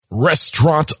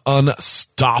Restaurant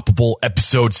Unstoppable,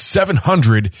 episode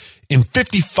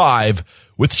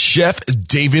 755 with Chef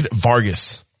David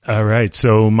Vargas. All right.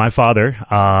 So my father,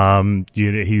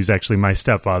 he's actually my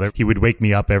stepfather. He would wake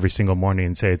me up every single morning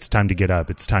and say, it's time to get up.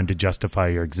 It's time to justify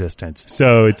your existence.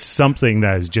 So it's something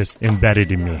that is just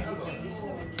embedded in me.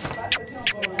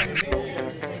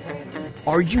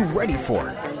 Are you ready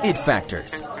for it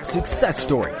factors, success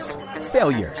stories,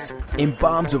 failures, and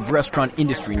bombs of restaurant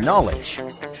industry knowledge?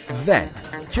 Then,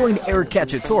 join Eric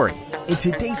Cacciatore and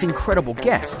today's incredible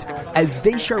guest as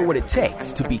they share what it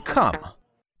takes to become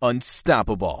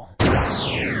unstoppable.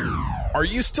 Are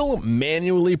you still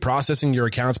manually processing your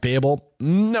accounts payable?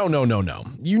 No.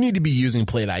 You need to be using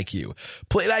Plate IQ.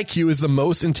 Plate IQ is the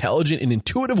most intelligent and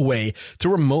intuitive way to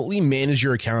remotely manage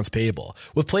your accounts payable.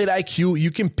 With Plate IQ, you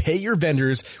can pay your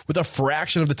vendors with a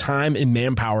fraction of the time and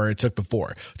manpower it took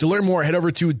before. To learn more, head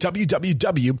over to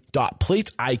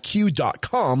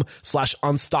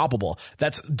www.plateiq.com/unstoppable.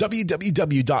 That's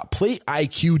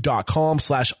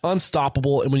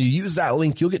www.plateiq.com/unstoppable. And when you use that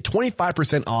link, you'll get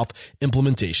 25% off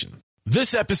implementation.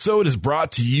 This episode is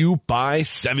brought to you by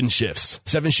 7Shifts.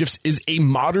 7Shifts is a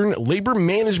modern labor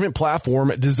management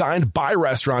platform designed by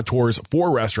restaurateurs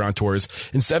for restaurateurs,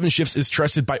 and 7Shifts is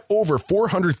trusted by over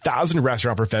 400,000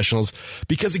 restaurant professionals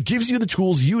because it gives you the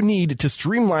tools you need to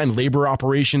streamline labor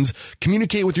operations,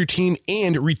 communicate with your team,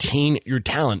 and retain your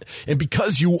talent. And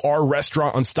because you are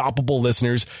Restaurant Unstoppable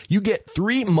listeners, you get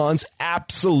 3 months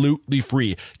absolutely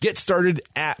free. Get started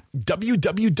at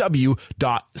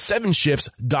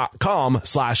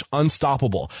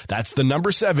www.7shifts.com/unstoppable. That's the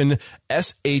number 7,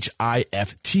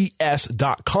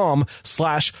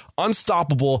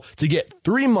 SHIFTS.com/unstoppable to get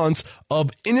 3 months of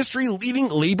industry leading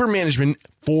labor management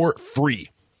for free.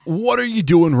 What are you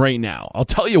doing right now? I'll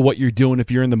tell you what you're doing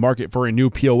if you're in the market for a new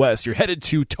POS. You're headed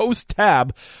to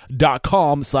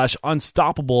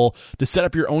toasttab.com/unstoppable to set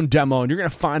up your own demo, and you're going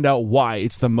to find out why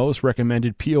it's the most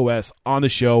recommended POS on the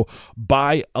show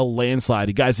by a landslide.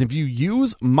 You guys, if you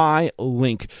use my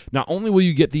link, not only will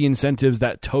you get the incentives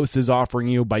that Toast is offering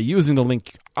you by using the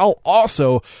link, I'll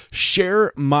also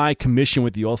share my commission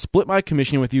with you. I'll split my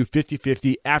commission with you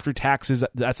 50-50 after taxes.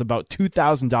 That's about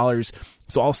 $2,000.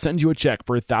 So I'll send you a check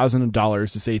for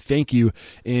 $1,000 to say thank you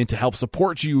and to help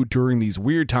support you during these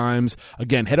weird times.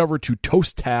 Again, head over to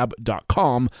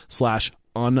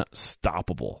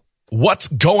toasttab.com/unstoppable. What's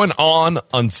going on,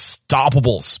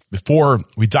 Unstoppables? Before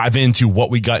we dive into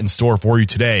what we got in store for you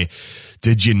today,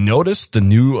 did you notice the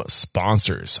new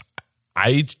sponsors?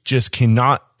 I just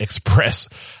cannot express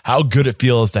how good it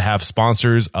feels to have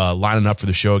sponsors lining up for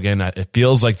the show again. It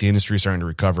feels like the industry is starting to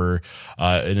recover,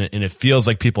 and it feels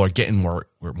like people are getting more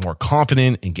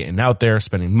confident and getting out there,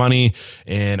 spending money.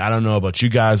 And I don't know about you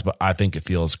guys, but I think it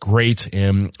feels great.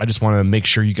 And I just want to make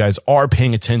sure you guys are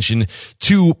paying attention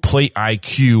to Plate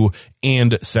IQ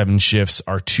and 7Shifts,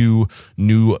 our 2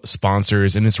 new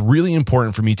sponsors. And it's really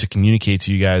important for me to communicate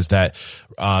to you guys that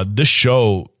this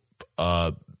show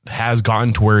has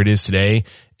gotten to where it is today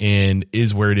and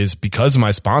is where it is because of my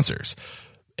sponsors.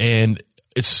 And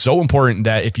it's so important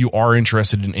that if you are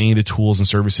interested in any of the tools and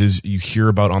services you hear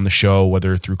about on the show,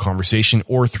 whether through conversation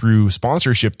or through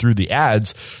sponsorship, through the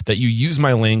ads, that you use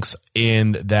my links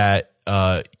and that,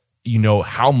 you know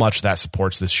how much that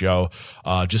supports this show.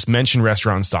 Just mention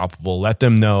Restaurant Unstoppable. Let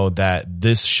them know that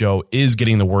this show is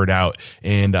getting the word out,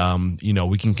 and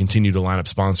we can continue to line up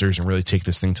sponsors and really take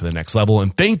this thing to the next level.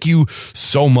 And thank you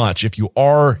so much. If you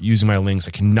are using my links,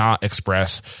 I cannot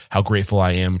express how grateful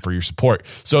I am for your support.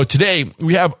 So today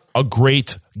we have a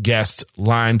great guest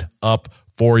lined up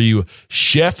for you.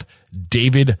 Chef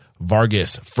David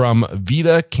Vargas from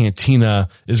Vida Cantina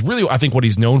is really, I think, what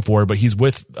he's known for, but he's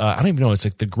with, I don't even know, it's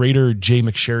like the Greater J.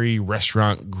 McSherry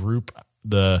Restaurant Group.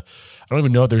 I don't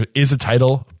even know if there is a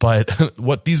title, but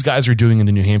what these guys are doing in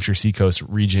the New Hampshire Seacoast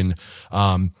region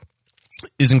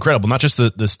is incredible. Not just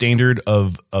the standard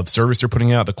of service they're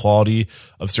putting out, the quality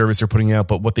of service they're putting out,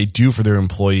 but what they do for their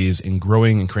employees in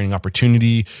growing and creating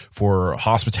opportunity for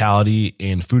hospitality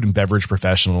and food and beverage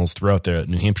professionals throughout the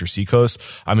New Hampshire Seacoast.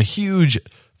 I'm a huge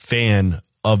fan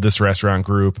of this restaurant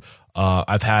group.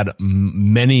 I've had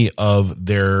many of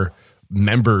their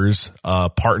members,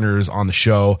 partners on the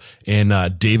show.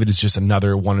 And David is just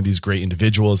another one of these great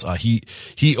individuals.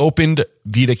 He opened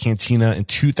Vida Cantina in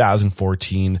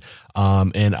 2014.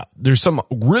 And there's some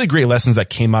really great lessons that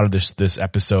came out of this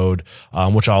episode,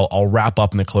 which I'll wrap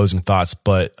up in the closing thoughts.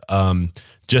 But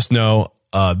just know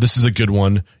this is a good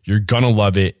one. You're going to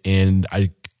love it. And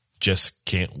I just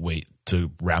can't wait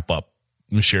to wrap up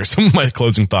and share some of my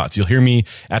closing thoughts. You'll hear me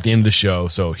at the end of the show.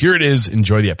 So here it is.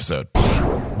 Enjoy the episode.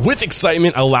 With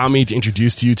excitement, allow me to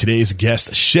introduce to you today's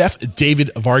guest, Chef David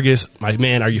Vargas. My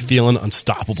man, are you feeling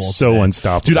unstoppable So today?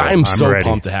 unstoppable. Dude, I am so ready.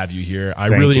 pumped to have you here. I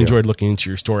Thank really you. enjoyed looking into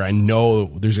your story. I know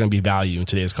there's going to be value in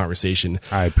today's conversation.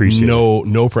 I appreciate it.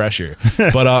 No pressure.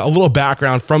 But a little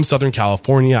background from Southern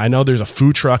California. I know there's a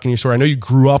food truck in your story. I know you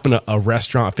grew up in a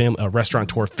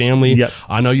restaurateur family. Yep.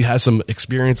 I know you had some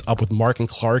experience up with Mark and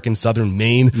Clark in Southern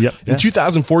Maine. Yep. In Yeah.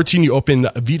 2014, you opened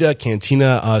Vita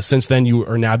Cantina. Since then, you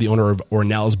are now the owner of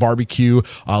Ornell's Barbecue,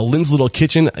 Lynn's Little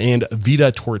Kitchen, and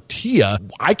Vita Tortilla.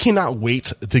 I cannot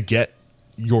wait to get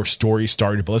your story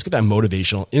started, but let's get that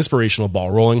motivational, inspirational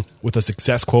ball rolling with a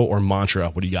success quote or mantra.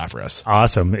 What do you got for us?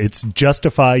 Awesome. It's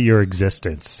justify your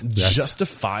existence.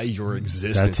 Justify your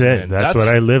existence. That's it. Man. That's what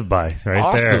I live by right there.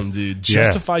 Awesome, dude. Yeah.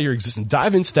 Justify your existence.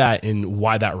 Dive into that and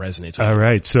why that resonates with All you.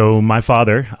 right. So my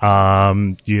father,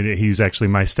 he's actually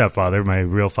my stepfather, my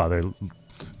real father.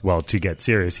 Well, to get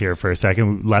serious here for a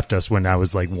second, left us when I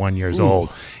was like 1 year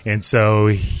old. And so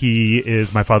he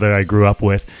is my father I grew up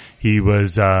with. He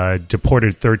was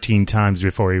deported 13 times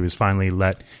before he was finally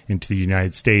let into the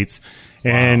United States.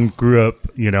 And grew up,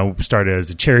 started as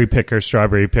a cherry picker,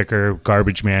 strawberry picker,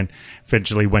 garbage man,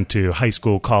 eventually went to high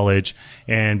school, college,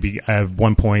 and at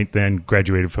one point then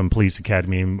graduated from police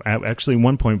academy. And actually, at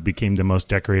one point became the most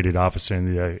decorated officer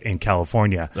in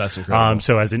California. That's incredible.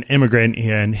 So as an immigrant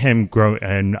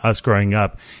and us growing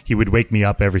up, he would wake me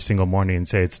up every single morning and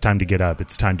say, "It's time to get up.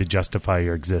 It's time to justify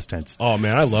your existence." Oh,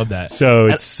 man, I love that. So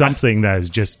And it's something that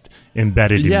is just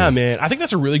embedded in me. Yeah, man. I think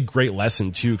that's a really great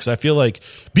lesson too, because I feel like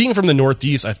being from the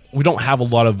Northeast, we don't have a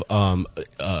lot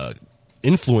of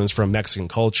influence from Mexican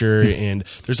culture, and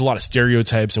there's a lot of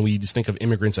stereotypes, and we just think of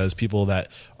immigrants as people that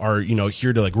are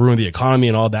here to like ruin the economy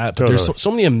and all that. But there's Totally. so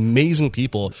many amazing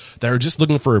people that are just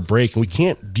looking for a break, and we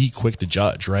can't be quick to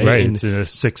judge, right? Right, And it's a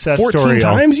success 14 story.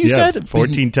 times, you said?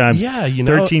 14 times. Yeah,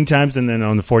 13 times, and then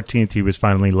on the 14th, he was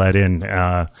finally let in.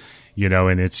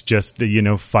 And it's just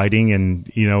fighting,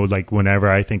 and like whenever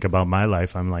I think about my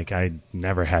life, I'm like, I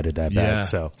never had it that bad,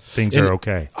 so things And are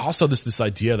okay. Also, this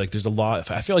idea, like, there's a lot.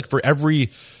 I feel like for every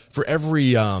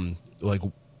like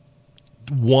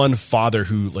one father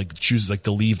who like chooses like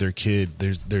to leave their kid,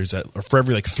 or for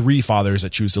every like three fathers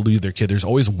that choose to leave their kid, there's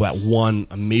always that one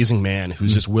amazing man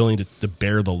who's just willing to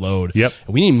bear the load. Yep.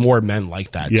 And we need more men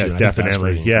like that. Yeah, too. And I think that's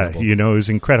definitely. really Yeah, incredible. it was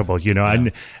incredible.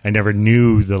 I never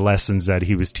knew the lessons that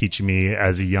he was teaching me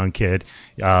as a young kid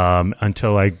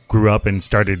until I grew up and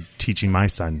started teaching my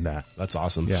son that. That's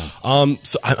awesome. Yeah.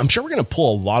 So I'm sure we're going to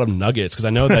pull a lot of nuggets, because I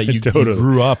know that you Totally.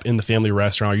 grew up in the family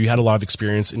restaurant, or you had a lot of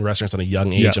experience in restaurants at a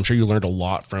young age. Yeah. I'm sure you learned a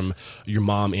lot from your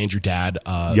mom and your dad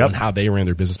Yep. on how they ran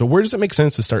their business. But where does it make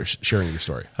sense to start sharing your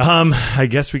story? I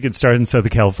guess we could start in Southern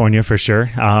California for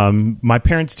sure. My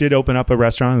parents did open up a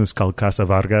restaurant. It was called Casa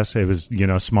Vargas. It was,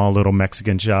 a small little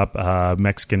Mexican shop,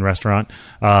 Mexican restaurant.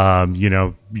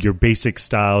 Your basic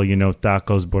style,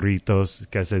 tacos, burritos,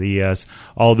 quesadillas,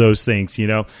 all those things,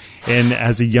 And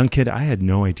as a young kid, I had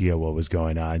no idea what was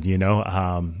going on,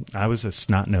 I was a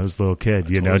snot-nosed little kid,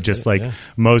 totally just get it, like yeah.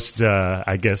 most,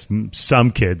 I guess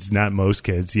some kids, not most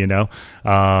kids,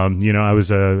 I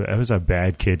was a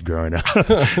bad kid growing up.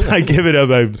 I give it up.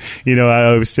 I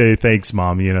always say, thanks,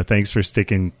 Mom, thanks for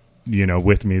sticking,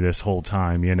 with me this whole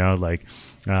time,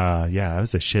 I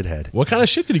was a shithead. What kind of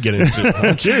shit did he get into?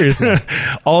 I'm curious now.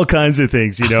 All kinds of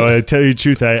things, I tell you the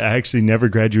truth, I actually never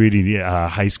graduated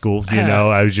high school,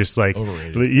 I was just like,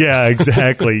 Overrated. yeah,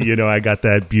 exactly. I got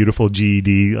that beautiful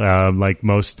GED, I'm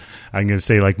going to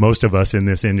say like most of us in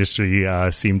this industry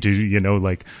seem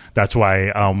to, that's why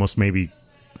I almost maybe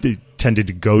tended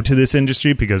to go to this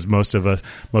industry, because most of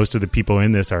the people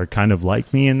in this are kind of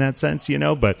like me in that sense,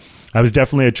 but I was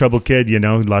definitely a troubled kid,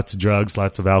 lots of drugs,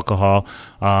 lots of alcohol,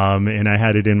 and I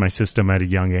had it in my system at a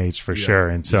young age for sure.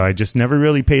 And so I just never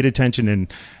really paid attention,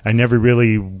 and I never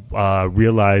really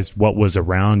realized what was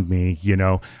around me,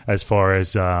 as far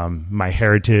as my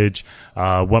heritage,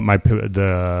 what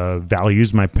the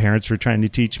values my parents were trying to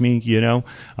teach me,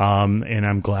 and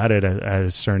I'm glad at a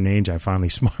certain age I finally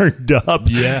smartened up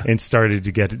and started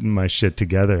to get my shit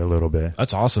together a little bit.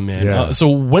 That's awesome, man. Yeah. So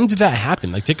when did that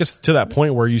happen? Like, take us to that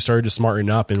point where you started to smarten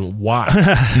up, and why?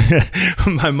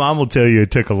 My mom will tell you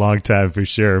it took a long time for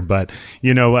sure, but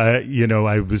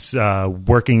I was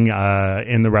working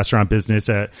in the restaurant business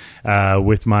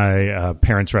with my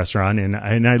parents' restaurant,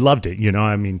 and I loved it.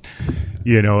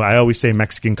 you know, I always say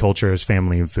Mexican culture is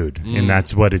family and food, and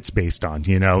that's what it's based on.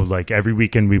 You know, like every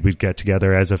weekend we would get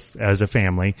together as a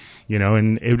family, you know,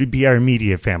 and it would be our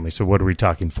immediate family. So what are we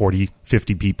talking, 40,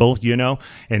 50 people, you know?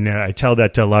 And I tell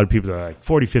that to a lot of people. They're like,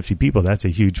 40, 50 people, that's a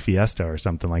huge fiesta or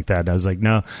something like that. And I was like,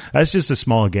 no, that's just a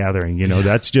small gathering. You know,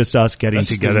 that's just us getting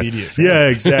together. Yeah,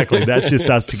 exactly. That's just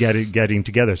us getting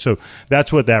together. So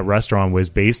that's what that restaurant was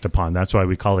based upon. That's why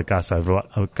we call it Casa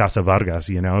Vargas.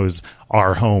 You know, it was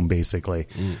our home basically.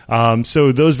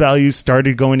 So those values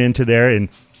started going into there, and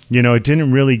you know, it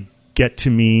didn't really get to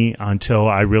me until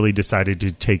I really decided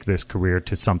to take this career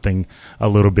to something a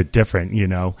little bit different, you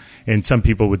know. And some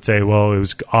people would say, well, it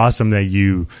was awesome that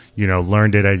you know,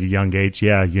 learned it at a young age.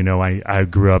 Yeah, you know, I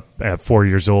grew up at 4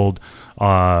 years old.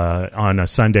 On a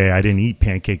Sunday, I didn't eat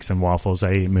pancakes and waffles.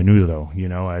 I ate menudo, you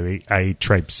know, I ate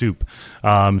tripe soup.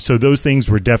 So those things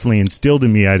were definitely instilled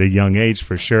in me at a young age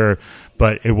for sure.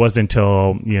 But it wasn't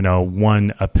until, you know,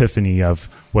 one epiphany of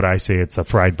what I say, it's a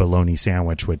fried bologna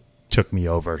sandwich, which took me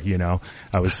over. You know,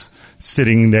 I was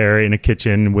sitting there in a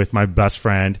kitchen with my best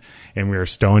friend, and we were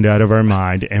stoned out of our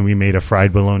mind, and we made a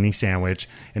fried bologna sandwich,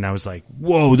 and I was like,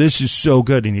 whoa, this is so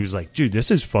good. And he was like, dude,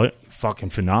 this is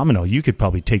fucking phenomenal. You could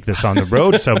probably take this on the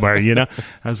road somewhere, you know.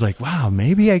 I was like, wow,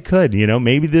 maybe I could, you know,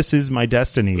 maybe this is my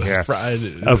destiny here.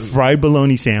 A fried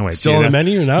bologna sandwich. Still on the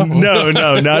menu now? No,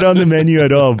 not on the menu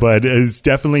at all, but it's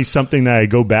definitely something that I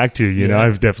go back to, you know.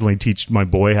 I've definitely teach my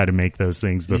boy how to make those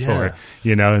things before,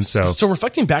 you know. And so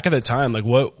reflecting back at that time, like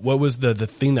what was the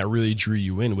thing that really drew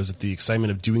you in? Was it the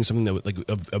excitement of doing something that, like,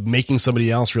 of making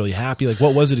somebody else really happy? Like,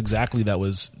 what was it exactly that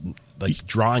was like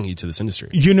drawing you to this industry?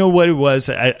 You know what it was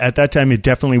at that time? It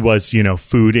definitely was, you know,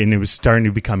 food, and it was starting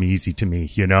to become easy to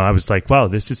me. You know, I was like, wow,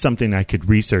 this is something I could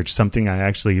research, something I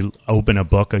actually open a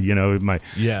book. You know,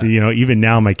 you know, even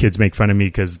now my kids make fun of me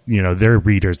because, you know, they're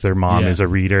readers. Their mom is a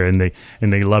reader, and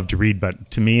they love to read. But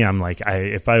to me, I'm like,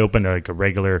 if I open like a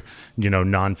regular, you know,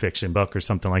 nonfiction book or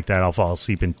something like that, I'll fall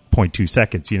asleep in 0.2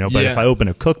 seconds. You know, but if I open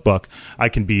a cookbook, I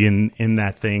can be in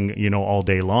that thing, you know, all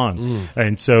day long.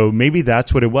 And so maybe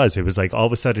that's what it was. It was like all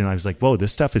of a sudden I was like, whoa,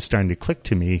 this stuff is starting to click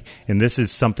to me, and this is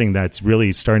something that's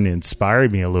really starting to inspire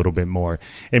me a little bit more.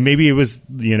 And maybe it was,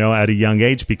 you know, at a young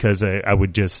age because I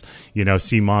would just, you know,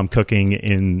 see mom cooking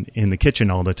in the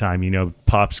kitchen all the time, you know,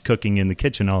 pops cooking in the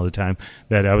kitchen all the time,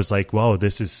 that I was like, whoa,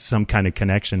 this is some kind of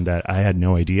connection that I had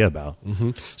no idea about.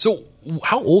 So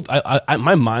how old?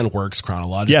 My mind works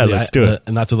chronologically. Yeah, let's do it.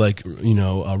 And not to, like, you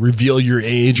know, reveal your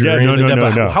age. Or anything like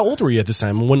that, no. How old were you at this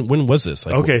time? When was this?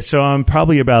 Like, okay, so I'm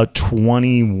probably about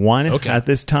 21 at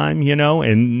this time. You know,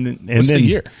 and what's then the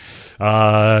year?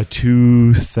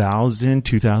 2000,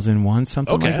 2001,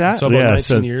 something like that. So about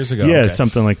 19 years ago. Yeah,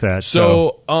 something like that.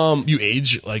 So, you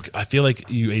age, like, I feel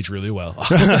like you age really well.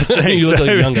 You look like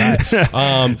a young guy.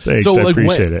 Thanks, so, I like,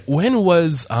 appreciate it. When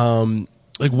was, when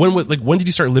did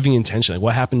you start living intentionally? Like,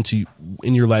 what happened to you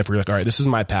in your life where you're like, all right, this is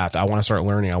my path. I want to start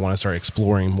learning. I want to start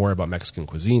exploring more about Mexican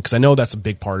cuisine, because I know that's a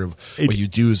big part of what you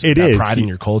do is pride in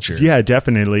your culture. Yeah,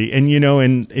 definitely. And, you know,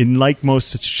 in like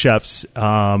most chefs,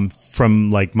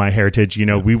 from like my heritage, you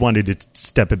know, we wanted to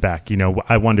step it back. You know,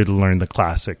 I wanted to learn the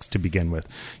classics to begin with,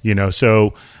 you know,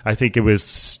 so I think it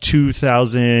was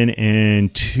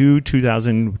 2001,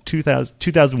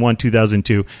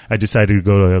 2002, I decided to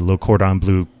go to Le Cordon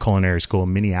Bleu Culinary School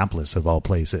in Minneapolis, of all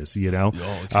places, you know.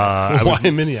 Why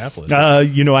in Minneapolis?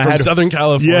 You know, I from had Southern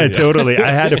California. Yeah, totally.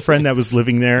 I had a friend that was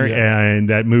living there and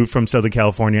that moved from Southern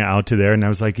California out to there. And I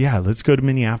was like, yeah, let's go to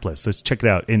Minneapolis. Let's check it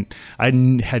out. And I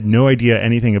had no idea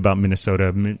anything about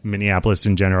Minnesota, Minneapolis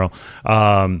in general,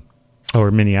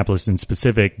 or Minneapolis in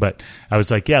specific. But I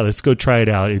was like, yeah, let's go try it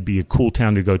out. It'd be a cool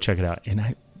town to go check it out. And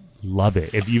I love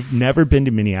it. If you've never been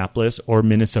to Minneapolis or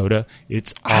Minnesota,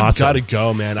 it's awesome. I've got to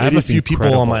go, man. I have a few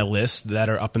people on my list that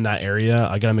are up in that area.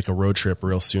 I got to make a road trip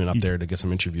real soon up there to get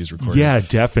some interviews recorded. Yeah,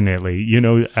 definitely. You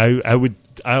know, I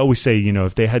always say, you know,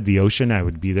 if they had the ocean, I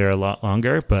would be there a lot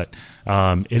longer. But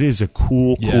it is a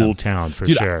cool town for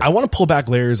sure. I want to pull back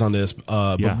layers on this.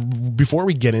 But before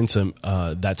we get into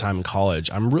that time in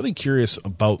college, I'm really curious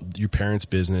about your parents'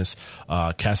 business,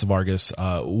 Casa Vargas.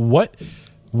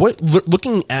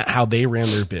 Looking at how they ran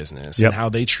their business and how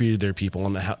they treated their people,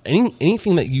 and how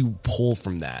anything that you pull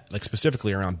from that, like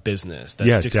specifically around business,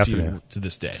 that sticks to you to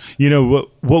this day. You know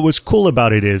what was cool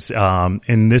about it is,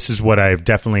 and this is what I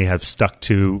definitely have stuck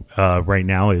to right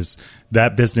now, is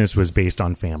that business was based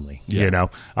on family. You know,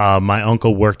 my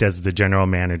uncle worked as the general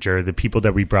manager. The people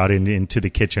that we brought into the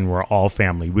kitchen were all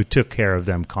family. We took care of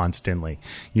them constantly.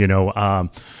 You know,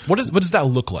 what does that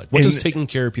look like? What does taking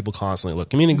care of people constantly look?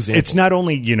 Give me an example. It's not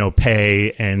only, you know,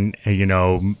 pay and, you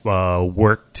know,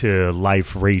 work to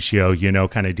life ratio, you know,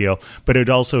 kind of deal, but it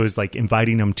also is like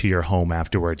inviting them to your home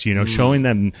afterwards, you know, showing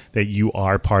them that you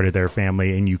are part of their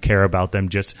family and you care about them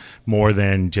just more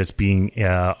than just being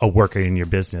a worker in your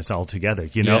business altogether.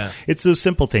 You know, it's those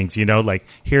simple things, you know, like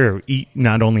here, eat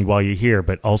not only while you're here,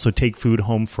 but also take food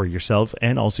home for yourself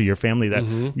and also your family that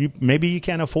maybe you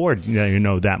can't afford, you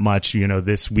know, that much, you know,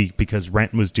 this week because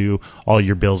rent was due, all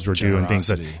your bills were due and things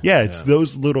like that. Yeah, it's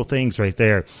those little things right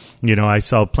there. You know, I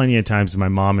saw plenty of times my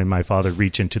mom and my father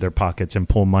reach into their pockets and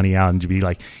pull money out and to be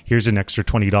like, here's an extra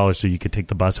 $20 so you could take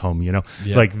the bus home, you know,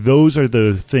 like those are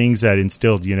the things that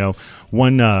instilled, you know,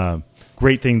 one,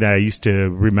 great thing that I used to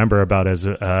remember about as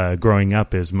growing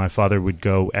up is my father would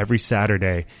go every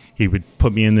Saturday. He would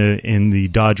put me in the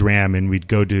Dodge Ram and we'd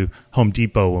go to Home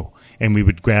Depot and we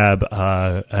would grab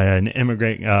an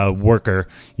immigrant worker,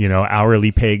 you know,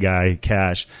 hourly pay guy,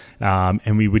 cash,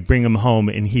 and we would bring him home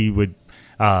and he would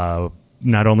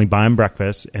not only buy him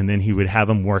breakfast and then he would have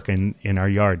him work in our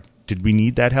yard. Did we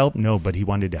need that help? No, but he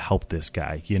wanted to help this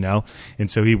guy, you know? And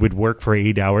so he would work for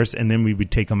 8 hours and then we would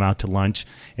take him out to lunch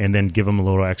and then give him a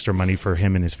little extra money for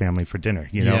him and his family for dinner,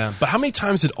 you know? Yeah, but how many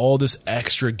times did all this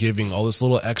extra giving, all this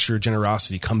little extra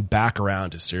generosity come back around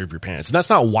to serve your parents? And that's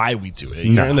not why we do it.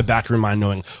 You're in the back of your mind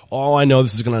knowing, oh, I know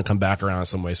this is going to come back around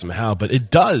some way, somehow, but it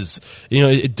does. You know,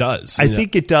 it does. I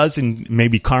think it does in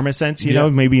maybe karma sense, you know,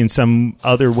 maybe in some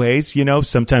other ways, you know,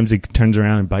 sometimes it turns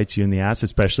around and bites you in the ass,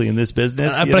 especially in this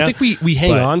business. But I think we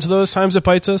hang on to those times it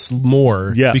bites us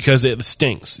more because it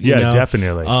stinks. You know?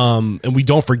 Definitely. And we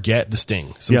don't forget the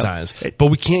sting sometimes, but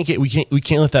we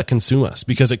can't let that consume us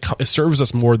because it serves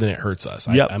us more than it hurts us.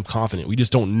 I'm confident. We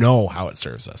just don't know how it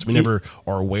serves us. We never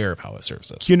are aware of how it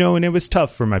serves us. You know, and it was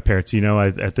tough for my parents, you know,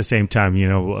 at the same time, you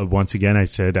know, once again, I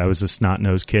said I was a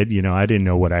snot-nosed kid. You know, I didn't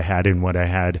know what I had and what I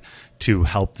had to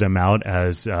help them out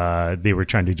as they were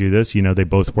trying to do this. You know, they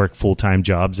both worked full-time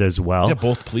jobs as well. Yeah,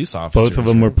 both police officers. Both of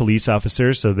them were police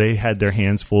officers, so they had their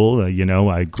hands full. You know,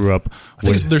 I grew up. I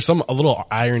think there's a little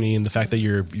irony in the fact that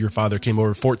your father came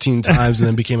over 14 times and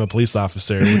then became a police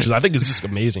officer, which I think is just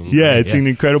amazing. Yeah, it's an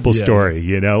incredible story,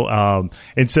 you know.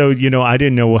 And so, you know, I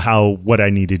didn't know what I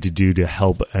needed to do to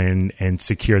help and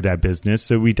secure that business.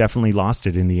 So we definitely lost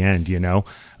it in the end, you know.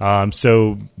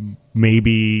 So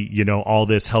maybe, you know, all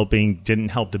this helping didn't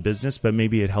help the business, but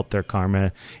maybe it helped their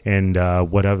karma and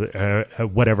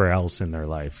whatever else in their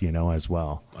life, you know, as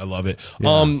well. I love it.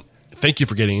 Yeah. Thank you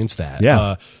for getting into that.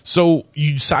 Yeah. So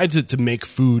you decided to make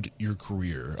food your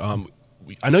career.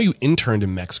 I know you interned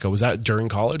in Mexico. Was that during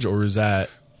college or is that?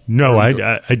 No,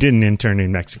 I didn't intern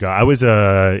in Mexico. I was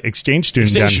a exchange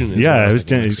student down. I was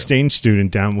an exchange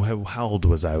student down. How old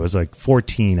was I? I was like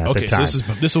 14 at the time. So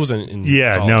this wasn't in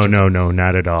college. No,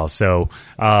 not at all. So,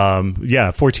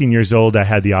 14 years old, I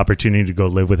had the opportunity to go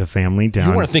live with a family down.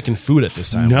 You weren't thinking food at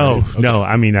this time. No, right? Okay. no.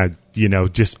 I mean, you know,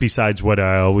 just besides what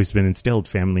I always been instilled,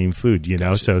 family and food, you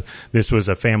know. Gotcha. So this was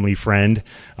a family friend.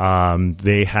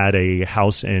 They had a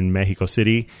house in Mexico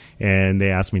City and they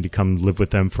asked me to come live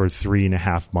with them for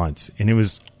 3.5 months. And it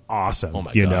was awesome. Oh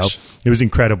my you gosh. know, it was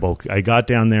incredible. I got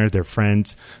down there, their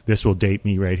friends, this will date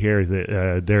me right here.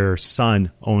 Their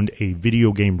son owned a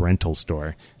video game rental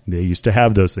store. They used to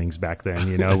have those things back then,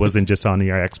 you know, it wasn't just on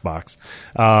your Xbox.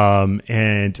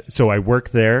 And so I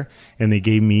worked there and they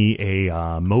gave me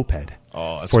a moped.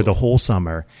 For the whole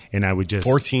summer, and I would just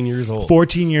 14 years old.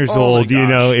 14 years old, you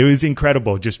know, it was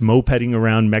incredible. Just mopeding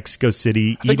around Mexico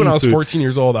City. I think when I was 14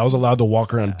 years old, I was allowed to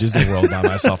walk around Disney World by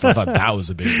myself. I thought that was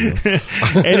a big deal,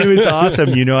 and it was awesome.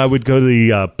 You know, I would go to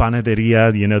the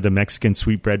panaderia, you know, the Mexican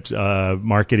sweetbread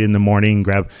market in the morning,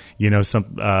 grab, you know,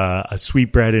 some a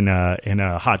sweetbread and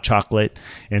a hot chocolate,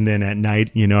 and then at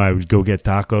night, you know, I would go get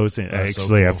tacos. And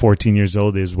actually, at 14 years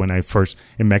old is when I first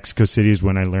in Mexico City is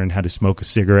when I learned how to smoke a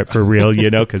cigarette for real.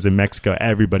 You know, because in Mexico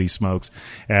everybody smokes,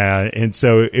 and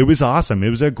so it was awesome.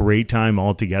 It was a great time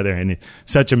altogether, and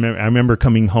I remember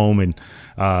coming home and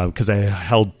because I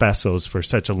held pesos for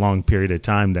such a long period of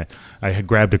time that I had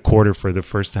grabbed a quarter for the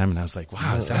first time, and I was like,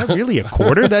 "Wow, is that really a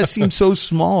quarter? That seems so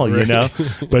small," you know.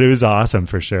 But it was awesome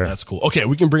for sure. That's cool. Okay,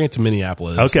 we can bring it to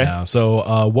Minneapolis now.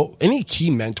 So, any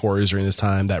key mentors during this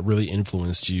time that really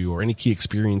influenced you, or any key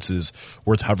experiences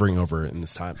worth hovering over in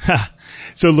this time?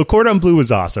 So, Le Cordon Bleu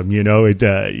was awesome. You know,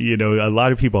 you know, a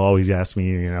lot of people always ask me,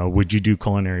 you know, would you do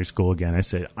culinary school again? I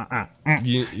said,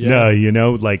 no, you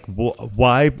know, like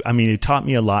why? I mean, it taught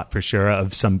me a lot for sure,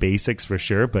 of some basics for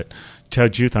sure, but tell the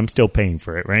truth, I'm still paying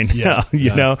for it right now. Yeah,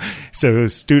 you know, so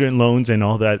student loans and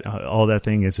all that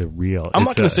thing is a real. I'm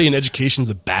not going to say an education is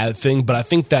a bad thing, but I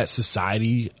think that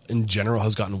society in general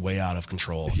has gotten way out of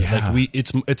control. Yeah. Like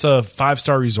it's a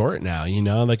 5-star resort now. You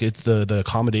know, like it's the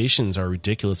accommodations are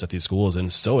ridiculous at these schools and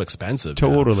it's so expensive.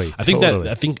 Totally. Now.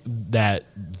 I think that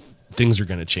things are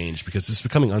going to change because it's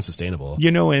becoming unsustainable.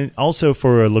 You know, and also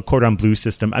for a Le Cordon Bleu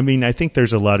system, I mean, I think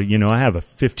there's a lot of, you know, I have a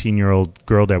 15-year-old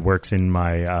girl that works in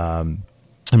my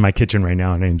kitchen right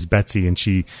now. Her name's Betsy, and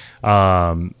she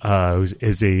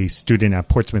is a student at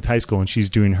Portsmouth High School, and she's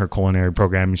doing her culinary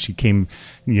program. And she came,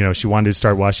 you know, she wanted to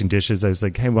start washing dishes. I was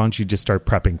like, hey, why don't you just start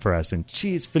prepping for us? And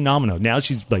she's phenomenal. Now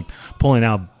she's like pulling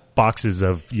out boxes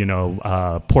of, you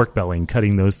know, pork belly and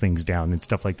cutting those things down and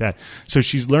stuff like that. So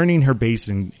she's learning her base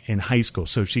in high school.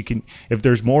 So she can, if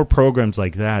there's more programs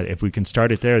like that, if we can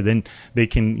start it there, then they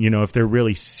can, you know, if they're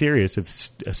really serious, if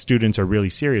students are really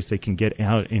serious, they can get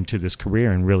out into this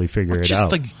career and really figure it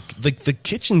out. Just like the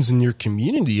kitchens in your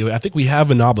community, I think we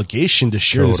have an obligation to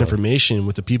share this information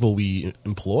with the people we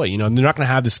employ. You know, and they're not going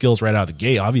to have the skills right out of the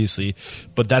gate, obviously,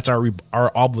 but that's our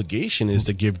obligation is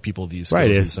to give people these skills.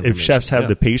 Right. And this If chefs have yeah.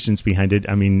 the patience behind it,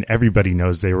 I mean, everybody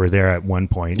knows they were there at one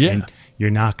point. Yeah. And you're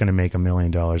not going to make $1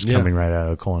 million coming right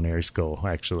out of culinary school,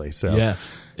 actually. So, Yeah.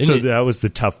 So that was the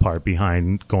tough part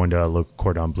behind going to a Le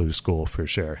Cordon Bleu school for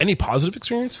sure. Any positive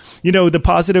experience? You know, the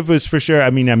positive was for sure.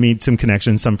 I mean, I made some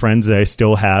connections, some friends that I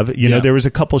still have. You know, there was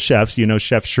a couple chefs. You know,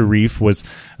 Chef Sharif was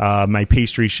my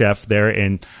pastry chef there.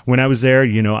 And when I was there,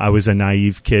 you know, I was a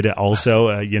naive kid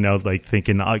also, you know, like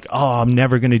thinking like, oh, I'm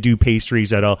never going to do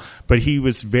pastries at all. But he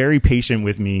was very patient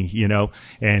with me, you know,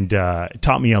 and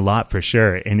taught me a lot for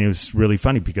sure. And it was really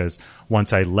funny because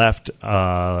once I left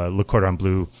Le Cordon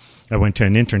Bleu, I went to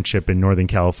an internship in Northern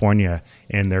California,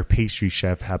 and their pastry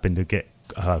chef happened to get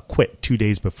quit 2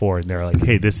 days before, and they're like,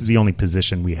 hey, this is the only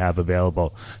position we have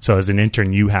available. So as an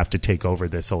intern, you have to take over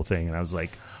this whole thing. And I was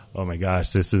like, oh my gosh,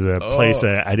 this is a place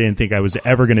that I didn't think I was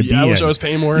ever going to be in. I wish I was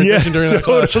paying more attention during that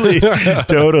class.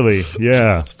 Totally.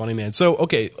 Yeah. It's funny, man. So,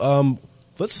 okay,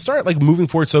 let's start like moving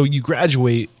forward. So you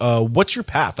graduate. What's your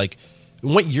path? Like,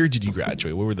 what year did you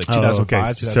graduate? What were the 2005?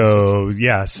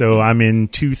 Okay. So I'm in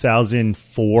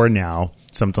 2004 now,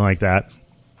 something like that.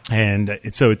 And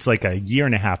it's like a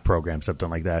 1.5 program, something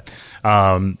like that.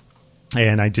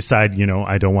 And I decide, you know,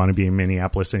 I don't want to be in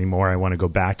Minneapolis anymore. I want to go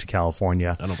back to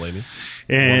California. I don't blame you.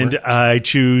 And I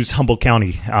choose Humboldt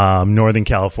County, Northern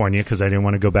California, because I didn't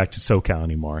want to go back to SoCal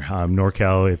anymore.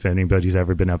 NorCal, if anybody's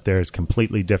ever been up there, is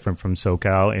completely different from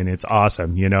SoCal, and it's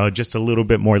awesome. You know, just a little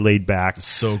bit more laid back.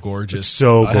 So gorgeous.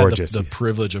 So I gorgeous. had the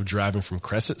privilege of driving from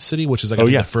Crescent City, which is like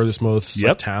the furthest most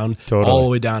town, all the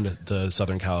way down to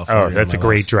Southern California. Oh, that's a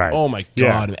great drive. Oh my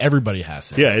God, everybody has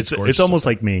that. Yeah, it's almost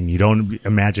like Maine. You don't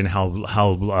imagine how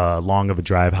long of a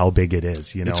drive, how big it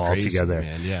is. You know, it's crazy, altogether.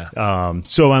 Man, yeah.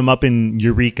 So I'm up in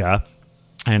Eureka,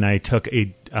 and I took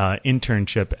a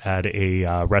internship at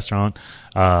a restaurant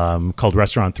called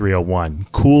Restaurant 301.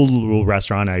 Cool little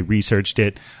restaurant. I researched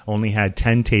it. Only had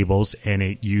 10 tables, and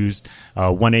it used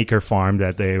a 1 acre farm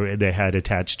that they had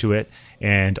attached to it,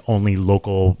 and only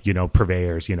local, you know,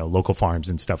 purveyors, you know, local farms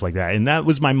and stuff like that. And that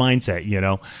was my mindset. You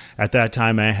know, at that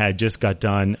time I had just got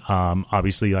done,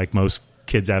 obviously, like most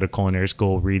kids out of culinary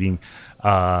school, reading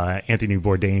Anthony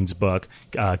Bourdain's book,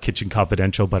 Kitchen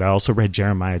Confidential, but I also read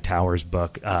Jeremiah Tower's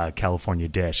book, California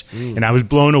Dish. And I was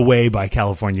blown away by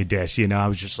California Dish. You know, I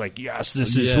was just like, yes,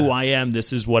 this is who I am.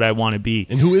 This is what I want to be.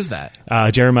 And who is that?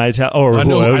 Jeremiah Tower. I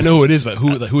know who it is, but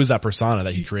who is that persona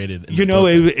that he created? You know,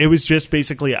 it was just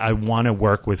basically, I want to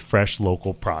work with fresh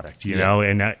local product, you know,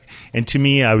 and to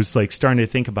me, I was like starting to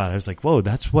think about it. I was like, whoa,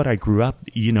 that's what I grew up,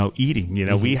 you know, eating. You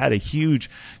know, we had a huge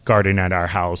garden at our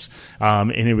house,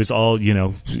 and it was all, you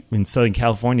know, in Southern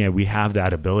California, we have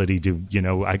that ability to, you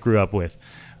know, I grew up with,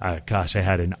 I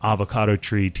had an avocado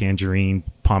tree, tangerine,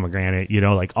 pomegranate, you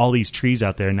know, like all these trees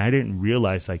out there. And I didn't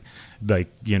realize like,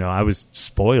 you know, I was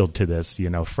spoiled to this, you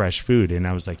know, fresh food. And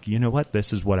I was like, you know what,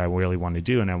 this is what I really want to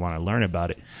do. And I want to learn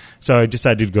about it. So I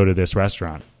decided to go to this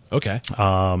restaurant. Okay.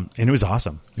 And it was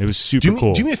awesome. It was super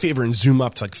cool. Do me a favor and zoom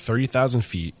up to like 30,000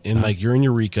 feet and like you're in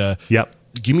Eureka. Yep.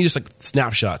 Give me just like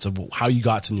snapshots of how you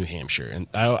got to New Hampshire, and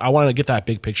I want to get that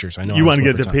big picture. So I know you want to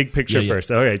get the big picture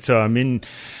first. All right, so I'm in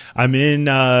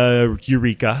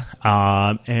Eureka,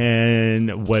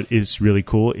 and what is really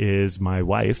cool is my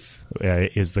wife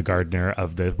is the gardener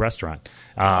of the restaurant,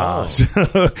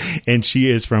 and she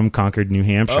is from Concord, New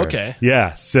Hampshire. Okay,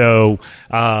 yeah. So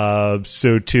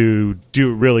to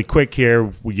do it really quick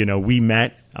here, you know, we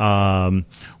met,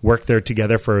 worked there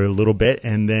together for a little bit,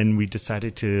 and then we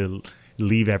decided to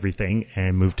leave everything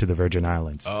and move to the Virgin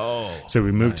Islands. Oh, so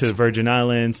we moved to the Virgin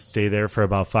Islands, stay there for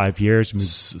about 5 years,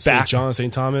 moved back. St. John,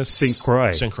 St. Thomas, St.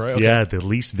 Croix. St. Croix, okay. Yeah, the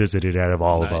least visited out of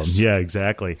all of them. Yeah,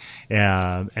 exactly.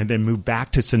 And then moved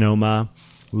back to Sonoma.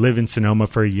 Live in Sonoma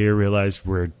for a year, realized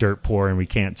we're dirt poor and we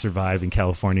can't survive in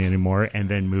California anymore, and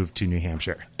then moved to New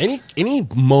Hampshire. Any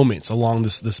moments along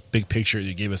this big picture that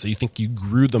you gave us that you think you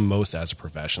grew the most as a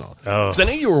professional? Because I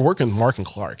know you were working with Mark and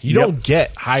Clark. You don't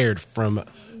get hired from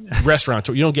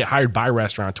restaurateur. You don't get hired by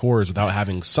restaurateurs without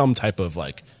having some type of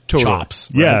like chops.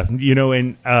 Right? Yeah,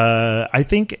 and I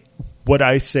think what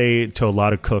I say to a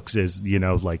lot of cooks is,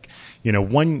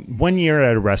 one year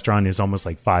at a restaurant is almost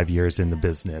like 5 years in the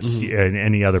business, in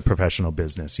any other professional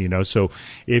business, So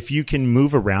if you can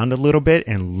move around a little bit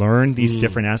and learn these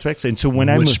different aspects. And so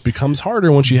which becomes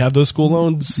harder once you have those school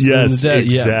loans. Yes,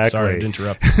 exactly. Yeah, sorry to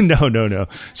interrupt. No.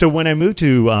 So when I moved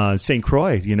to St.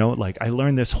 Croix, I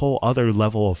learned this whole other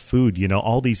level of food,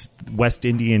 all these West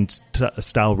Indian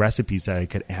style recipes that I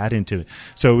could add into it.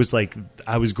 So it was like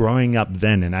I was growing up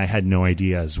then and I had no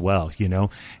idea as well,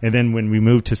 And then when we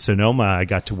moved to Sonoma, I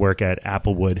got to work at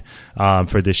Applewood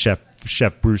for this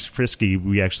chef Bruce Frisky.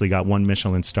 We actually got 1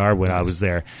 Michelin star when I was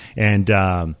there,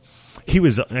 and he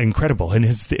was incredible, and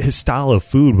his style of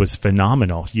food was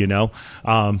phenomenal.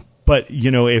 But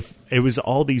if it was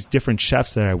all these different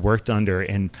chefs that I worked under,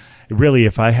 and really,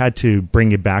 if I had to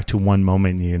bring it back to one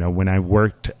moment, when I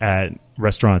worked at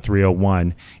Restaurant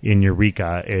 301 in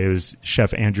Eureka, it was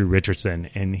Chef Andrew Richardson,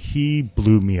 and he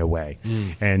blew me away.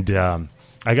 And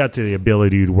I got to the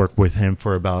ability to work with him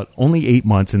for about only 8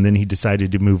 months, and then he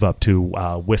decided to move up to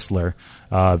Whistler,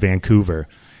 Vancouver,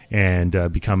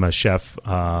 and become a chef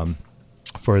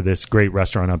for this great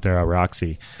restaurant up there at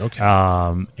Roxy. Okay.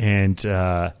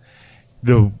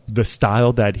 The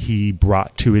style that he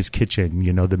brought to his kitchen,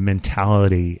 the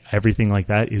mentality, everything like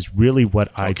that is really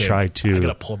what I try to... I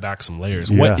got to pull back some layers.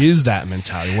 Yeah. What is that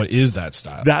mentality? What is that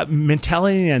style? That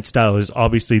mentality and style is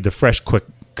obviously the fresh, quick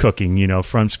cooking,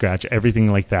 from scratch, everything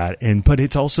like that. But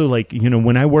it's also like,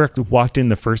 when I walked in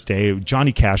the first day,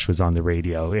 Johnny Cash was on the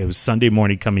radio. It was Sunday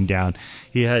morning coming down.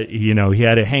 He had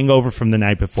a hangover from the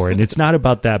night before, and it's not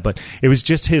about that, but it was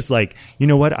just his like,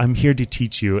 what, I'm here to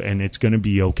teach you, and it's going to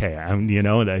be okay.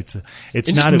 It's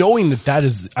and not just knowing that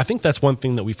is. I think that's one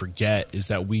thing that we forget is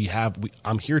that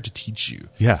I'm here to teach you.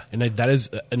 Yeah, and that is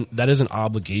an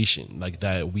obligation. Like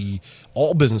that,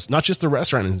 all business, not just the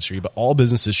restaurant industry, but all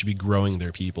businesses should be growing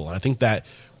their people. And I think that,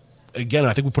 again,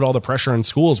 we put all the pressure on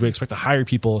schools. We expect to hire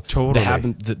people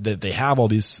that they have all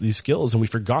these skills, and we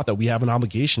forgot that we have an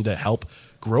obligation to help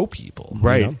grow people.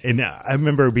 Right. And I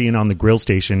remember being on the grill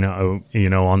station, on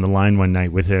the line one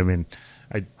night with him, and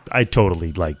I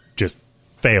totally just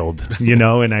failed,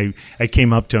 and I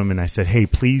came up to him and I said, hey,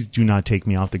 please do not take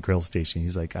me off the grill station.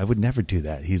 He's like, I would never do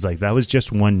that. He's like, that was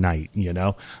just one night,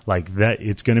 like that.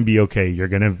 It's going to be okay. You're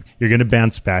going to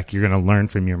bounce back. You're going to learn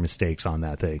from your mistakes on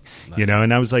that thing, nice.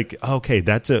 And I was like, okay,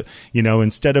 that's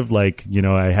instead of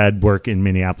I had work in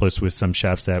Minneapolis with some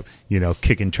chefs that,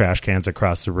 kicking trash cans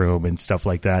across the room and stuff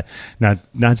like that. Not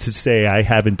to say I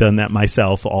haven't done that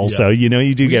myself also, you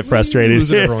do get frustrated. Lose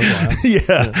it every once in a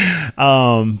while.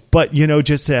 Yeah. But,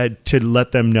 just to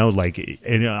let them know,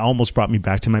 it almost brought me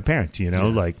back to my parents,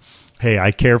 like, hey,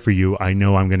 I care for you. I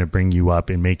know I'm going to bring you up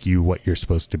and make you what you're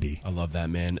supposed to be. I love that,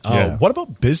 man. What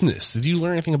about business? Did you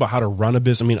learn anything about how to run a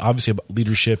business? I mean, obviously about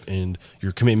leadership and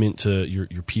your commitment to your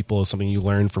people is something you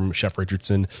learned from Chef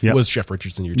Richardson. Yep. It was Chef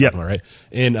Richardson you're talking about, right?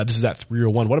 And this is at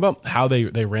 301. What about how they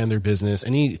ran their business?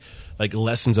 Any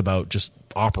lessons about just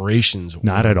operations?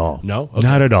 Not at all. No? Okay.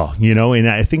 Not at all. And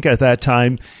I think at that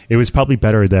time it was probably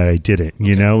better that I didn't,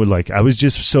 I was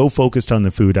just so focused on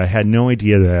the food. I had no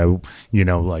idea that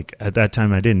at that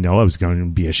time I didn't know I was going to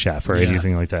be a chef or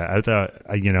anything like that. I thought,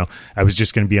 I was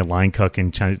just going to be a line cook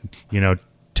and, tell you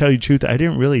the truth, I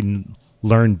didn't really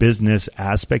learn business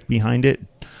aspect behind it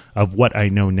of what I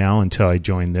know now until I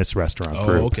joined this restaurant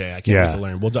group. Okay. I can't wait to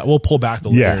learn. We'll pull back the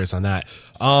layers on that.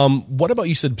 What about,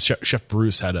 you said Chef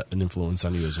Bruce had an influence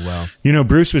on you as well?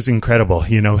 Bruce was incredible.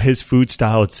 His food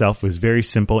style itself was very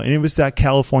simple, and it was that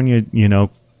California,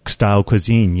 style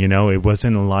cuisine. It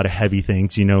wasn't a lot of heavy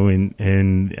things,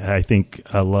 and I think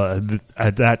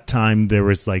at that time there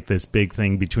was this big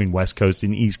thing between West Coast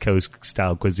and East Coast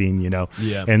style cuisine,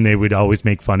 and they would always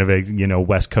make fun of it.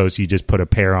 West Coast, you just put a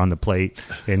pear on the plate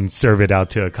and serve it out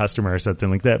to a customer or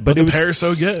something like that. But the pear is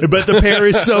so good. But the pear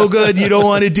is so good, you don't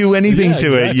want to do anything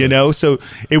to it, So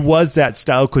it was that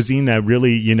style cuisine that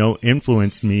really,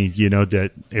 influenced me,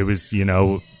 that it was,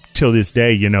 till this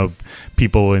day,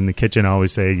 people in the kitchen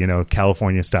always say,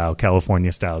 California style,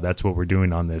 that's what we're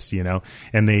doing on this,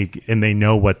 and they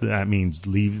know what that means.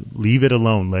 Leave it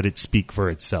alone. Let it speak for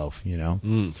itself,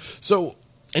 So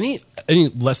any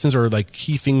lessons or like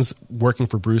key things working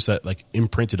for Bruce that like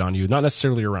imprinted on you, not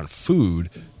necessarily around food,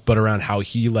 but around how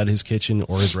he led his kitchen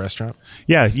or his restaurant?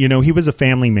 Yeah, he was a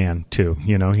family man too.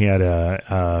 He had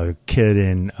a kid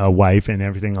and a wife and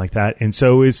everything like that. And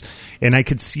so and I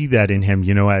could see that in him,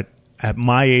 at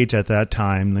my age at that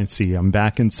time. Let's see, I'm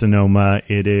back in Sonoma.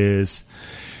 It is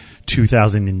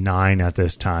 2009 at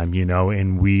this time,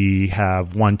 and we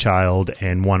have one child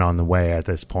and one on the way at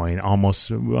this point.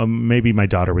 Almost, maybe my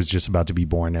daughter was just about to be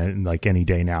born, like any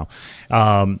day now.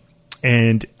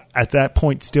 And at that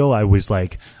point, still, I was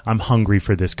like, I'm hungry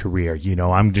for this career.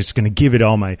 I'm just going to give it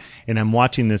all and I'm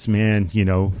watching this man,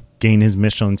 gain his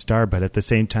Michelin star, but at the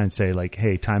same time say like,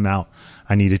 hey, time out.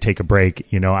 I need to take a break.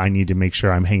 I need to make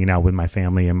sure I'm hanging out with my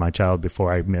family and my child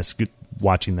before I miss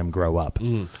watching them grow up.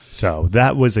 So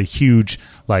that was a huge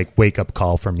like wake up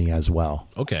call for me as well.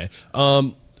 Okay.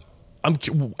 At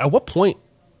what point,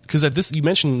 because you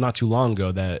mentioned not too long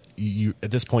ago that you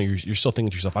at this point you're still thinking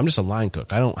to yourself, I'm just a line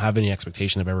cook. I don't have any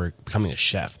expectation of ever becoming a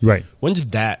chef. Right. When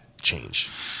did that change?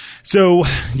 So,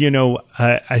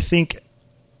 I think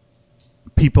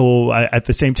people at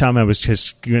the same time I was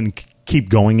just going to keep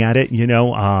going at it,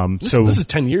 This is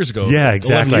 10 years ago. Yeah,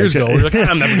 exactly. 11 years ago. We're like,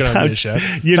 I'm never going to be a chef.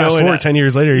 Fast forward 10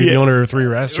 years later, you're the owner of 3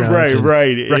 restaurants.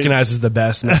 Right. Recognized as the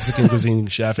best Mexican cuisine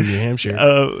chef in New Hampshire.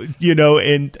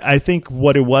 And I think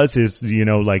what it was is,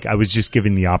 like I was just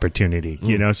given the opportunity,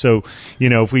 So,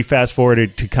 if we fast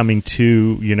forwarded to coming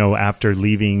to, after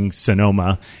leaving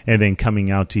Sonoma and then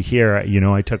coming out to here,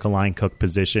 I took a line cook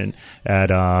position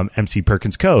at MC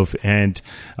Perkins Cove. And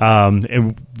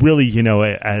really,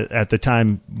 at the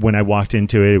time when I walked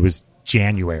into it, it was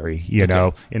January, in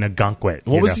a Gunkwit.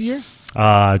 What was the year?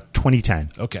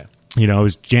 2010. Okay. It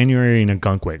was January in a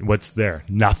Gunkwit. What's there?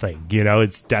 Nothing.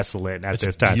 It's desolate at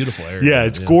this time. Beautiful area. Yeah,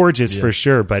 it's gorgeous for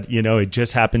sure. But, it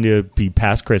just happened to be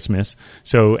past Christmas.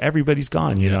 So everybody's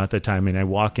gone, at the time. And I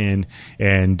walk in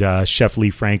and Chef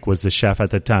Lee Frank was the chef at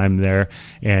the time there.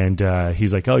 And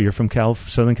he's like, oh, you're from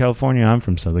Southern California? I'm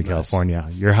from Southern California.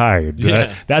 You're hired.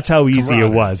 Yeah. That's how easy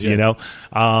it was, Yeah.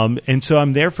 And so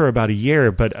I'm there for about a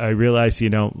year. But I realized,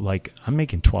 like I'm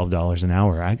making $12 an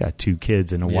hour. I got 2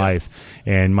 kids and a wife.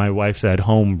 And my wife's at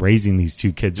home raising these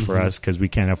 2 kids for us because we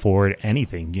can't afford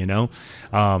anything,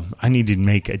 I needed to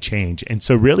make a change. And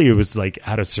so really it was like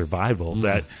out of survival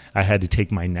that I had to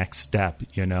take my next step,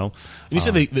 And you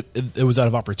said it was out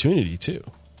of opportunity too.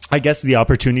 I guess the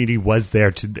opportunity was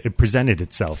there it presented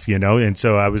itself, and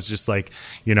so I was just like,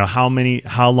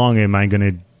 how long am I going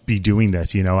to be doing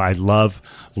this? I love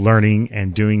learning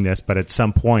and doing this, but at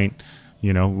some point,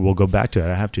 we'll go back to it.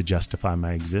 I have to justify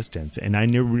my existence. And I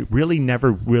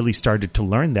never really started to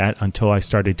learn that until I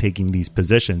started taking these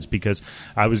positions, because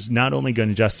I was not only going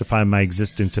to justify my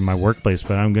existence in my workplace,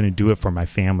 but I'm going to do it for my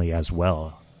family as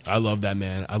well. I love that,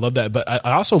 man. I love that. But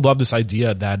I also love this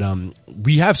idea that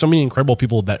we have so many incredible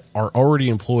people that are already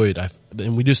employed.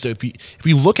 And we just, if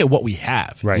we look at what we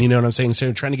have, right. You know what I'm saying? Instead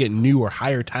of trying to get new or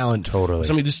higher talent, totally.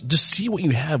 Somebody just see what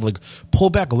you have. Like pull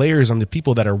back layers on the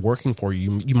people that are working for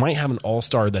you. You might have an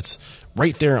all-star that's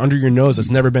right there under your nose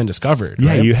that's never been discovered. Yeah,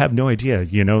 right? You have no idea.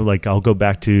 Like I'll go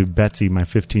back to Betsy, my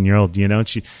 15-year-old.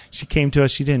 She came to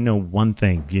us. She didn't know one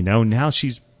thing. Now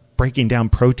she's breaking down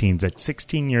proteins at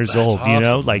 16 years old,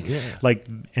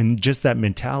 awesome. And just that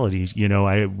mentality,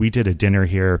 we did a dinner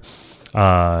here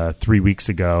 3 weeks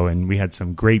ago, and we had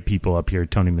some great people up here,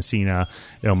 Tony Messina,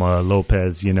 Ilma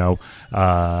Lopez,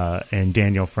 and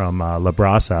Daniel from La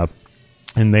Brasa.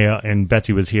 And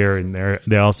Betsy was here, and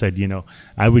they all said,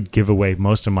 I would give away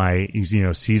most of my,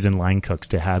 seasoned line cooks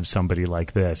to have somebody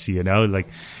like this, like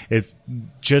it's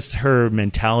just her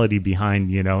mentality behind,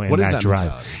 and what is that drive.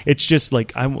 Mentality? It's just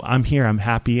like, I'm here, I'm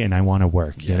happy, and I want to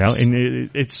work, yes. and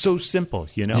it's so simple,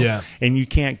 Yeah. And you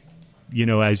can't,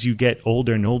 as you get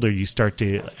older and older, you start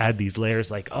to add these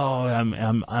layers like, oh,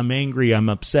 I'm angry, I'm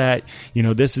upset,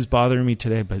 this is bothering me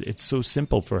today. But it's so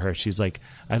simple for her. She's like,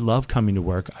 I love coming to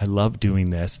work. I love doing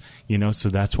this, so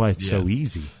that's why it's so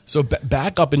easy. So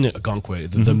back up in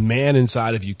Gunkwit, the man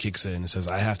inside of you kicks in and says,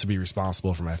 I have to be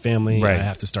responsible for my family. Right. I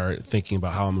have to start thinking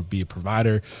about how I'm going to be a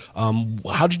provider.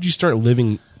 How did you start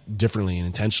living differently and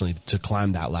intentionally to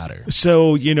climb that ladder?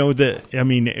 So, I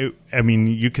mean,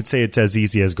 you could say it's as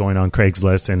easy as going on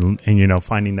Craigslist and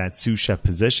finding that sous chef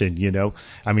position,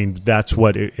 I mean, that's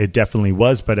what it definitely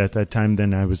was. But at that time,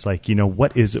 then I was like,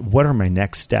 what are my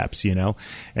next steps,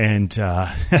 and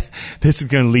this is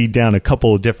going to lead down a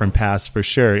couple of different paths for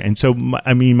sure. And so,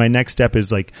 my next step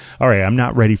is like, all right, I'm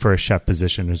not ready for a chef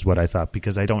position is what I thought,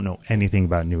 because I don't know anything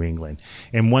about New England.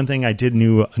 And one thing I did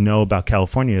know about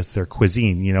California is their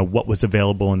cuisine, what was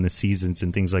available in the seasons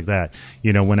and things like that.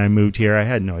 When I moved here, I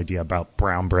had no idea about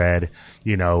brown bread,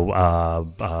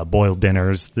 boiled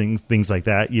dinners, things like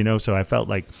that, so I felt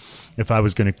like if I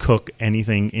was going to cook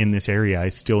anything in this area, I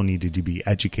still needed to be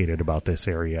educated about this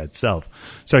area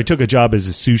itself. So I took a job as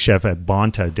a sous chef at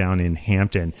Bonta down in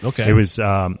Hampton. Okay. It was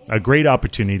a great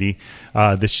opportunity.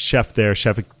 The chef there,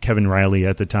 Chef Kevin Riley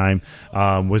at the time,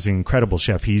 was an incredible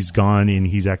chef. He's gone, and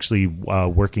he's actually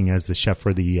working as the chef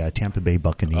for the Tampa Bay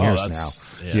Buccaneers now.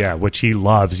 Yeah, which he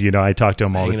loves. I talk to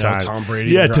him all the time. Tom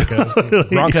Brady. Yeah,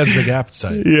 Gronk has a big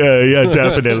appetite. Yeah,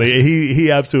 definitely. He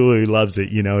absolutely loves it.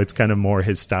 It's kind of more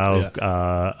his style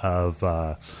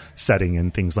of setting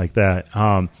and things like that.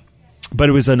 But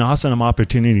it was an awesome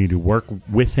opportunity to work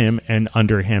with him and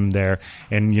under him there.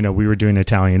 And, we were doing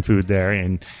Italian food there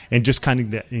and just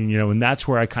kind of, and that's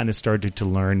where I kind of started to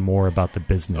learn more about the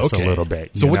business a little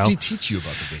bit. So what did he teach you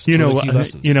about the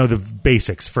business? The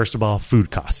basics. First of all,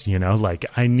 food costs, like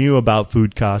I knew about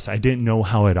food costs. I didn't know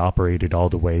how it operated all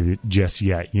the way just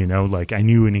yet, like I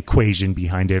knew an equation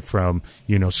behind it from,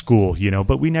 school,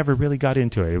 but we never really got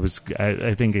into it. It was,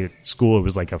 I think at school, it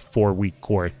was like a 4-week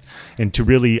course. And to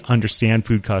really understand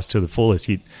food costs to the fullest,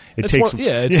 it's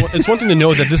one thing to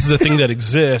know that this is a thing that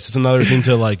exists. It's another thing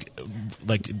to like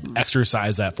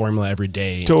exercise that formula every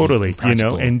day. Totally,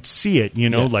 and see it,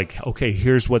 like, okay,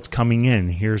 here's what's coming in,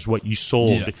 here's what you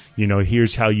sold,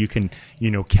 here's how you can,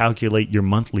 calculate your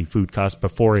monthly food cost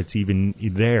before it's even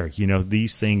there.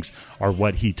 These things are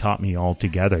what he taught me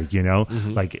altogether,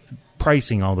 like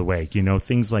pricing all the way,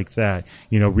 things like that,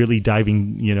 really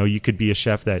diving, you could be a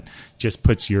chef that just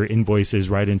puts your invoices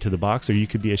right into the box, or you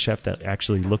could be a chef that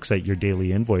actually looks at your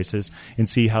daily invoices and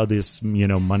see how this,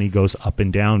 money goes up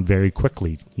and down very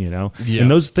quickly,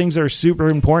 and those things are super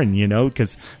important,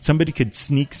 because somebody could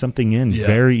sneak something in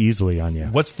very easily on you.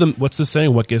 What's the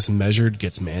saying? What gets measured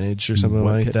gets managed, or something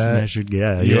like that? Measured,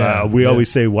 we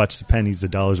always say, watch the pennies, the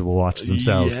dollars will watch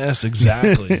themselves. Yes,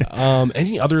 exactly.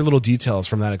 Any other little details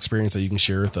from that experience that you can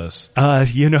share with us? I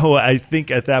think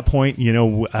at that point,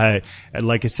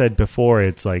 like I said before,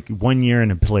 it's like 1 year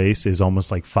in a place is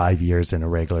almost like 5 years in a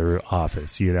regular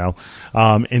office,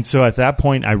 and so at that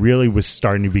point, I really was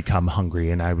starting to become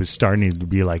hungry, and I was starting to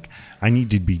be like, I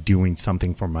need to be doing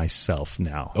something for myself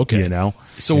now. Okay.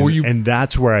 So were you, and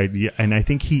that's where I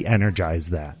think he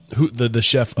energized that. Who, the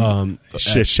chef,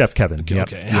 Chef Kevin. Okay. Yep.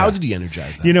 Okay. How did he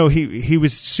energize that? He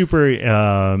was super,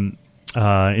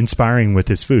 inspiring with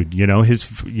his food.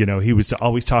 He was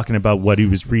always talking about what he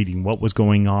was reading, what was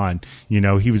going on.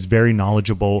 He was very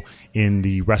knowledgeable in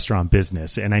the restaurant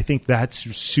business, and I think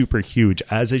that's super huge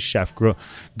as a chef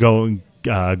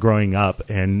growing up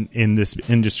and in this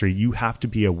industry. You have to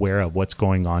be aware of what's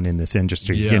going on in this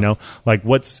industry. Like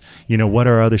what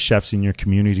are other chefs in your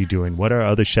community doing? What are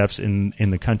other chefs in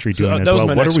the country doing as well?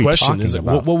 What are we talking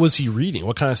about? What was he reading?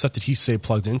 What kind of stuff did he stay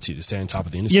plugged into to stay on top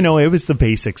of the industry? It was the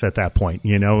basics at that point.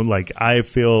 Like I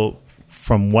feel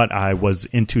from what I was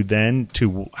into then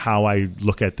to how I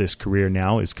look at this career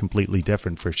now is completely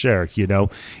different for sure,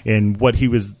 and what he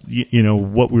was,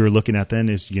 what we were looking at then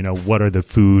is, what are the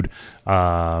food, what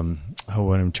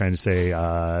I'm trying to say,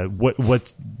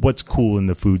 what's cool in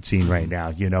the food scene right now?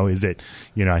 Is it,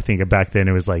 I think back then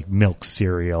it was like milk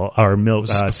cereal or milk,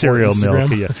 cereal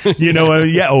milk.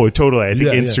 Yeah. Oh, totally. I think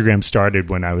Instagram started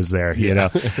when I was there,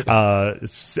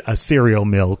 cereal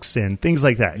milks and things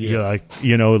like that.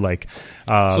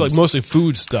 So like mostly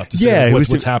food stuff to say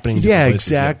what's happening. Yeah,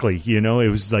 exactly. It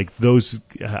was like those,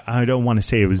 I don't want to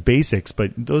say it was basics,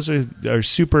 but those are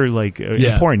super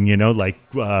important,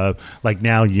 like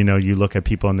now, you look at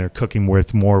people and they're cooking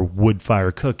with more wood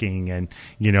fire cooking and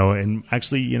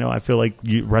actually, I feel like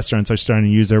restaurants are starting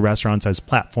to use their restaurants as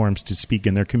platforms to speak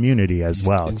in their community as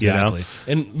well. Exactly.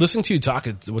 And listening to you talk,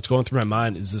 what's going through my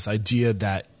mind is this idea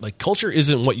that like culture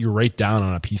isn't what you write down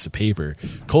on a piece of paper.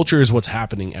 Culture is what's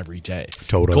happening every day.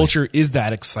 Totally. Culture is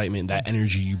that excitement, that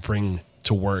energy you bring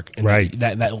to work, and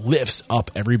that lifts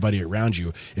up everybody around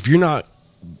you. If you're not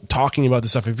talking about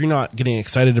this stuff, if you're not getting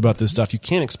excited about this stuff, you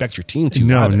can't expect your team to.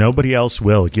 No, nobody else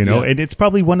will, and it's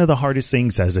probably one of the hardest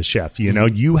things as a chef,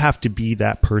 you have to be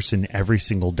that person every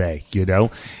single day,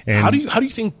 and how do you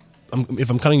think if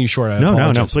I'm cutting you short, I No,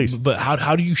 apologize. please. But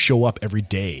how do you show up every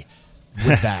day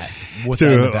with that? With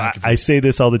that in So the back of I say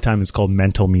this all the time. It's called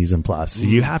mental mise en place. So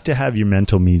you have to have your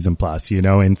mental mise en place,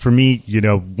 And for me,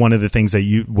 one of the things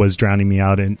that was drowning me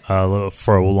out in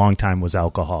for a long time was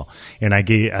alcohol. And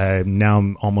now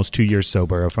I'm almost 2 years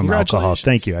sober from alcohol.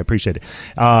 Thank you. I appreciate it.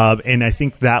 And I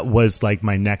think that was like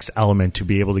my next element to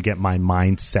be able to get my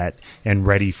mind set and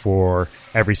ready for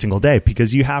every single day,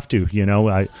 because you have to,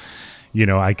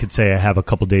 I could say I have a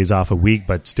couple days off a week,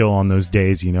 but still on those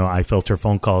days, I filter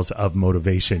phone calls of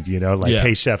motivation,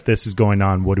 Hey chef, this is going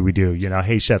on. What do we do?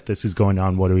 Hey chef, this is going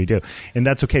on. What do we do? And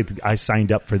that's okay. I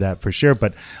signed up for that for sure,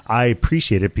 but I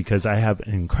appreciate it because I have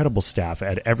an incredible staff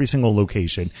at every single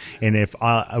location. And if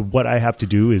what I have to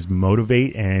do is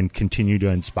motivate and continue to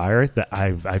inspire, that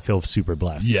I feel super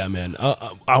blessed. Yeah, man.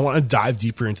 I want to dive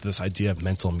deeper into this idea of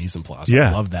mental mise en place.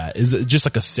 Yeah. I love that. Is it just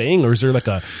like a saying, or is there like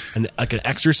an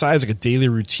exercise, like a daily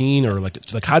routine, or like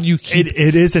how do you keep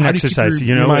it is an exercise,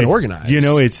 your mind organized?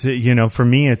 It's for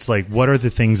me, it's like, what are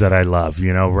the things that I love?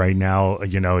 Right now,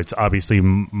 it's obviously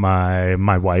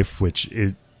my wife, which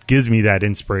gives me that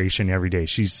inspiration every day.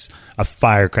 She's a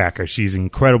firecracker. She's an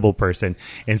incredible person,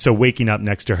 and so waking up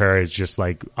next to her is just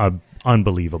like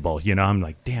unbelievable. I'm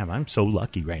like, damn, I'm so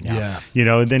lucky right now.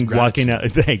 Yeah. And then walking out,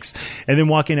 thanks. And then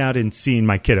walking out and seeing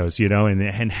my kiddos,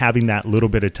 and having that little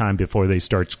bit of time before they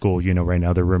start school. Right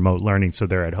now they're remote learning, so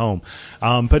they're at home.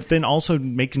 But then also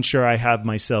making sure I have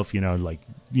myself, going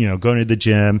to the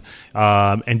gym,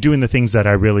 and doing the things that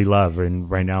I really love. And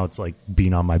right now it's like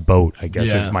being on my boat, I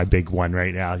guess is my big one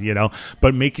right now,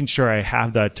 but making sure I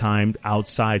have that time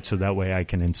outside so that way I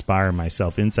can inspire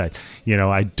myself inside.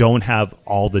 I don't have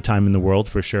all the time in the world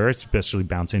for sure, especially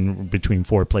bouncing between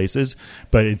 4 places,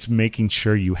 but it's making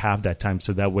sure you have that time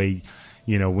so that way,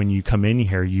 when you come in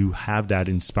here, you have that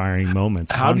inspiring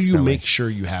moments. How do you make sure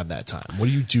you have that time? What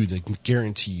do you do to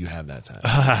guarantee you have that time?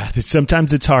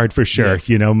 Sometimes it's hard for sure.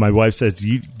 Yeah. My wife says,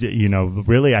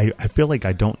 really, I feel like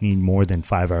I don't need more than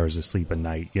 5 hours of sleep a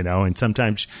night, and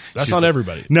sometimes that's not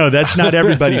everybody. No, that's not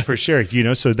everybody for sure.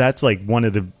 So that's like one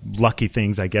of the lucky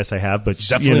things I guess I have, but it's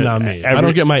definitely not me. I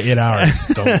don't get my 8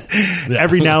 hours.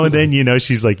 Every now and then,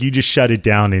 she's like, you just shut it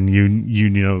down and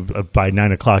you by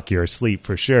 9 o'clock you're asleep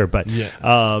for sure. But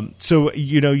so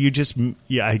you just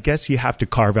I guess you have to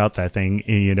carve out that thing,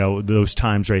 those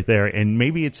times right there, and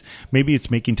maybe it's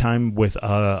making time with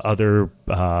other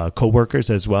coworkers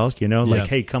as well.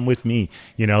 Hey, come with me.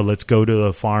 Let's go to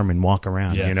the farm and walk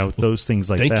around. Those things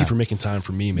like that. Thank you for making time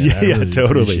for me, man. Yeah, I really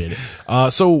totally. Appreciate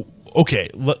it. So okay,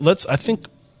 let's. I think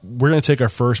we're going to take our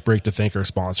first break to thank our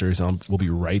sponsors, and we'll be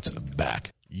right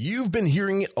back. You've been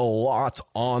hearing it a lot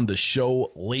on the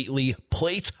show lately.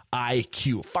 Plate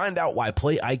IQ. Find out why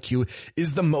Plate IQ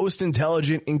is the most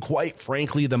intelligent and, quite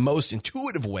frankly, the most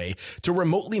intuitive way to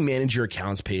remotely manage your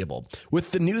accounts payable.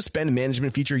 With the new spend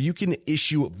management feature, you can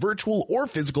issue virtual or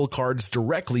physical cards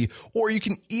directly, or you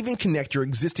can even connect your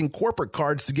existing corporate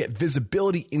cards to get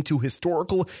visibility into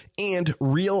historical and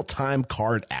real-time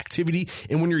card activity.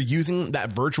 And when you're using that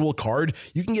virtual card,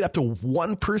 you can get up to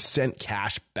 1%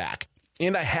 cash back.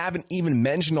 And I haven't even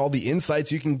mentioned all the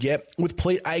insights you can get with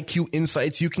Plate IQ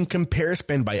Insights. You can compare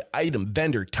spend by item,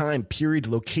 vendor, time, period,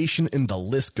 location, and the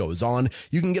list goes on.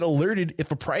 You can get alerted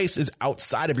if a price is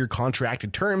outside of your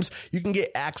contracted terms. You can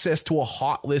get access to a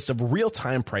hot list of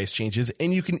real-time price changes,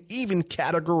 and you can even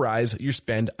categorize your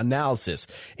spend analysis.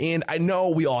 And I know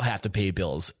we all have to pay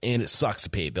bills, and it sucks to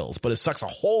pay bills, but it sucks a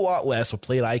whole lot less with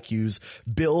Plate IQ's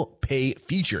bill pay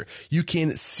feature. You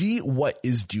can see what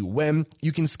is due when.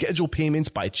 You can schedule payments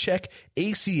by check,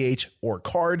 ACH, or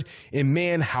card. And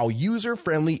man, how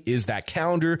user-friendly is that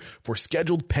calendar for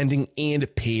scheduled, pending,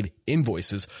 and paid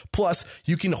invoices. Plus,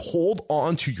 you can hold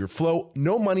on to your flow.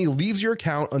 No money leaves your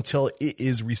account until it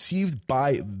is received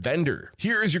by vendor.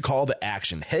 Here is your call to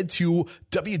action. Head to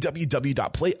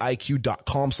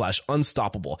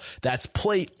www.plateiq.com/unstoppable. That's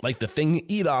plate, like the thing you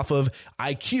eat off of,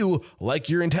 IQ, like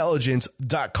your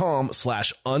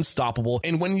intelligence.com/unstoppable.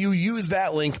 And when you use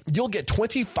that link, you'll get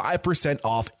 25%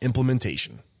 off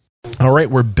implementation. All right,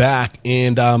 we're back.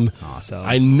 And awesome.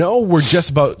 I know we're just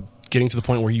about getting to the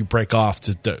point where you break off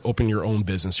to open your own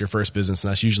business, your first business, and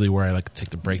that's usually where I like to take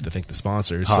the break to thank the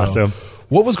sponsors. Awesome. So,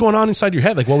 what was going on inside your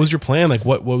head? Like, what was your plan? Like,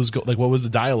 what was the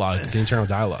dialogue, the internal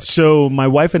dialogue? So, my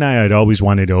wife and I had always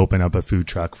wanted to open up a food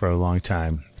truck for a long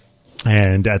time.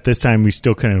 And at this time, we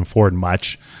still couldn't afford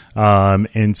much.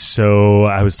 And so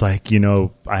I was like,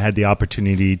 I had the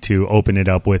opportunity to open it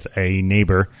up with a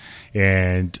neighbor.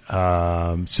 And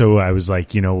so I was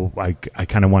like, I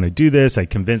kind of want to do this. I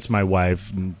convinced my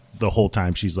wife, the whole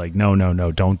time she's like, no,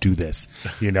 don't do this.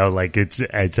 You know, like it's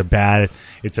a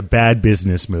bad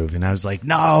business move. And I was like,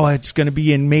 no, it's going to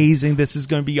be amazing. This is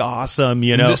going to be awesome.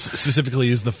 You know, this specifically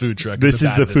is the food truck. This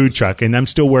is the food truck, and I'm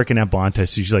still working at Bonta.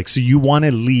 So she's like, so you want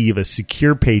to leave a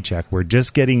secure paycheck? We're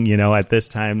just getting, you know, at this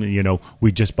time, you know,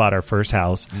 we just bought our first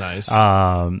house. Nice.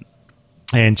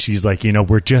 And she's like, you know,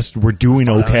 we're doing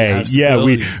okay. Yeah,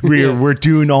 we're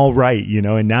doing all right, you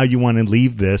know. And now you want to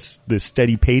leave this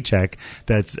steady paycheck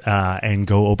that's and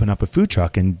go open up a food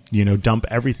truck and, you know, dump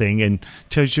everything. And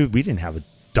tell you, we didn't have a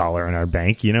dollar in our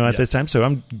bank, you know, at this time. So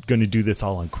I'm going to do this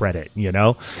all on credit, you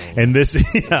know. And this,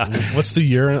 what's the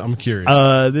year? I'm curious.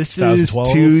 This is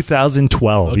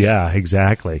 2012. Okay. Yeah,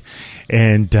 exactly.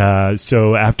 And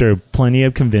so after plenty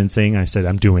of convincing, I said,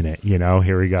 I'm doing it, you know,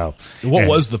 here we go. What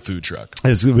was the food truck?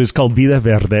 It was called Vida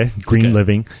Verde, Green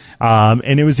Living.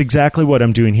 And it was exactly what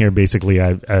I'm doing here, basically,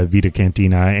 at Vida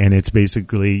Cantina. And it's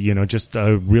basically, you know, just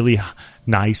a really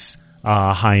nice,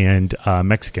 high-end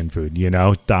Mexican food, you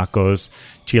know, tacos,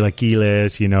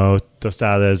 chilaquiles, you know,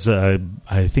 tostadas.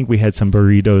 I think we had some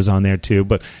burritos on there too.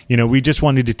 But, you know, we just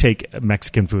wanted to take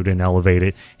Mexican food and elevate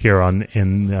it here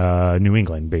in New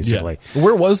England, basically. Yeah.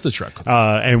 Where was the truck?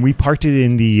 And we parked it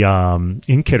in the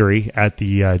in Kittery at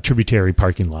the Tributary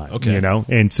parking lot. Okay. You know,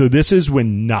 and so this is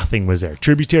when nothing was there.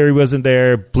 Tributary wasn't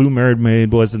there. Blue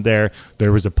Mermaid wasn't there.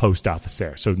 There was a post office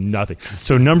there, so nothing.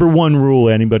 So number one rule,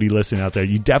 anybody listening out there,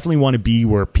 you definitely want to be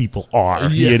where people are.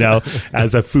 You know,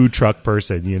 as a food truck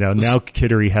person. You know, now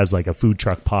Kittery has like a food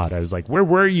truck pod. I was like, where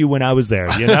were you when I was there?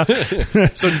 You know.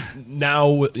 So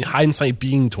now, hindsight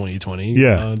being 2020,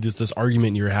 this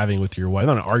argument you were having with your wife,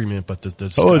 not an argument, but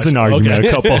this it was an argument,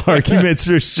 a couple arguments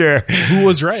for sure. Who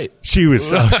was right? She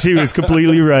was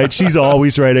completely right. She's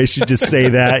always right. I should just say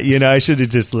that. You know, I should have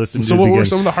just listened. So, what were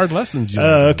some of the hard lessons?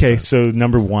 Okay, so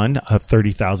number one,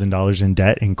 $30,000 in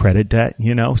debt, in credit debt.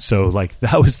 You know, so like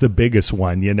that was the biggest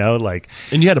one. You know, like,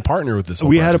 and you had a partner with this.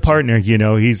 We had a partner. You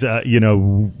know, he's you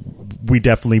know, we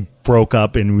definitely broke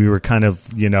up, and we were kind of,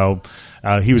 you know.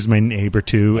 He was my neighbor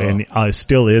too, and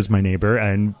still is my neighbor.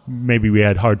 And maybe we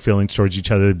had hard feelings towards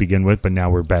each other to begin with, but now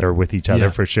we're better with each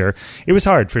other for sure. It was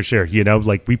hard for sure, you know.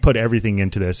 Like we put everything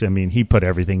into this. I mean, he put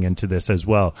everything into this as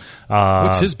well.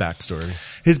 What's his backstory?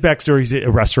 His backstory is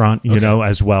a restaurant, you know,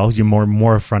 as well. You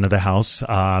more front of the house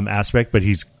aspect, but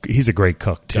he's a great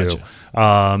cook too.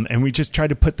 Gotcha. And we just tried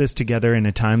to put this together in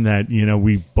a time that, you know,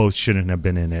 we both shouldn't have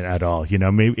been in it at all. You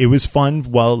know, maybe it was fun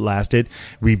while it lasted.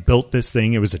 We built this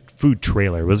thing. It was a food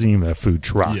trailer. It wasn't even a food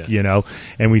truck, you know,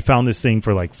 and we found this thing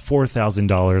for like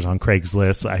 $4,000 on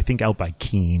Craigslist, I think out by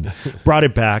Keene. Brought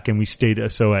it back, and we stayed.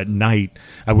 So at night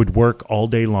I would work all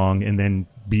day long and then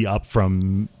be up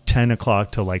from 10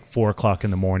 o'clock till like 4 o'clock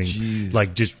in the morning. Jeez.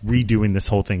 Like just redoing this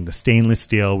whole thing. The stainless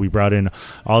steel, we brought in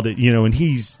all the, you know, and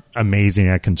he's amazing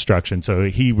at construction, so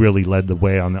he really led the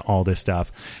way on all this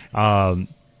stuff.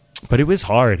 But it was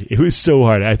hard. It was so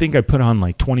hard. I think I put on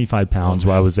like 25 pounds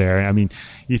while I was there. I mean,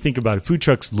 you think about it, food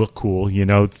trucks look cool, you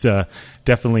know, it's,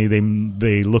 definitely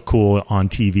they look cool on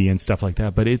TV and stuff like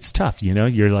that, but it's tough, you know,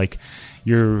 you're like,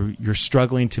 you're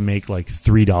struggling to make like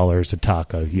 $3 a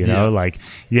taco, you know, like,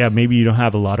 maybe you don't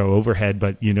have a lot of overhead,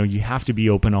 but you know, you have to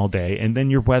be open all day, and then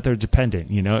you're weather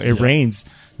dependent, you know, it rains,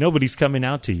 nobody's coming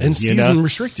out to you. And season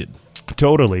restricted.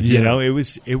 Totally. You know, it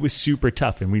was super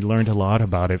tough, and we learned a lot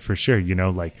about it for sure. You know,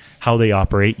 like how they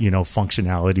operate, you know,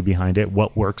 functionality behind it,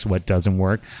 what works, what doesn't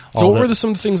work. So what were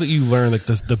some of the things that you learned, like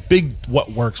the big,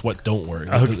 what works, what don't work,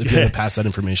 if you had to pass that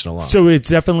information along? So it's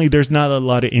definitely, there's not a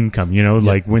lot of income, you know,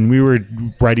 like when we were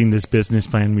writing this business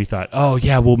plan, we thought, oh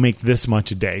yeah, we'll make this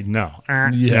much a day. No.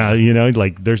 You know,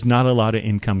 like there's not a lot of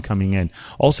income coming in.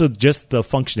 Also, just the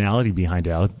functionality behind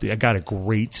it. I got a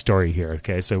great story here.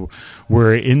 Okay. So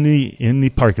we're in the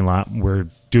parking lot, we're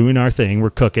doing our thing,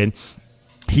 we're cooking.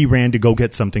 He ran to go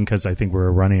get something because I think we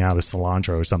were running out of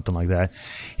cilantro or something like that.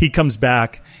 He comes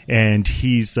back and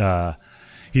he's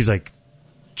like,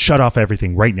 shut off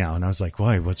everything right now. And I was like,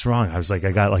 why? What's wrong? I was like,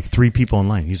 I got like 3 people in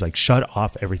line. He's like, shut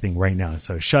off everything right now.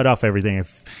 So shut off everything.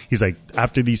 He's like,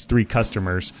 after these 3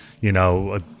 customers, you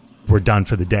know, we're done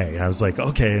for the day. And I was like,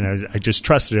 okay. And I just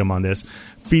trusted him on this.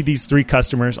 Feed these 3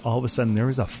 customers. All of a sudden, there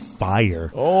was a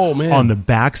fire on the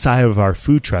backside of our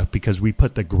food truck because we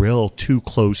put the grill too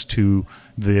close to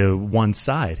the one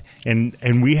side. And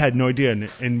we had no idea.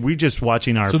 And we just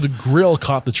watching our... So the grill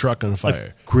caught the truck on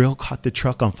fire. Grill caught the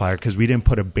truck on fire because we didn't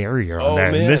put a barrier on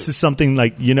there. Man. And this is something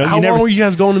like, you know... How long were you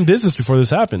guys going in business before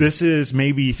this happened? This is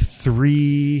maybe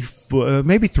 3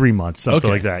 months, something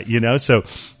like that, you know? So...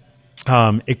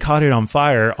 it caught it on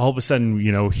fire. All of a sudden,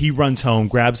 you know, he runs home,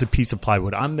 grabs a piece of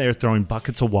plywood. I'm there throwing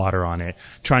buckets of water on it,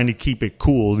 trying to keep it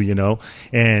cool, you know,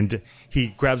 and he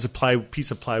grabs a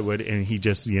piece of plywood and he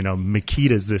just,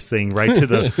 Makitas this thing right to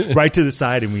the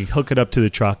side, and we hook it up to the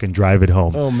truck and drive it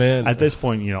home. Oh, man. At this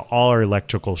point, all our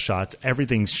electrical shots,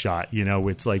 everything's shot.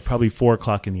 It's like probably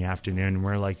 4:00 in the afternoon, and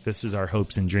we're like, this is our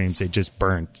hopes and dreams. They just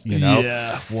burnt,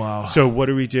 Yeah. Wow. So what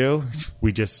do?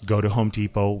 We just go to Home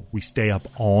Depot. We stay up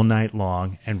all night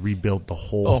long and rebuild the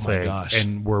whole thing. Oh, my gosh.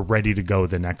 And we're ready to go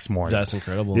the next morning. That's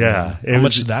incredible. Yeah. Man. How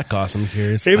much did that cost? I'm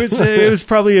curious. It was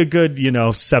probably a good,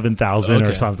 7,000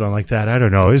 or something like that. I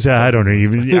don't know. I don't know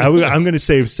even. I'm going to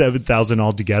save 7,000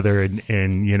 altogether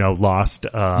and lost,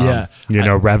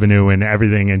 revenue and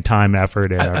everything and time,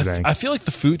 effort and everything. I feel like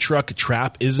the food truck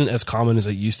trap isn't as common as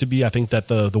it used to be. I think that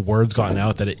the word's gotten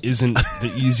out that it isn't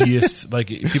the easiest. Like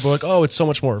people are like, oh, it's so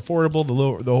much more affordable.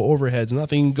 The overheads,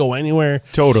 nothing can go anywhere.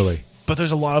 Totally. But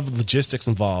there's a lot of logistics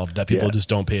involved that people just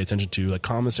don't pay attention to, like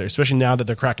commissary, especially now that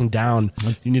they're cracking down.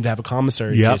 You need to have a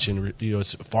commissary kitchen.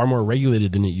 It's far more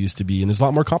regulated than it used to be, and there's a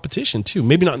lot more competition too.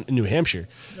 Maybe not in New Hampshire,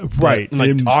 right? In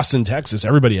like Austin, Texas,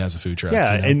 everybody has a food truck.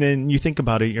 Yeah, and then you think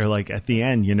about it, you're like at the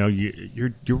end,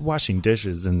 you're washing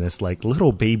dishes in this like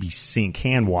little baby sink,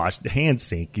 hand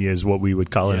sink is what we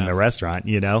would call it in a restaurant,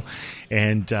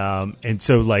 and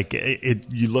so like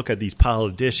you look at these pile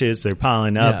of dishes, they're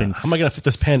piling up, and how am I going to fit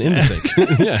this pan in the sink?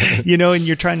 And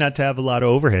you're trying not to have a lot of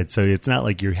overhead, so it's not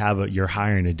like you're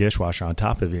hiring a dishwasher on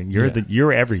top of it.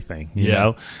 You're everything, you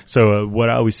know. So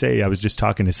what I always say, I was just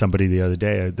talking to somebody the other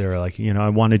day. They were like, I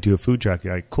want to do a food truck.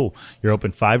 You're like, cool. You're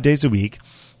open 5 days a week.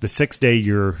 The 6th day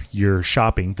you're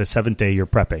shopping. The 7th day you're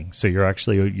prepping. So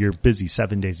you're busy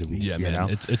 7 days a week. Yeah, man.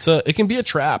 know? It can be a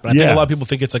trap. And I think a lot of people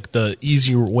think it's like the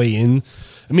easier way in.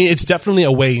 I mean, it's definitely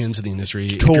a way into the industry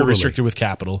if you're restricted with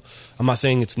capital. I'm not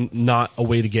saying it's not a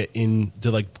way to get in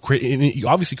to like create. You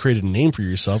obviously created a name for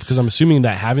yourself because I'm assuming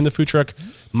that having the food truck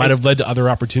might have led to other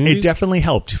opportunities. It definitely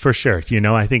helped for sure.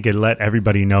 I think it let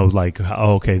everybody know like,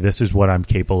 oh, okay, this is what I'm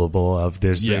capable of.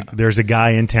 There's a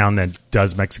guy in town that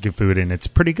does Mexican food and it's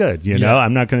pretty good.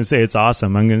 I'm not going to say it's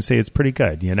awesome. I'm going to say it's pretty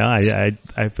good.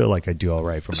 I feel like I do all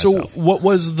right for myself. So what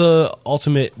was the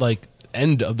ultimate like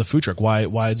end of the food truck? Why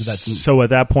did that? So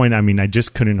at that point, I mean, I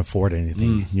just couldn't afford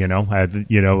anything.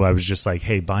 I was just like,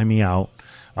 hey, buy me out,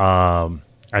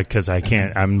 because I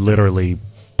can't. I'm literally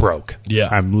broke. Yeah,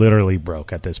 I'm literally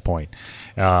broke at this point.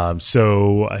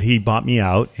 So he bought me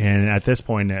out, and at this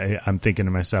point, I'm thinking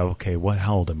to myself, okay,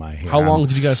 how old am I here? How long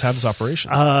did you guys have this operation?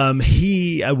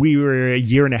 We were a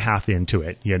year and a half into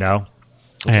it.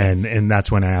 Okay. And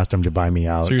that's when I asked him to buy me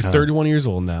out. So you're 31 years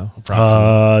old now,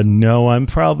 approximately. No, I'm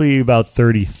probably about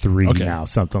 33 now,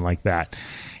 something like that.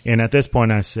 And at this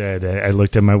point, I said, I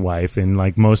looked at my wife, and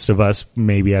like most of us,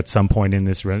 maybe at some point in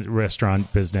this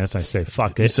restaurant business, I say,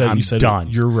 fuck it, I'm done.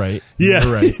 You're right. Yeah,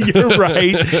 you're right. You're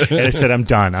right. And I said, I'm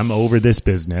done. I'm over this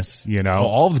business,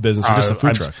 all of the business or just the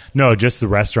food truck? No, just the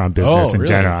restaurant business in really?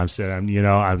 general. I said,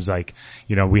 I was like,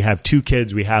 we have 2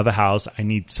 kids, we have a house. I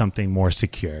need something more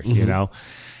secure,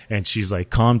 And she's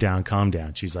like, calm down.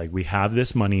 She's like, we have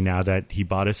this money now that he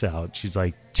bought us out. She's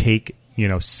like, take,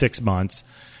 6 months.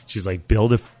 She's like,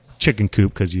 build a chicken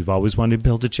coop because you've always wanted to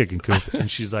build a chicken coop.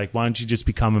 And she's like, why don't you just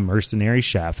become a mercenary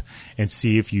chef and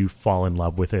see if you fall in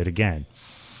love with it again?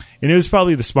 And it was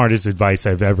probably the smartest advice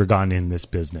I've ever gotten in this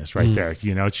business right there.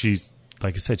 She's,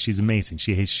 like I said, she's amazing.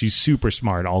 She's super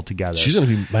smart altogether. She's going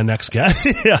to be my next guest.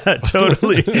 Yeah,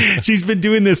 totally. She's been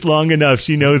doing this long enough.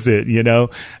 She knows it,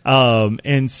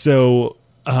 And so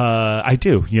I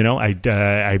do,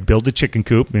 I build a chicken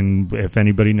coop. And if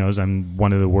anybody knows, I'm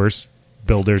one of the worst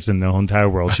builders in the whole entire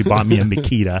world. She bought me a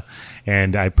Makita,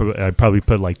 and I probably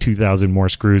put like 2,000 more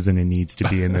screws than it needs to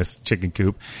be in this chicken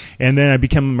coop. And then I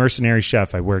became a mercenary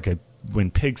chef. I work at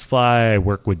When Pigs Fly. I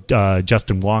worked with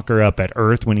Justin Walker up at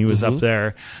Earth when he was up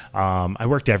there. I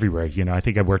worked everywhere. I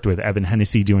think I worked with Evan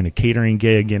Hennessy doing a catering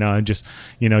gig.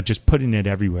 Just putting it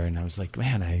everywhere. And I was like,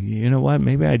 man, you know what?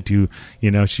 Maybe I do.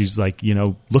 She's like,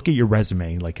 look at your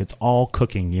resume. Like it's all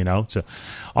cooking. So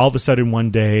all of a sudden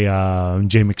one day,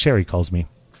 Jay McSherry calls me.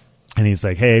 And he's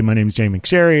like, hey, my name's Jay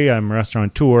McSherry. I'm a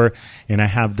restaurateur, and I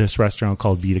have this restaurant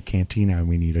called Vita Cantina, and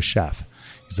we need a chef.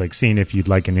 He's like, seeing if you'd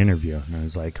like an interview. And I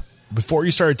was like, before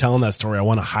you started telling that story, I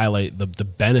want to highlight the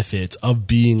benefits of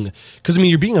being, because I mean,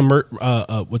 you're being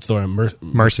a what's the word?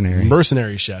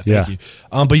 Mercenary chef. Thank you.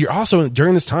 But you're also,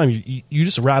 during this time, you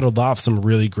just rattled off some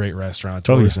really great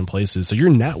restaurateurs and places. So you're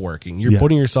networking. You're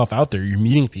putting yourself out there. You're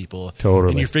meeting people.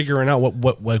 Totally. And you're figuring out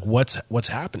what's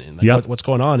happening, what's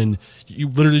going on, and you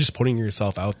literally just putting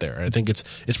yourself out there. I think it's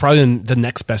probably the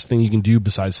next best thing you can do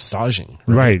besides staging.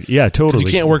 Right. Yeah. Totally.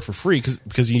 You can't work for free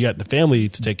because you got the family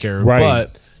to take care of. Right.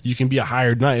 But you can be a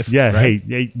hired knife. Yeah. right?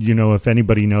 Hey, if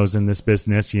anybody knows in this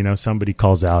business, somebody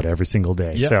calls out every single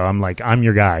day. Yep. So I'm like, I'm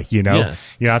your guy, Yeah.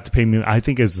 You don't have to pay me. I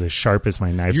think it's as sharp as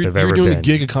my knives have You're ever doing been. the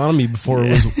gig economy before it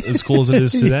was as cool as it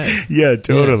is today. Yeah,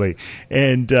 totally.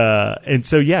 And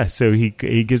so he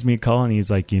gives me a call and he's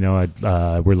like,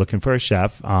 we're looking for a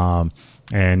chef.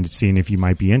 And seeing if you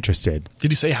might be interested.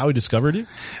 Did he say how he discovered you?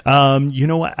 You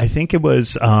know what? I think it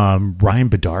was Ryan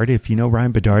Bedard. If you know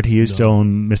Ryan Bedard, he used to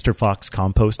own Mr. Fox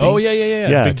Composting. Oh,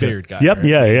 yeah. Big beard guy. Yep.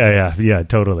 Right? Yeah,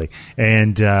 totally.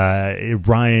 And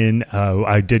Ryan,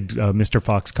 I did Mr.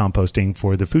 Fox Composting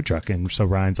for the food truck. And so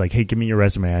Ryan's like, hey, give me your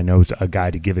resume. I know a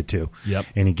guy to give it to. Yep.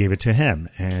 And he gave it to him.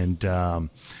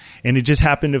 And it just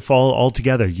happened to fall all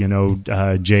together.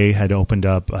 Jay had opened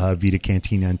up Vita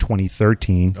Cantina in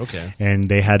 2013. Okay. And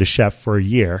they had a chef for a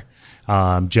year,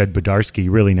 Jed Bodarski,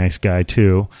 really nice guy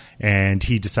too. And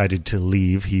he decided to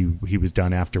leave. He was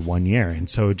done after 1 year. And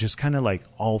so it just kind of like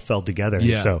all fell together.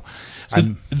 Yeah. So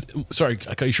sorry,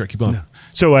 I cut you short. Keep on.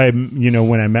 So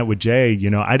when I met with Jay,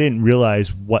 I didn't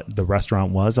realize what the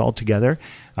restaurant was altogether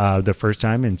the first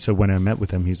time. And so when I met with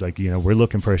him, he's like, we're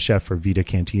looking for a chef for Vita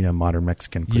Cantina, modern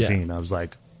Mexican cuisine. I was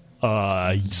like,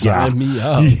 Sign me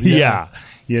up. Yeah.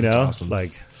 awesome.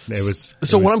 Like it was.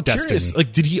 So it what was I'm destiny. curious,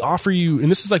 like, did he offer you?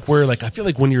 And this is like where, like, I feel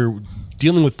like when you're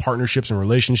dealing with partnerships and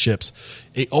relationships,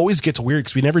 it always gets weird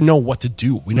because we never know what to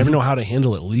do. We never know how to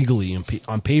handle it legally and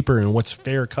on paper and what's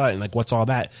fair cut and like what's all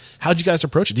that. How'd you guys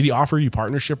approach it? Did he offer you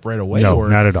partnership right away? No, or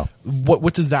not at all.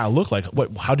 What does that look like?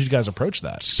 How did you guys approach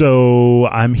that? So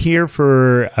I'm here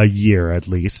for a year at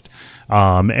least.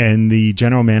 And the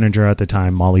general manager at the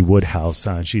time, Molly Woodhouse,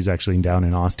 she's actually down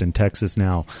in Austin, Texas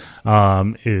now,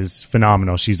 is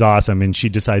phenomenal. She's awesome. And she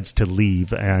decides to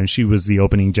leave. And she was the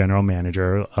opening general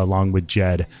manager along with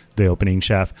Jed, the opening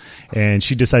chef. And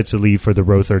she decides to leave for the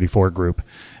Row 34 group.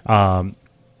 And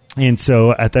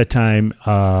so at that time,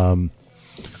 I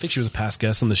think she was a past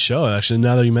guest on the show, actually,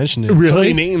 now that you mentioned it. Really? So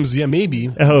many names. Yeah, maybe.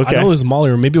 Oh, okay. I know it was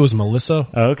Molly, or maybe it was Melissa.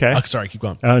 Oh, okay. Sorry, keep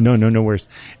going. Oh, no worries.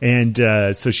 And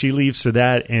so she leaves for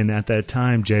that. And at that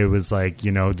time, Jay was like,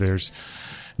 there's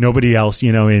nobody else,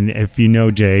 and if you know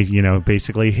Jay,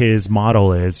 basically his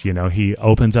model is, he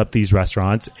opens up these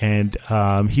restaurants and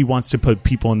he wants to put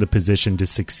people in the position to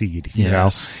succeed, you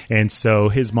Yes. know? And so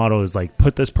his model is like,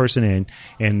 put this person in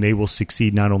and they will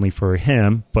succeed not only for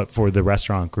him, but for the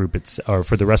restaurant group,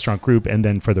 for the restaurant group and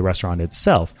then for the restaurant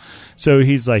itself. So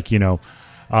he's like,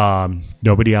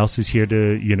 nobody else is here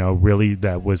to, really,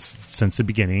 that was since the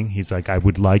beginning. He's like, I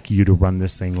would like you to run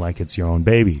this thing like it's your own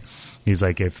baby. He's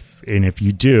like, if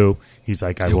you do, he's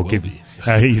like, I will give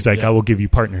you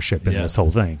partnership in this whole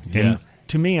thing. Yeah. And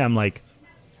to me, I'm like,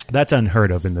 that's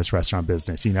unheard of in this restaurant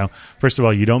business. First of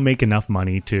all, you don't make enough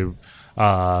money to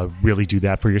really do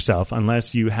that for yourself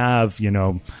unless you have,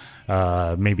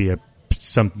 maybe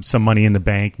some money in the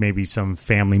bank, maybe some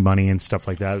family money and stuff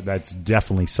like that. That's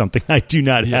definitely something I do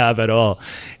not have at all.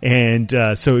 And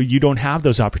so you don't have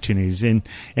those opportunities. And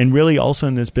really also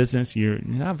in this business, you're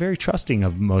not very trusting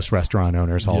of most restaurant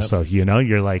owners also. Yep.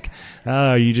 You're like,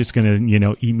 are you just going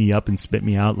to, eat me up and spit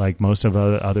me out like most of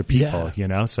other people,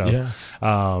 So,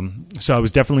 so I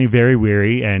was definitely very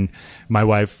weary. And my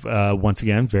wife, once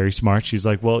again, very smart. She's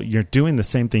like, well, you're doing the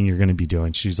same thing you're going to be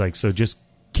doing. She's like, so just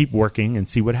keep working and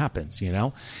see what happens,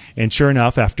 And sure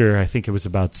enough, after I think it was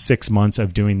about 6 months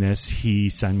of doing this, he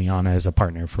signed me on as a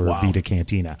partner for Vita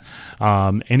Cantina.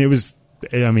 And it was,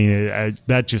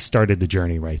 that just started the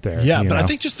journey right there. Yeah, but I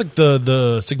think just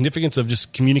the significance of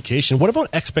just communication. What about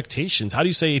expectations? How do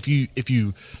you say if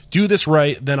you do this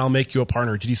right, then I'll make you a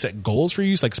partner? Did you set goals for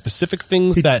you, like specific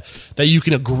things that you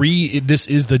can agree this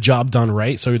is the job done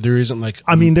right? So there isn't like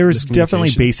there's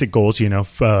definitely basic goals,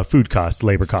 food costs,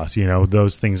 labor costs,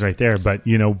 those things right there. But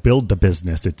build the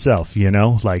business itself,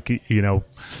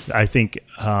 I think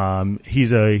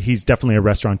he's definitely a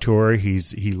restaurateur.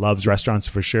 He loves restaurants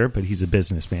for sure, but he's a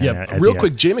businessman. Yeah, real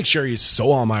quick, Jay McSherry is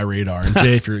so on my radar. And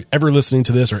Jay, if you're ever listening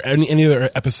to this or any other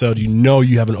episode,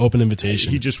 you have an open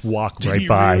invitation. He just walked right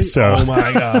by. Really? So oh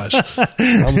my gosh,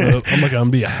 I'm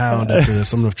gonna be a hound after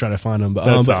this. I'm gonna try to find him. But,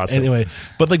 That's awesome. Anyway,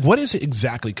 but like, what is it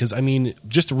exactly? Because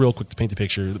just real quick to paint the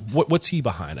picture, what's he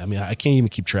behind? I can't even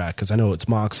keep track because I know it's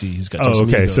Moxie. He's got. Oh,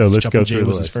 okay. So let's go Jay through the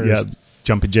was his list. first. Yeah.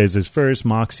 Jumpin' Jay's is first,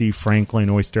 Moxie, Franklin,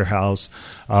 Oyster House,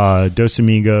 Dos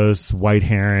Amigos, White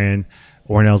Heron,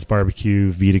 Ornell's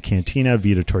Barbecue, Vita Cantina,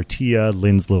 Vita Tortilla,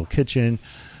 Lynn's Little Kitchen,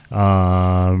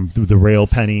 the Rail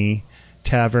Penny,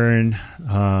 Tavern.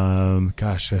 I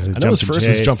know his first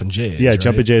was Jumpin' Jays. Yeah, right?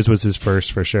 Jumpin' Jays was his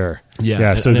first for sure.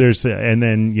 Yeah. So there's, and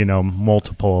then,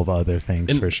 multiple of other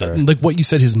things for sure. And like what you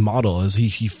said, his model is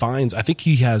he finds, I think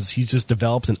he just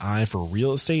develops an eye for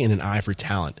real estate and an eye for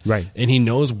talent. Right. And he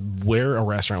knows where a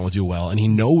restaurant will do well, and he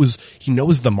knows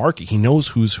the market. He knows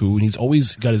who's who, and he's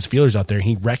always got his feelers out there. And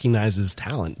he recognizes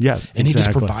talent. Yeah. And he just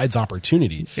exactly. provides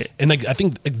opportunity. And like, I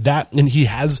think that, and he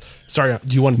has, sorry,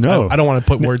 do you want to, No. I don't want to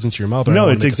put words into your mouth. No,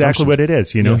 it's exactly what it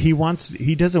is. Yeah.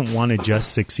 He doesn't want to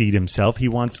just succeed himself. He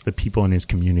wants the people in his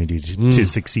community to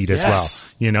succeed as Yes.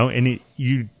 well. And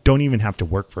you don't even have to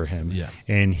work for him. Yeah.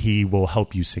 And he will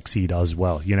help you succeed as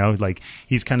well. Like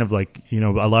he's kind of like, a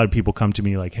lot of people come to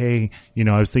me like, hey,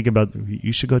 I was thinking about,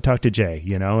 you should go talk to Jay,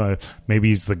 maybe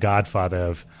he's the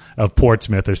godfather of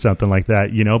Portsmouth or something like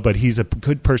that, but he's a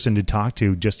good person to talk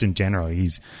to just in general.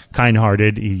 He's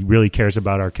kind-hearted. He really cares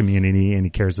about our community, and he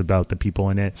cares about the people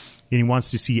in it. And he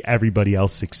wants to see everybody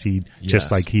else succeed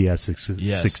just like he has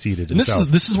succeeded and himself.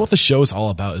 this is what the show is all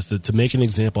about, is to make an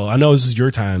example. I know this is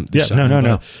your time.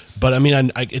 No. But I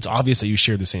mean, it's obvious that you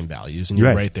share the same values, and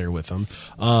you're right there with them.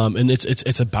 And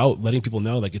it's about letting people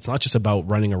know, like, it's not just about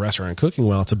running a restaurant and cooking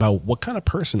well. It's about what kind of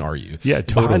person are you? Yeah,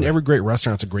 totally. Behind every great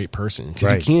restaurant's a great person,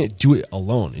 because you can't do it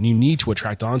alone, and you need to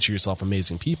attract onto yourself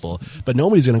amazing people. But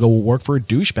nobody's going to go work for a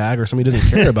douchebag or somebody who doesn't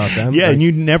care about them. Yeah, and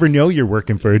you never know you're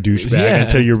working for a douchebag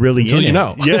until you're really in it.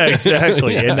 Know. Yeah,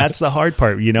 exactly. And that's the hard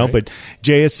part, Right. But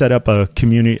Jay has set up a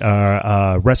community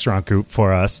restaurant group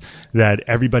for us that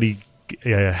everybody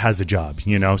has a job,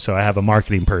 so I have a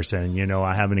marketing person,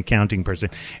 I have an accounting person.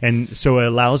 And so it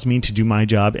allows me to do my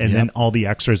job and then all the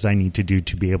extras I need to do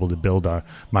to be able to build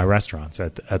my restaurants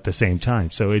at the same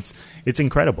time. So it's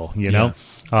incredible,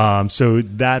 so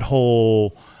that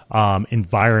whole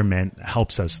environment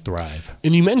helps us thrive.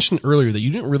 And you mentioned earlier that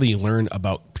you didn't really learn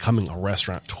about becoming a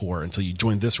restaurateur until you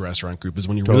joined this restaurant group, is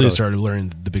when you really started to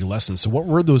learn the big lessons. So what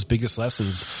were those biggest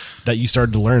lessons that you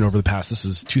started to learn over the past, this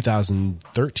is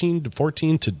 2013 to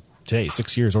 14 to today,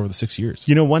 6 years, over the 6 years?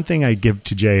 One thing I give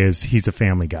to Jay is he's a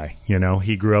family guy.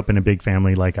 He grew up in a big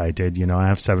family like I did. I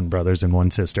have 7 brothers and 1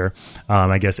 sister.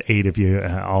 I guess 8 if you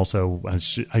also,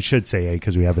 I should say 8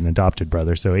 because we have an adopted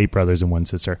brother. So 8 brothers and 1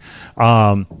 sister.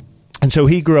 And so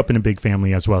he grew up in a big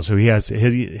family as well. So he has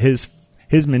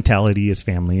his mentality is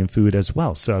family and food as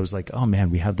well. So I was like, oh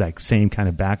man, we have that same kind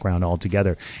of background all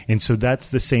together. And so that's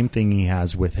the same thing he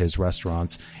has with his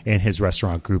restaurants and his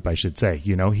restaurant group, I should say.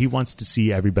 He wants to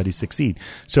see everybody succeed.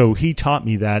 So he taught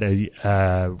me that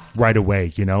right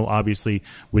away, obviously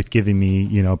with giving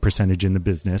me, a percentage in the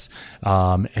business.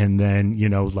 And then,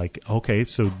 like, okay,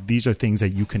 so these are things that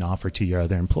you can offer to your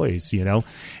other employees, and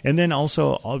then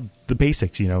also all the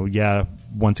basics,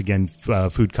 once again,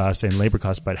 food costs and labor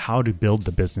costs, but how to build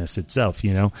the business itself.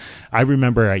 I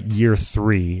remember at year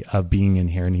 3 of being in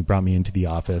here, and he brought me into the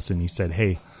office and he said,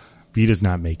 hey, Vita's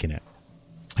not making it.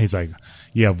 He's like,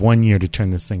 you have 1 year to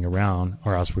turn this thing around,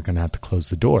 or else we're going to have to close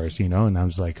the doors, And I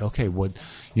was like, okay, what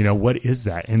is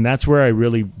that? And that's where I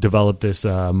really developed this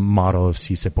motto of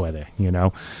Si se puede,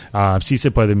 Si se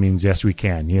puede means yes, we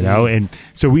can, And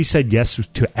so we said yes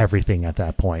to everything at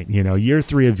that point. Year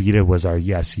 3 of Vita was our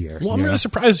yes year. Well, I'm really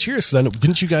surprised to hear this, because I know,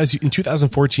 didn't you guys, in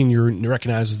 2014, you were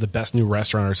recognized as the best new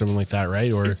restaurant or something like that,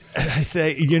 right? Or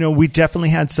we definitely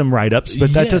had some write-ups,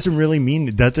 but that doesn't really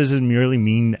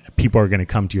mean people are going to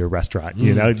come to your restaurant.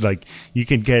 Like you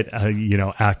can get,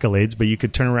 accolades, but you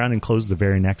could turn around and close the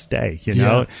very next day.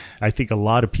 I think a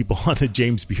lot of people on the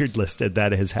James Beard list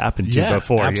that has happened to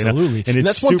before. Absolutely. And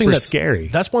it's super scary.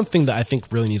 That's one thing that I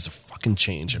think really needs to fucking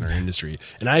change in our industry.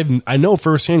 And I know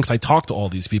firsthand, because I talk to all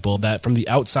these people, that from the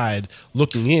outside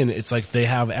looking in, it's like they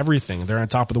have everything. They're on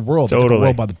top of the world. They get the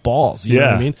world by the balls. You know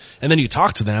what I mean? And then you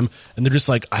talk to them, and they're just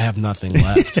like, I have nothing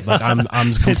left. Like I'm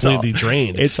completely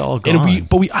drained. It's all gone.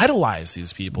 But we idolize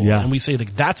these people, and we say,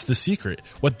 like, that's the secret.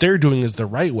 What they're doing is the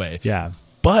right way. Yeah.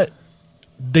 But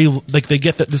they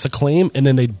get this acclaim, and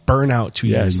then they burn out 2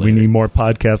 years later. We need more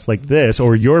podcasts like this,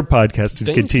 or your podcast,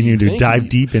 to continue to dive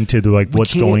deep into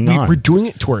what's going on. We're doing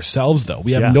it to ourselves, though.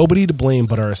 We have nobody to blame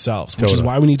but ourselves, which is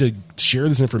why we need to share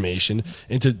this information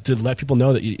and to let people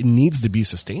know that it needs to be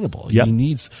sustainable. Yep. It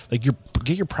needs, like,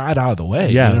 get your pride out of the way.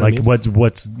 Yeah, you know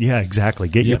what's exactly.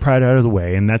 Get your pride out of the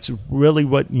way, and that's really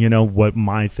what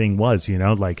my thing was.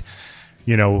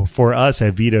 For us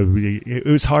at Vita, it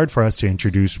was hard for us to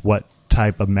introduce what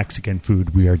type of Mexican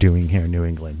food we are doing here in New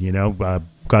England. You know,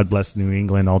 God bless New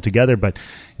England altogether, but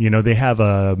you know, they have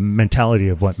a mentality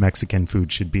of what Mexican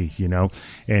food should be, you know,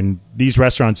 and these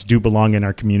restaurants do belong in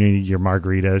our community. Your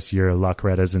margaritas, your La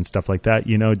Carretas and stuff like that,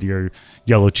 you know, your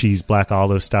yellow cheese, black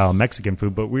olive style Mexican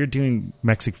food, but we're doing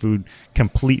Mexican food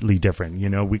completely different. You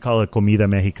know, we call it comida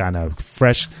mexicana,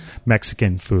 fresh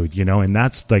Mexican food, you know, and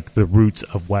that's like the roots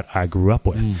of what I grew up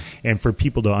with. And for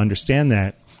people to understand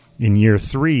that, in year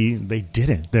 3, they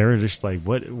didn't. They were just like,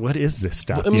 "What is this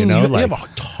stuff?" I mean, you know, you have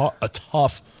a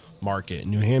tough market.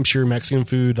 New Hampshire Mexican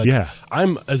food. Like, yeah,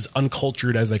 I'm as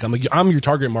uncultured as like I'm your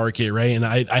target market, right? And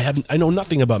I know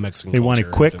nothing about Mexican. They want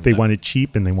it quick, they like want it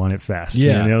cheap, and they want it fast.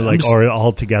 Yeah, you know, like or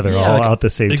all together, all like, out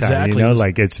the same time. You know,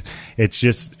 like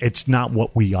it's not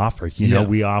what we offer. You know,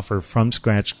 we offer from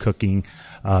scratch cooking.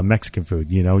 Mexican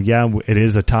food, you know, it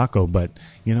is a taco, but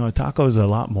you know, a taco is a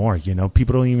lot more. You know,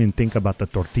 people don't even think about the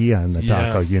tortilla in the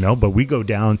taco, you know, but we go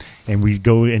down and we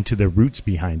go into the roots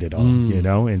behind it all, you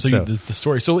know. And so the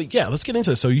story. So yeah, let's get into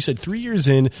this. So you said 3 years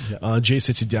in, Jay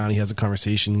sits you down, he has a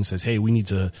conversation, and says, "Hey,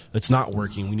 it's not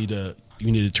working. You need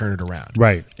to turn it around."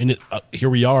 Right. And here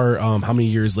we are. How many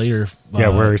years later?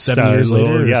 We're 7 years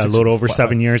later. Yeah, a little over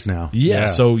 7 years now. Yeah.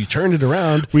 So you turned it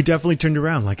around. We definitely turned it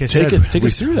around. Like I said, take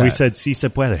us through that. We said, "Si se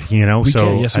puede," you know.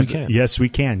 Yes, we can. Yes, we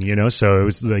can. You know. So it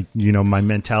was like, you know, my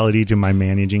mentality to my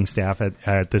managing staff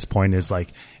at this point is like,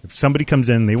 if somebody comes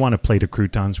in, they want a plate of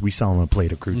croutons, we sell them a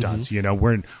plate of croutons. You know,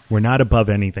 we're not above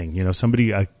anything. You know,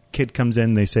 a kid comes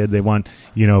in, they say they want,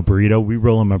 you know, a burrito, we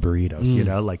roll them a burrito. You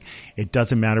know, like, it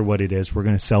doesn't matter what it is, we're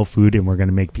going to sell food and we're going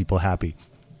to make people happy.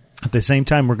 At the same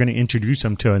time, we're going to introduce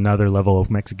them to another level of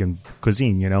Mexican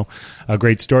cuisine. You know, a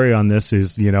great story on this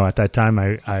is, you know, at that time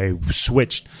I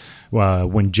switched.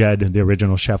 When Jed, the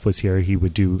original chef, was here, he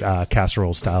would do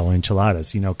casserole style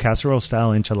enchiladas. You know, casserole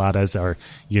style enchiladas are,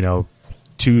 you know,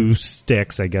 2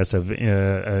 sticks, I guess, of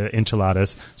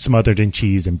enchiladas smothered in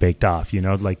cheese and baked off, you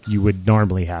know, like you would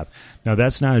normally have. Now,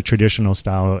 that's not a traditional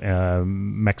style,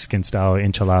 Mexican style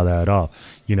enchilada at all.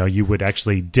 You know, you would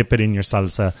actually dip it in your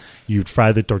salsa, you'd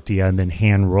fry the tortilla, and then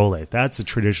hand roll it. That's a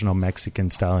traditional Mexican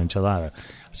style enchilada.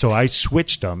 So I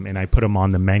switched them and I put them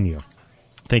on the menu,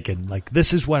 thinking, like,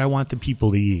 this is what I want the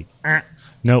people to eat.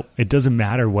 No, it doesn't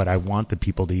matter what I want the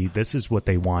people to eat. This is what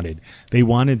they wanted. They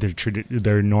wanted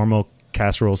their normal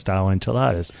casserole style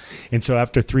enchiladas. And so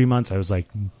after 3 months, I was like,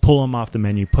 pull them off the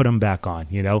menu, put them back on,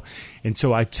 you know? And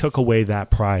so I took away that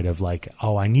pride of like,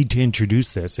 oh, I need to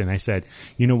introduce this. And I said,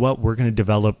 you know what? We're going to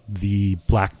develop the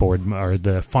Blackboard or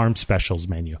the Farm Specials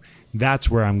menu. That's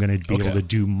where I'm going to be able to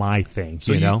do my thing,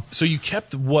 so you know? So you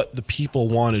kept what the people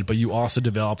wanted, but you also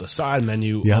developed a side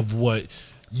menu of what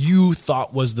you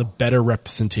thought was the better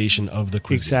representation of the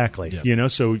cuisine. Exactly. Yep. You know,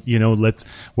 so, you know, let's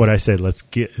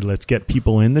get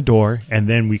people in the door, and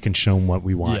then we can show them what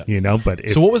we want, you know, but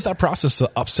so what was that process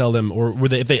to upsell them, or were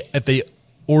they, if they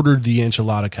ordered the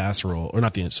enchilada casserole, or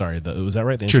not was that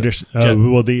right? The tradition.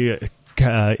 Well, the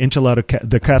enchilada,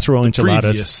 the casserole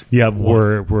enchiladas,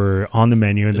 were on the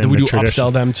menu, and then would you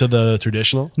upsell them to the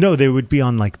traditional? No, they would be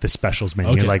on like the specials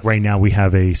menu. Okay. Like right now, we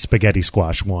have a spaghetti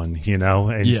squash one, you know,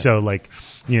 and so like,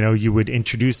 you know, you would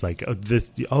introduce like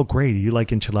this. Oh, great! You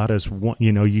like enchiladas?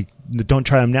 You know, you don't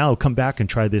try them now. Come back and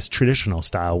try this traditional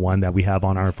style one that we have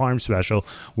on our farm special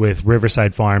with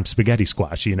Riverside Farm spaghetti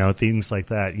squash. You know, things like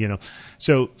that. You know,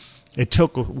 so it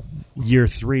took year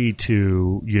 3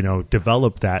 to, you know,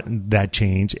 develop that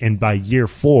change, and by year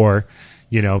 4,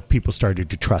 you know, people started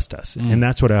to trust us. And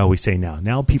that's what I always say now.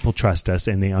 Now people trust us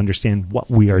and they understand what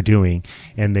we are doing,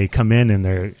 and they come in and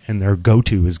their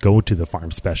go-to is go to the farm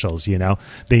specials, you know.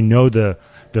 They know the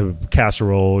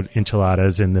casserole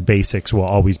enchiladas and the basics will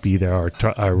always be there,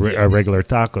 our regular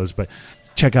tacos, but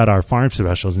check out our farm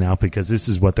specials now, because this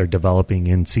is what they're developing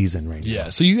in season right now. Yeah,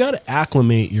 so you got to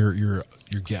acclimate your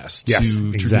guests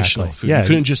to traditional food. Yeah. You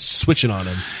couldn't just switch it on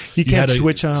them. You can't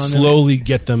switch on them. Slowly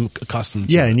get them accustomed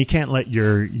to it. And you can't let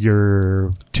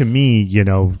your to me, you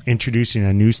know, introducing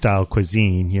a new style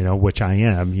cuisine, you know, which I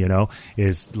am, you know,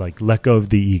 is like let go of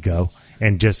the ego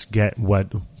and just get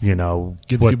what, you know,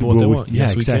 give people what they want. Yeah,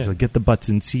 yes, exactly. We can. Get the butts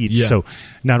in seats. Yeah. So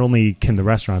not only can the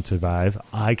restaurant survive,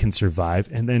 I can survive.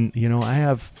 And then, you know, I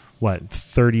have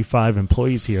 35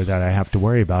 employees here that I have to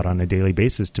worry about on a daily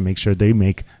basis to make sure they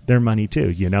make their money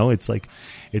too. You know, it's like,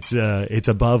 it's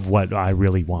above what I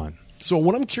really want. So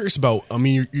what I'm curious about, I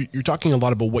mean, you're talking a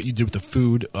lot about what you did with the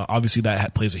food. Obviously,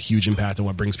 that plays a huge impact on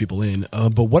what brings people in.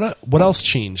 But what else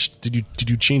changed? Did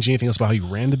you change anything else about how you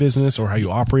ran the business or how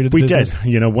you operated the business? We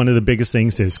did. You know, one of the biggest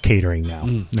things is catering now.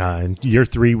 In year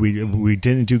 3, we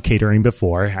didn't do catering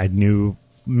before. I knew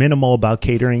minimal about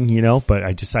catering, but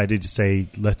I decided to say,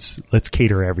 let's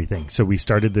cater everything. So we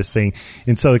started this thing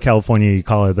in Southern California. You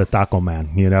call it the Taco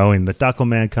Man, and the Taco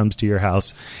Man comes to your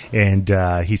house and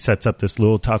he sets up this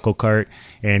little taco cart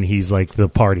and he's like the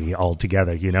party all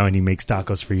together, and he makes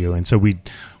tacos for you. And so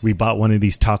we bought one of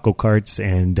these taco carts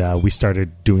and we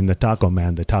started doing the Taco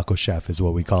Man. The taco chef is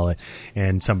what we call it.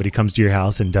 And somebody comes to your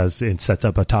house and sets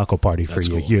up a taco party for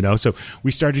you, cool. So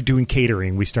we started doing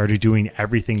catering. We started doing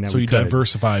everything that so we you could.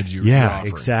 Diversified your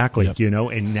offering. Exactly.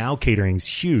 Yep. And now catering's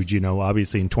huge.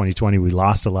 Obviously in 2020 we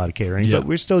lost a lot of catering, Yep. but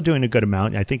we're still doing a good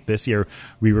amount. I think this year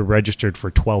we were registered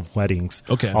for 12 weddings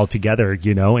altogether,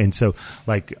 and so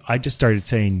like I just started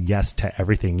saying yes to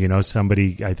everything.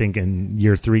 Somebody I think in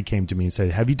year 3 came to me and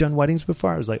said, "Have you done weddings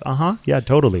before?" I was like, yeah,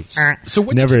 totally. So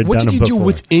what Never did you do before.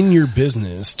 within your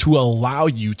business to allow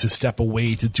you to step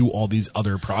away to do all these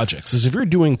other projects? Because if you're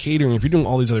doing catering, if you're doing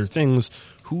all these other things,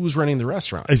 who's running the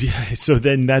restaurant? So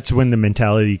then that's when the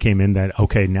mentality came in that,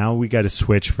 okay, now we got to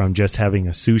switch from just having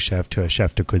a sous chef to a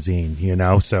chef de cuisine,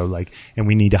 So like, and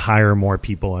we need to hire more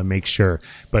people and make sure,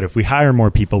 but if we hire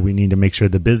more people, we need to make sure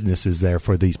the business is there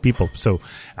for these people. So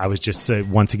I was just,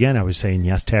 once again, I was saying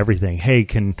yes to everything. Hey,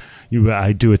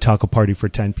 I do a taco party for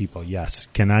 10 people? Yes.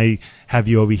 Can I have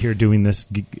you over here doing this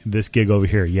gig over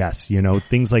here? Yes.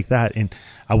 Things like that. And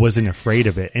I wasn't afraid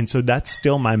of it. And so that's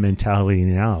still my mentality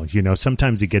now.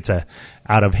 Sometimes it gets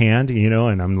out of hand,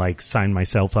 and I'm like sign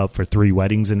myself up for 3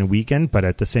 weddings in a weekend. But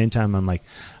at the same time, I'm like,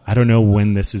 I don't know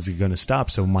when this is going to stop.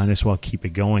 So might as well keep it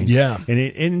going. Yeah. And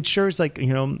it ensures like,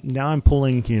 now I'm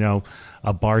pulling,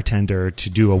 a bartender to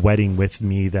do a wedding with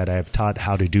me that I've taught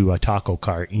how to do a taco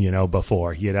cart,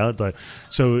 before,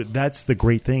 so that's the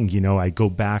great thing. I go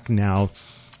back now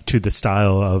to the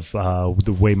style of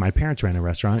the way my parents ran a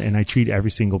restaurant, and I treat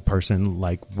every single person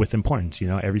like with importance.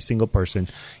 Every single person.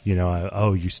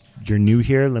 You're new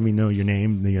here. Let me know your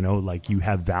name. Like you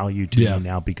have value to me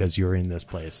now because you're in this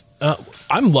place.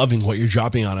 I'm loving what you're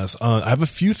dropping on us. I have a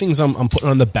few things I'm putting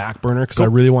on the back burner because I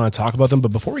really want to talk about them.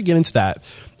 But before we get into that,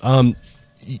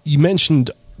 you mentioned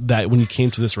that when you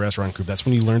came to this restaurant group, that's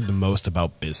when you learned the most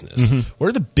about business. Mm-hmm. What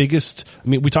are the biggest? I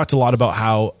mean, we talked a lot about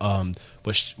how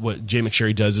what Jay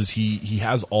McSherry does is he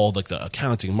has all like the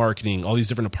accounting, marketing, all these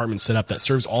different departments set up that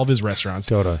serves all of his restaurants.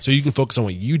 Totally. So you can focus on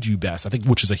what you do best. I think,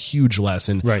 which is a huge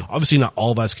lesson. Right. Obviously, not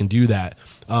all of us can do that,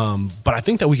 but I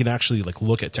think that we can actually like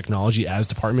look at technology as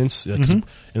departments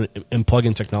and plug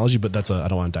in technology. But that's I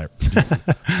don't want to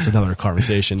dive. It's another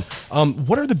conversation.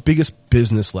 What are the biggest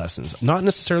business lessons? Not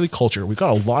necessarily culture. We've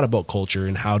got a lot about culture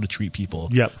and how to treat people.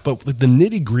 Yep. But like the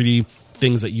nitty gritty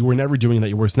things that you were never doing, that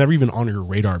you were never even on your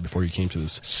radar before you came to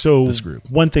this group.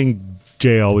 One thing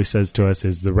Jay always says to us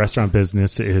is the restaurant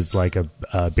business is like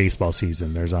a baseball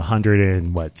season. There's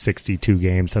 162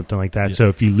 games, something like that. Yeah. So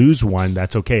if you lose one,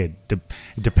 that's okay. It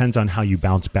depends on how you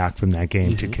bounce back from that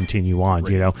game to continue on,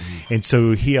 right. And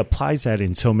so he applies that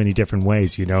in so many different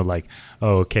ways, like,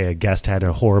 oh, okay, a guest had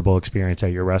a horrible experience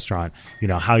at your restaurant.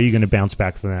 How are you going to bounce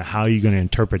back from that? How are you going to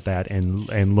interpret that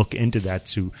and look into that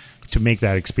to make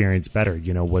that experience better?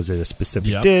 Was it a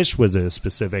specific dish? Was it a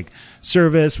specific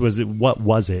service? What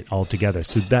was it altogether?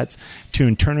 So that's to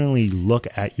internally look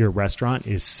at your restaurant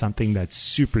is something that's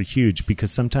super huge,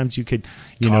 because sometimes you could,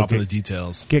 caught up in the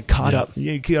details, get caught up.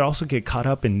 You could also get caught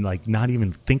up and like not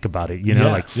even think about it.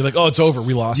 Like you're like, oh, it's over.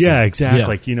 We lost. Yeah, it. exactly.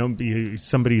 Yeah. Like,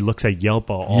 somebody looks at Yelp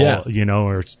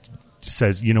or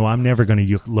says, I'm never going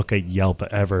to look at Yelp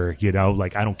ever,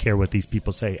 like I don't care what these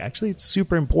people say. Actually, it's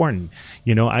super important.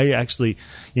 I actually,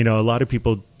 a lot of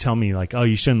people tell me like, oh,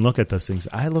 you shouldn't look at those things.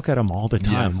 I look at them all the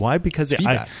time. Why? Because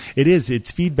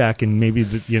it's feedback. And maybe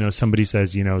somebody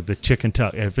says, the chicken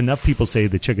taco, if enough people say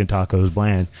the chicken taco is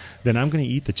bland, then I'm going to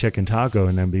eat the chicken taco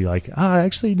and then be like,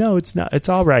 actually, no, it's not. It's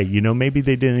all right. Maybe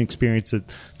they didn't experience it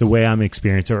the way I'm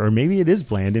experiencing it, or maybe it is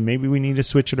bland and maybe we need to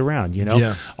switch it around.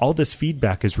 All this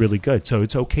feedback is really good. So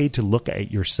it's okay to look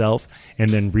at yourself and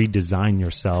then redesign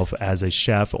yourself as a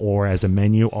chef or as a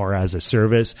menu or as a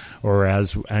service or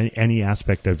as any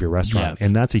aspect of your restaurant.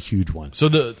 And that's a huge one. So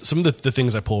some of the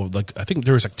things I pulled, like I think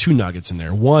there was like 2 nuggets in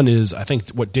there. One is I think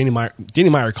what Danny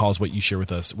Meyer calls what you share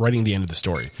with us, writing the end of the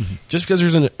story. Mm-hmm. Just because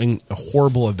there's a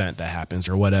horrible event that happens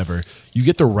or whatever, you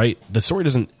get the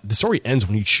story ends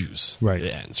when you choose. Right.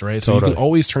 It ends, right? So you can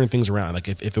always turn things around. Like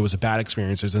if it was a bad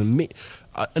experience, there's an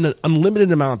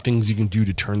unlimited amount of things you can do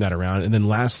to turn that around. And then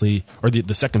lastly, or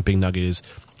the second big nugget is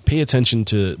pay attention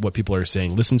to what people are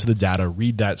saying. Listen to the data,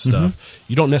 read that stuff. Mm-hmm.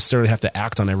 You don't necessarily have to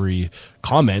act on every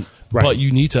comment, but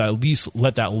you need to at least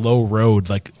let that low road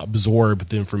like absorb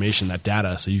the information, that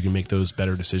data, so you can make those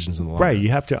better decisions in the long run. Right. You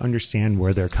have to understand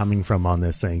where they're coming from on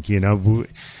this thing.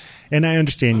 And I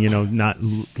understand, not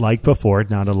like before,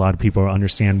 not a lot of people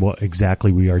understand what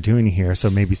exactly we are doing here. So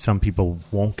maybe some people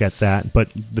won't get that, but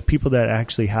the people that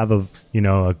actually have a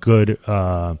good,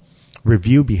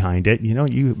 review behind it,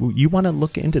 you want to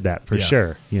look into that for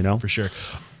sure, For sure.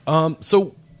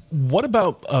 So what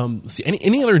about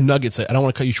any other nuggets? I don't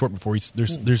want to cut you short before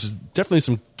there's definitely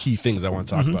some key things I want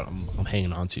to talk about. I'm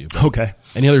hanging on to. But Okay.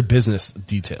 Any other business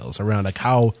details around like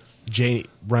how Jay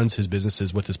runs his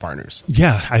businesses with his partners?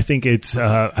 Yeah, I think it's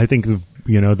the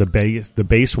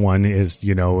base one is,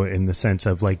 in the sense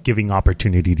of like giving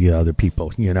opportunity to other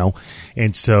people,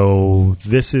 and so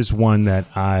this is one that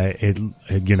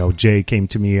Jay came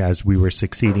to me as we were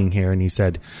succeeding here, and he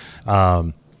said,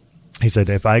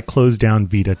 if I close down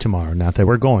Vita tomorrow, not that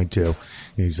we're going to,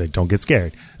 he's like, don't get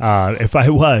scared. If I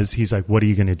was, he's like, what are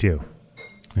you going to do?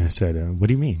 And I said, what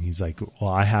do you mean? He's like, well,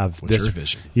 I have What's this your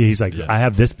vision? He's like, I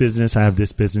have this business,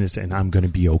 and I'm going to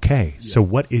be okay. Yeah. So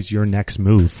what is your next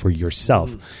move for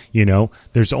yourself?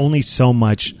 There's only so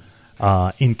much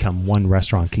income one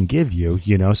restaurant can give you,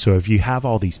 so if you have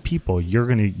all these people,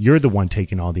 you're the one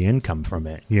taking all the income from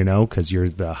it, because you're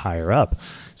the higher up.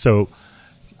 So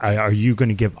are you going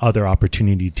to give other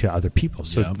opportunity to other people?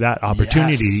 So that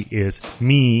opportunity is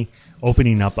me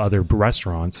opening up other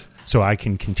restaurants so I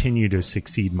can continue to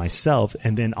succeed myself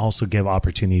and then also give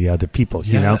opportunity to other people,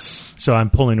 So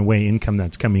I'm pulling away income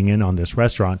that's coming in on this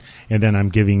restaurant, and then I'm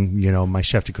giving, my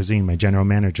chef de cuisine, my general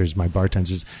managers, my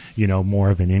bartenders, more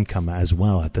of an income as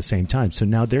well at the same time. So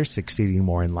now they're succeeding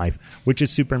more in life, which is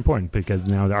super important because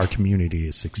now our community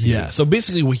is succeeding. Yeah. So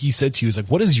basically what he said to you is like,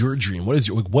 what is your dream?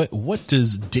 What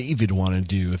does David want to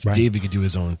do if David could do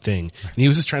his own thing? And he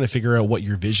was just trying to figure out what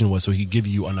your vision was so he could give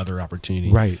you another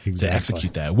opportunity to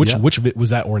execute that. Which of it was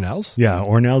that? Ornell's? Yeah,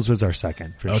 Ornell's was our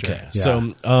second for sure. Okay. Yeah. So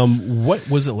what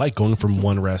was it like going from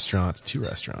one restaurant to two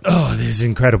restaurants? Oh, this is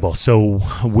incredible. So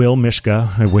Will Mishka,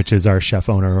 which is our chef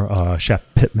owner, chef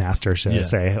pitmaster, should I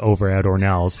say, over at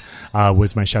Ornell's,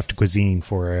 was my chef de cuisine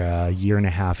for a year and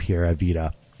a half here at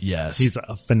Vita. Yes. He's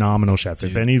a phenomenal chef.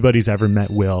 Dude. If anybody's ever met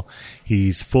Will,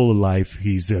 he's full of life.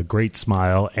 He's a great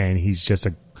smile, and he's just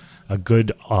a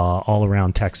good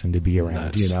all-around Texan to be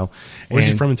around, Where's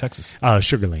he from in Texas?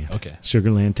 Sugarland. Okay.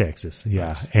 Sugarland, Texas. Yeah.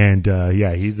 Nice. And,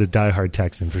 he's a diehard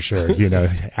Texan for sure.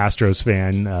 Astros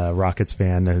fan, Rockets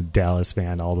fan, Dallas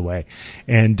fan all the way.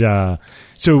 And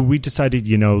so we decided,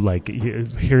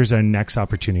 here's our next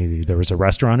opportunity. There was a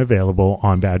restaurant available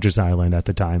on Badgers Island at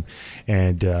the time.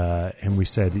 And we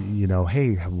said,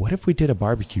 hey, what if we did a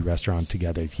barbecue restaurant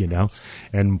together,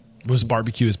 And was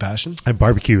barbecue his passion? And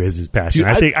barbecue is his passion.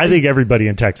 Dude, I think everybody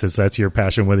in Texas, that's your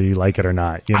passion, whether you like it or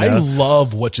not. I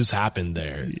love what just happened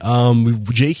there.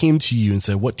 Jay came to you and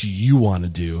said, what do you want to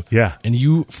do? Yeah. And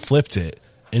you flipped it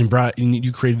and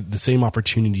you created the same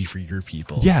opportunity for your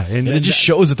people. Yeah. And it just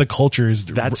shows that the culture is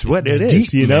that's what it is,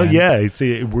 deep, man. Yeah.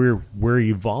 We're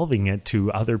evolving it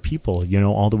to other people,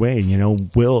 all the way.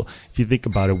 Will, if you think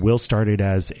about it, Will started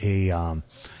as a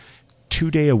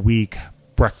 2-day-a-week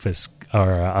breakfast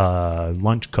or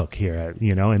lunch cook here,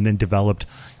 and then developed,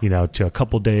 to a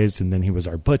couple days, and then he was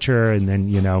our butcher, and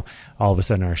then, all of a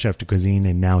sudden our chef de cuisine,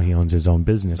 and now he owns his own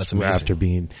business. That's amazing. After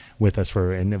being with us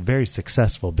in a very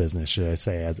successful business, should I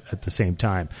say, at the same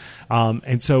time.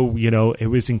 And so, it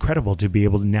was incredible to be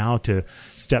able to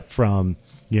step from,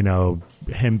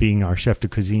 him being our chef de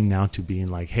cuisine now to being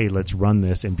like, hey, let's run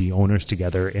this and be owners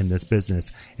together in this business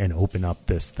and open up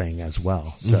this thing as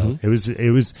well. So it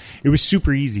was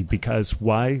super easy because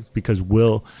why? Because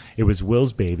it was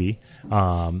Will's baby.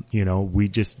 We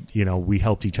just, we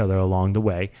helped each other along the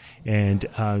way. And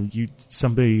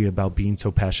somebody about being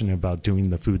so passionate about doing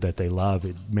the food that they love,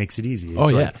 it makes it easy.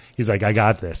 He's like, I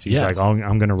got this. He's like,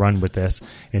 I'm going to run with this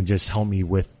and just help me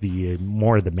with the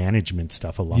more of the management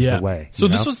stuff along the way. So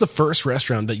this was the first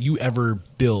restaurant that you ever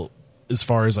built as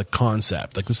far as like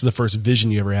concept. Like this is the first vision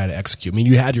you ever had to execute. I mean,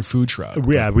 you had your food truck.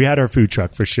 Yeah, we had our food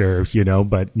truck for sure,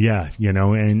 but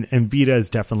and Vita has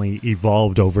definitely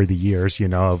evolved over the years,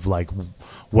 of like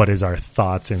what is our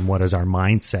thoughts and what is our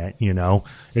mindset,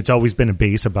 It's always been a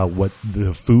base about what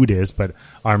the food is, but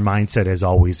our mindset has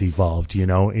always evolved,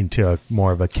 into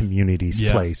more of a community's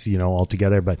place,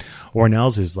 altogether. But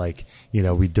Ornell's is like,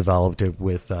 we developed it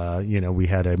with, we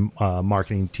had a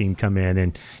marketing team come in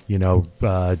and,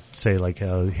 say like,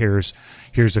 here's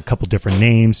here's a couple different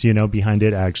names, behind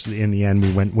it. Actually, in the end,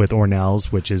 we went with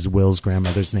Ornell's, which is Will's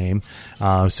grandmother's name.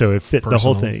 So it fit the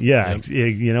whole thing. Yeah.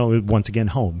 Once again,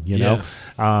 home,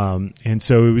 and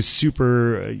so it was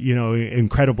super,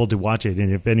 incredible to watch it.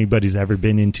 And if anybody's ever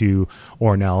been into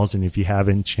Ornell's, and if you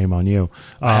haven't, shame on you.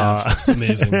 It's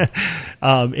amazing.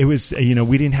 It was,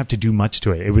 we didn't have to do much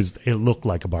to it. It looked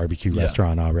like a barbecue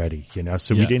restaurant already,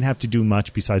 so we didn't have to do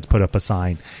much besides put up a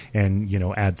sign and,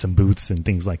 add some booths and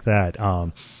things like that.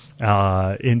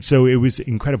 And so it was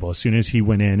incredible. As soon as he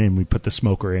went in and we put the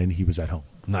smoker in, he was at home.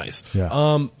 Nice.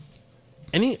 Yeah.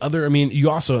 Any other, you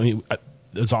have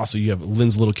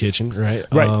Lynn's Little Kitchen, right?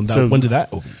 Right. When did that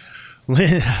open?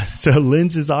 So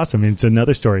Lynn's is awesome. It's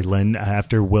another story. Lynn,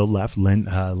 after Will left,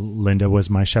 Linda was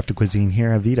my chef de cuisine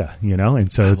here at Vita,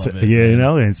 and so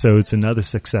and so it's another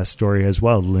success story as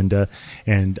well. Linda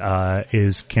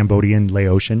is Cambodian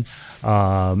Laotian.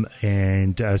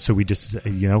 So we just,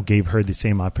 gave her the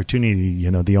same opportunity.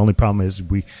 The only problem is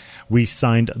we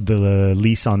signed the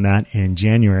lease on that in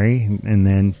January, and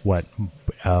then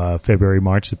February,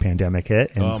 March, the pandemic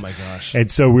hit. And, oh my gosh. And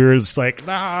so we were just like,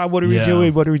 what are we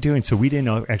doing? What are we doing? So we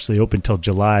didn't actually open till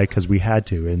July because we had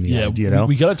to in the end,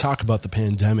 We got to talk about the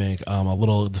pandemic a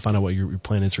little to find out what your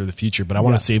plan is for the future, but I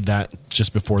want to save that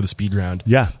just before the speed round.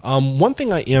 Yeah. One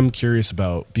thing I am curious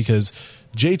about, because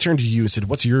Jay turned to you and said,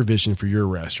 what's your vision for your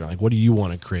restaurant? Like, what do you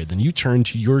want to create? Then you turned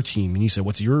to your team and you said,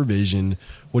 what's your vision?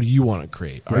 What do you want to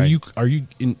create?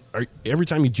 Every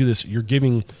time you do this, you're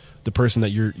giving the person that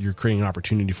you're creating an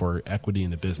opportunity for equity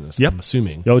in the business. Yep. I'm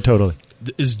assuming. Oh, totally.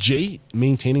 Is Jay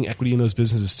maintaining equity in those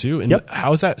businesses too? And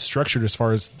how is that structured as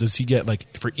far as, does he get,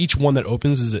 for each one that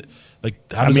opens, is it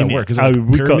how does that work? Is it a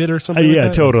pyramid or something? Yeah,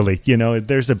 like that? Totally.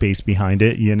 There's a base behind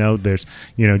it. There's,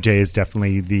 Jay is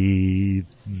definitely the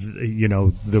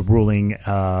ruling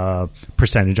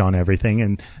percentage on everything,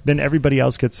 and then everybody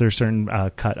else gets their certain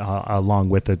cut along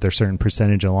with it, their certain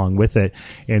percentage along with it,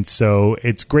 and so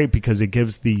it's great because it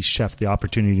gives the chef the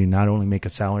opportunity to not only make a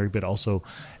salary but also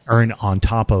earn on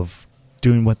top of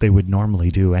doing what they would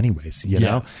normally do anyways, you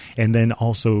know? And then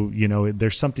also,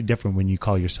 there's something different when you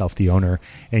call yourself the owner,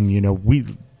 and, we,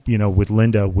 with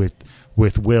Linda, with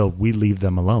Will, we leave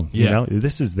them alone.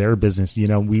 This is their business.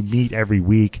 We meet every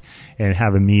week and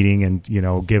have a meeting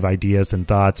and, give ideas and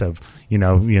thoughts of,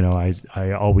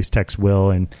 I always text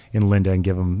Will and Linda and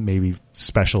give them maybe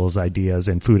specials ideas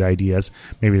and food ideas.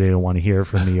 Maybe they don't want to hear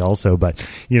from me also, but,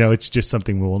 it's just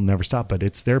something we will never stop, but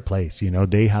it's their place.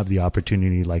 They have the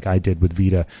opportunity, like I did with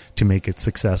Vita, to make it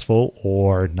successful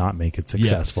or not make it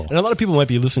successful. And a lot of people might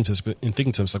be listening to this and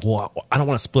thinking to themselves, well, I don't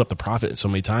want to split up the profit so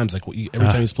many times. Every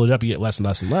time you split it up, you get less and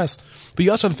less and less. But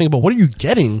you also have to think about, what are you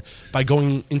getting by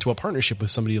going into a partnership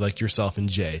with somebody like yourself and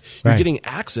Jay? You're getting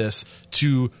access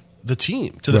to the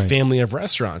team, to the family of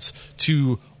restaurants,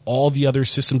 to all the other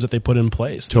systems that they put in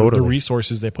place, the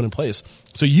resources they put in place,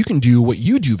 so you can do what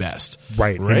you do best.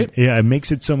 Right. And, it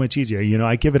makes it so much easier.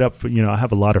 I give it up for, I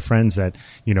have a lot of friends that,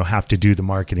 have to do the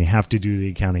marketing, have to do the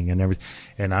accounting and everything.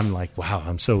 And I'm like, wow,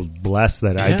 I'm so blessed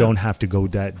that I don't have to go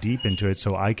that deep into it,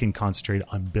 so I can concentrate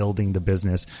on building the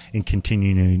business and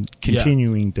continuing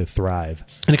to thrive.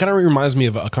 And it kind of reminds me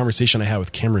of a conversation I had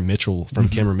with Cameron Mitchell from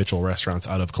Cameron Mitchell Restaurants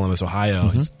out of Columbus, Ohio.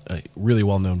 He's a really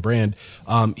well-known brand.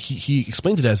 He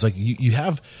explained it as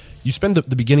you spend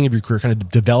the beginning of your career kind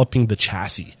of developing the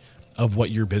chassis of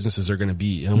what your businesses are going to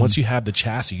be. And once you have the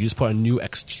chassis, you just put a new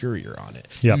exterior on it.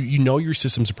 Yep. You know your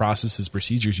systems, processes,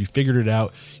 procedures. You figured it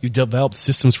out. You developed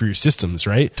systems for your systems,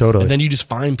 right? Totally. And then you just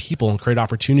find people and create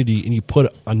opportunity, and you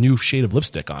put a new shade of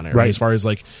lipstick on it, right? As far as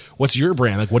what's your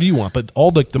brand? What do you want? But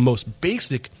all the most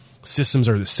basic systems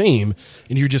are the same,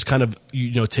 and you're just kind of,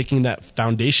 taking that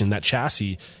foundation, that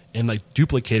chassis, and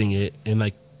duplicating it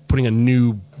and putting a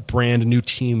new brand, a new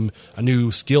team, a new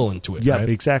skill into it. Yeah, right?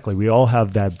 Exactly. We all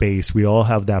have that base. We all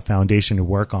have that foundation to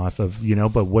work off of,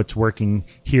 but what's working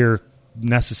here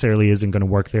necessarily isn't going to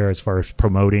work there as far as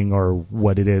promoting or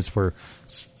what it is for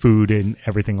food and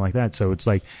everything like that. So it's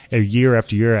like a year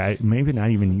after year, maybe not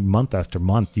even month after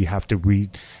month, you have to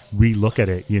re-look at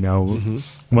it.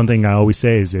 One thing I always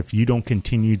say is, if you don't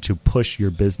continue to push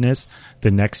your business,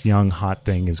 the next young hot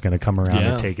thing is going to come around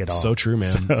and take it off. So true,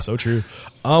 man. So true.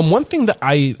 One thing that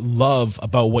I love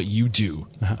about what you do,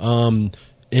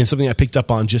 and something I picked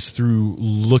up on just through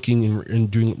looking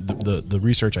and doing the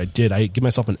research I did, I give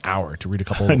myself an hour to read a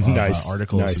couple of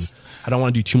articles. Nice. I don't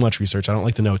want to do too much research. I don't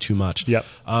like to know too much. Yep.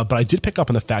 But I did pick up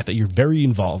on the fact that you're very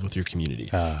involved with your community.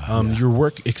 Your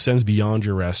work extends beyond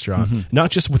your restaurant,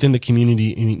 not just within the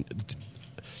community.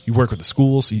 You work with the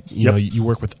schools. You know, you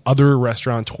work with other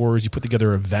restaurateurs. You put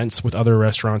together events with other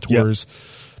restaurateurs.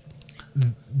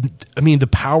 I mean, the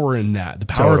power in that, the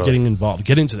power of getting involved.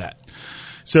 Get into that.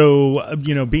 So,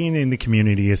 being in the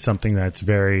community is something that's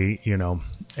very,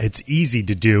 it's easy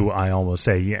to do, I almost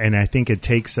say. And I think it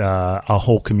takes a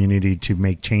whole community to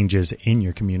make changes in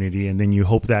your community. And then you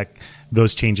hope that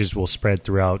those changes will spread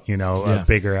throughout, a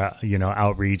bigger,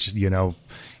 outreach,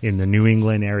 in the New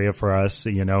England area for us,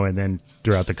 and then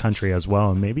throughout the country as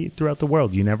well, and maybe throughout the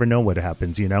world. You never know what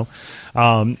happens,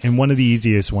 And one of the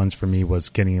easiest ones for me was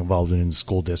getting involved in the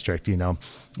school district.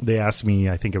 They asked me,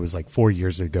 I think it was like 4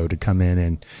 years ago, to come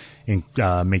in and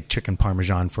make chicken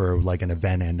parmesan for like an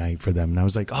event at night for them. And I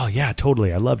was like, oh yeah,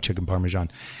 totally. I love chicken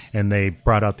parmesan. And they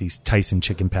brought out these Tyson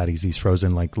chicken patties, these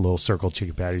frozen like little circle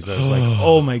chicken patties. I was like,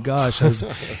 oh my gosh.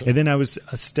 And then I was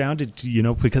astounded,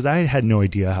 because I had no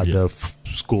idea how the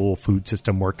school food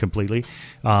system worked completely.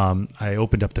 I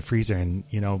opened up the freezer and,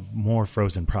 more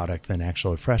frozen product than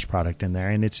actual fresh product in there.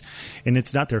 And it's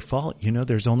not their fault.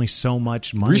 There's only so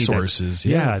much money. Resources.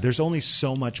 Yeah. There's only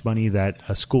so much money that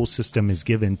a school system is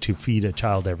given to feed a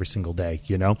child every single day,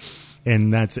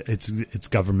 and it's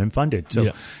government funded.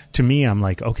 So to me, I'm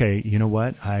like, okay, you know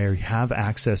what? I have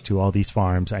access to all these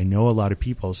farms. I know a lot of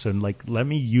people. So let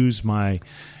me use my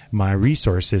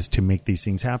resources to make these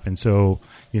things happen. So,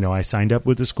 I signed up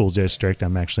with the school district.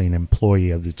 I'm actually an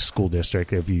employee of the school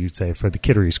district, if you say, for the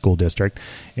Kittery School District.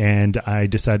 And I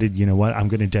decided, you know what, I'm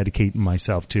going to dedicate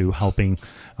myself to helping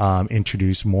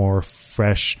introduce more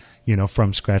fresh,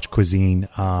 from scratch cuisine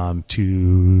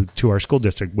to our school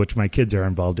district, which my kids are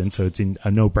involved in. So it's a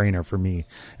no-brainer for me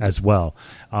as well.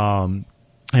 And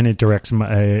it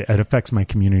affects my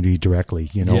community directly,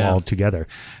 all together.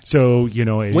 So,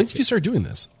 when did you start doing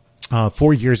this?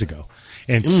 4 years ago.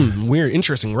 And weird,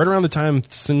 interesting. Right around the time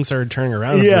things started turning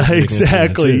around. Yeah,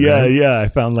 exactly. Too, right? Yeah. I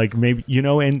found like maybe,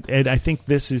 and I think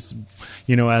this is,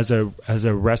 as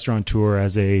a restaurateur,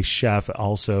 as a chef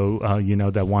also,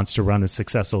 that wants to run a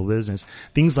successful business,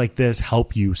 things like this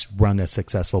help you run a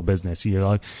successful business. A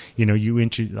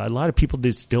lot of people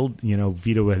did still,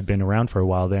 Vito had been around for a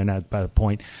while then at that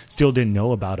point, still didn't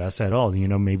know about us at all,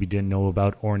 maybe didn't know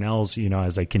about Ornell's,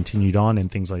 as I continued on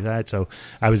and things like that. So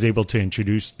I was able to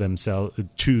introduce to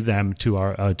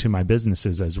my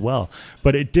businesses as well.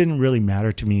 But it didn't really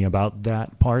matter to me about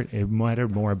that part. It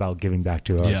mattered more about giving back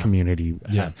to our community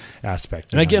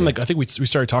aspect. And again, I think we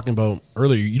started talking about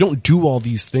earlier, you don't do all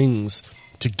these things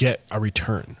to get a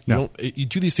return. No. You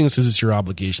do these things because it's your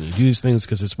obligation. You do these things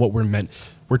because it's what we're meant.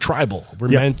 We're tribal. We're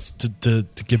meant to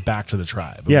give back to the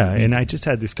tribe. Yeah, and I just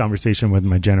had this conversation with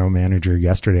my general manager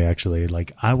yesterday, actually.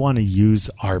 Like, I want to use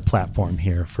our platform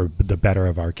here for the better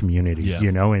of our community,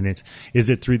 and is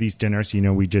it through these dinners? We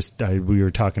we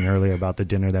were talking earlier about the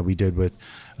dinner that we did with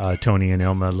Tony and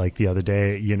Ilma like the other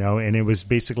day, and it was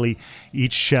basically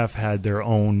each chef had their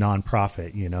own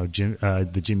nonprofit,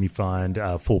 the Jimmy Fund,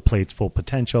 Full Plates, Full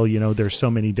Potential, there's so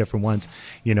many different ones,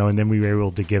 and then we were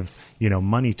able to give,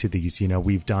 money to these.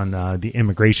 We've done the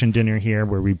immigration dinner here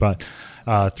where we brought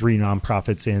 3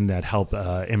 nonprofits in that help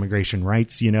immigration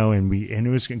rights, and it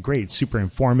was great, super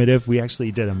informative. We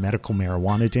actually did a medical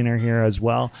marijuana dinner here as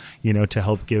well, to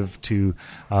help give to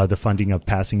the funding of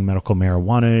passing medical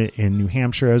marijuana in New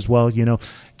Hampshire as well.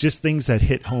 Just things that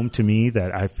hit home to me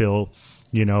that I feel,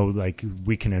 like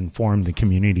we can inform the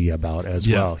community about as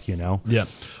well. Yeah.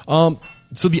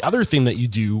 So the other thing that you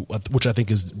do, which I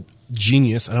think is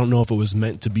genius, I don't know if it was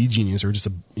meant to be genius or just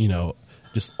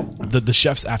just the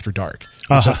chefs after dark,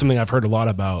 which is something I've heard a lot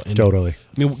about. And, totally.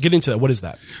 Get into that. What is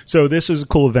that? So this was a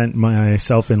cool event.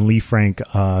 Myself and Lee Frank,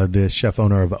 the chef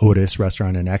owner of Otis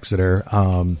Restaurant in Exeter,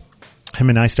 him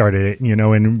and I started it,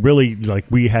 and really, like,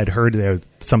 we had heard that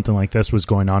something like this was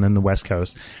going on in the West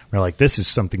Coast. We're like, this is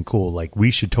something cool. Like,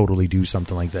 we should totally do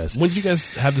something like this. When did you guys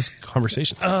have this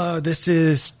conversation? This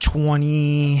is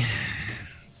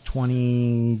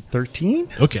 2013,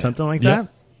 something like that.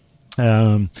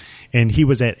 And he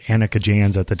was at Annika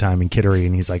Jan's at the time in Kittery,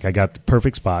 and he's like, I got the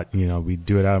perfect spot. We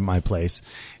do it out of my place.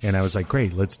 And I was like,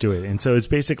 great, let's do it. And so it's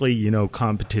basically,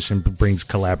 competition brings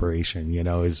collaboration,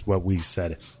 is what we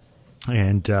said.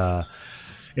 And so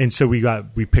we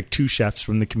picked 2 chefs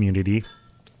from the community,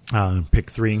 picked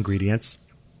 3 ingredients,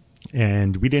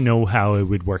 and we didn't know how it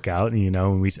would work out. And,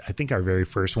 I think our very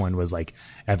first one was like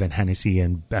Evan Hennessy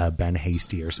and Ben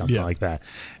Hasty or something like that.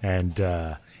 And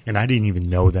I didn't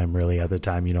even know them really at the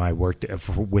time. I worked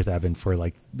with Evan for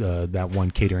like that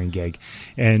one catering gig.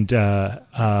 And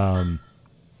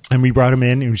And we brought them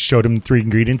in and showed them 3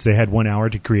 ingredients. They had 1 hour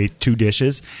to create 2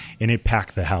 dishes, and it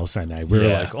packed the house that night. We were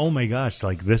like, oh my gosh,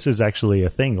 like this is actually a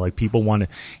thing. Like people want to,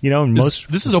 and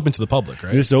This is open to the public,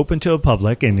 right? This is open to the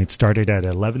public, and it started at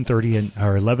 11:30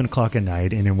 or 11 o'clock at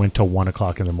night, and it went till 1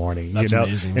 o'clock in the morning. That's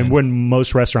amazing, and man. when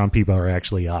most restaurant people are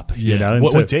actually up, And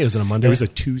What day was it? A Monday? It was a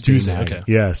Tuesday night. Okay.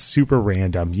 Yeah, super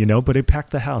random, but it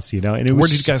packed the house, and it was. Where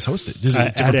did you guys host it? Is it a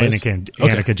at different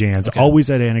place? Annika Jan's, always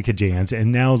at Annika Jan's,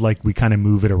 and now like we kind of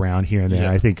move it around here and there.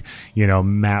 Yeah. I think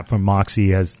Matt from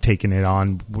Moxie has taken it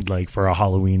on like for a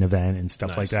Halloween event and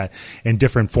stuff like that, and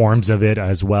different forms of it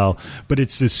as well. But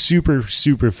it's a super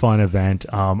super fun event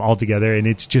altogether, and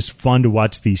it's just fun to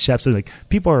watch these chefs. And like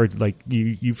people are like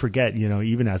you forget,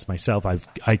 even as myself,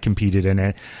 I competed in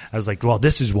it. I was like, well,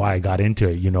 this is why I got into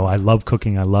it. I love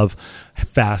cooking. I love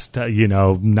fast,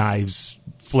 knives,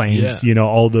 flames,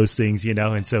 all those things,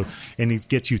 and it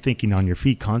gets you thinking on your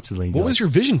feet constantly. What was your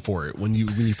vision for it when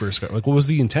you first got? Like, what was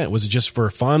the intent? Was it just for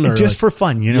fun, or just for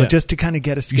fun? Just to kind of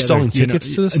get us together. You selling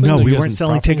tickets to this thing? No, Like, we you guys weren't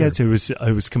selling profiting, tickets.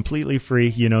 It was completely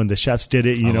free. And the chefs did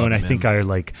it. And I it, think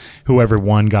whoever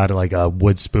won got like a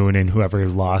wood spoon, and whoever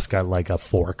lost got like a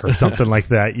fork or something like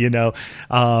that.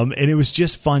 And it was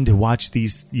just fun to watch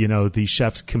these these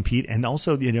chefs compete, and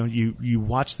also you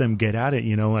watch them get at it.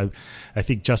 I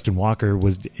think Justin Walker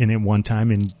was in it one time,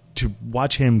 and to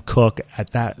watch him cook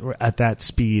at that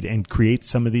speed and create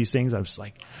some of these things, I was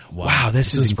like, wow,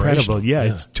 this is incredible.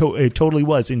 Yeah, it totally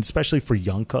was. And especially for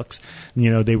young cooks,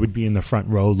 they would be in the front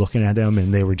row looking at them,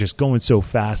 and they were just going so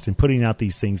fast and putting out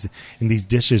these things, and these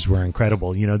dishes were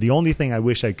incredible. The only thing I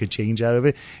wish I could change out of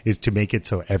it is to make it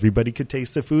so everybody could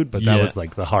taste the food, but that was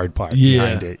like the hard part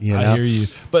behind it. I hear you.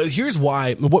 But here's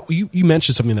why. What you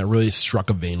mentioned something that really struck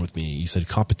a vein with me. You said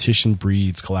competition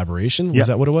breeds collaboration. Was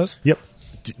that what it was? Yep.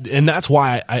 And that's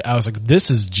why I was like,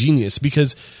 this is genius,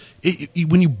 because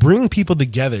when you bring people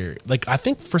together, like I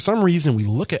think for some reason we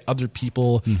look at other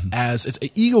people as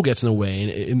ego gets in the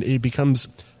way, and it becomes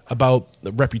about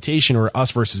reputation or us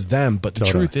versus them. But the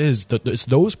truth is that it's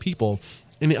those people.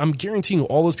 And I'm guaranteeing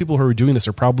all those people who are doing this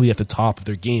are probably at the top of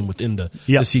their game within the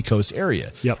Seacoast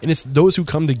area. Yep. And it's those who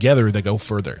come together that go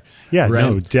further. Yeah, right?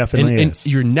 no, definitely and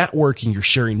you're networking, you're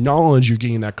sharing knowledge, you're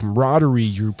getting that camaraderie,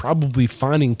 you're probably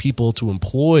finding people to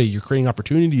employ, you're creating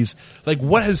opportunities. Like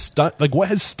what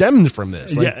has stemmed from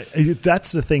this?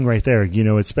 That's the thing right there.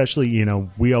 Especially,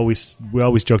 we always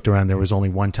joked around there was only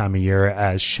one time a year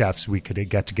as chefs we could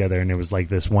get together, and it was like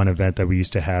this one event that we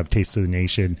used to have, Taste of the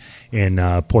Nation in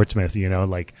Portsmouth,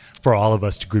 like for all of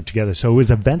us to group together. So it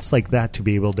was events like that to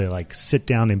be able to like sit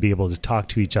down and be able to talk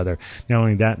to each other. Not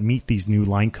only that, meet these new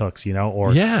line cooks,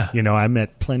 I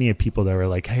met plenty of people that were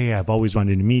like, hey, I've always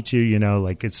wanted to meet you,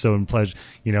 like it's so pleasure,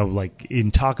 like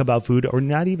in talk about food, or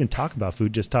not even talk about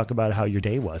food, just talk about how your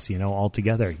day was, all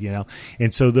together,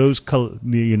 and so those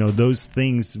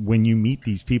things, when you meet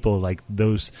these people, like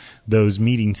those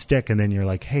meetings stick, and then you're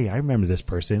like, hey, I remember this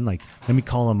person, like let me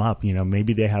call them up,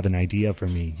 maybe they have an idea for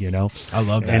me, I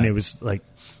love that. And it was like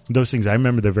those things. I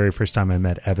remember the very first time I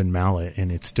met Evan Mallet,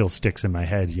 and it still sticks in my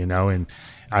head, and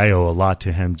I owe a lot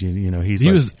to him. He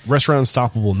was Restaurant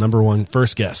Unstoppable #1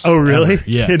 first guest. Oh, really? Ever.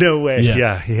 Yeah. No way.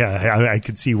 Yeah. I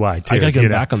could see why too. I gotta get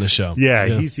him back on the show. Yeah.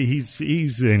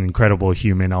 He's an incredible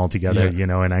human altogether.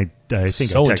 And I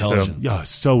think so I text intelligent. him.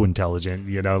 So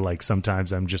intelligent. Like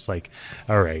sometimes I'm just like,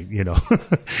 all right,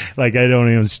 like I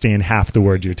don't understand half the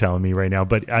words you're telling me right now.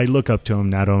 But I look up to him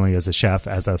not only as a chef,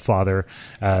 as a father,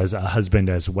 as a husband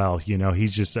as well.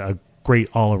 He's just a great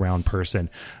all-around person.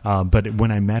 But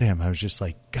when I met him, I was just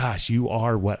like, gosh, you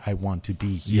are what I want to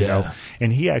be, you know?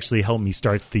 And he actually helped me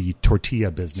start the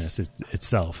tortilla business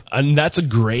itself. And that's a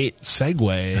great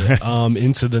segue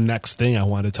into the next thing I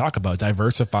want to talk about,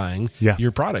 diversifying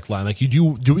your product line. Like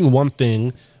doing one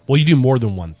thing. Well, you do more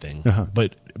than one thing,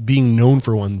 but being known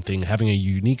for one thing, having a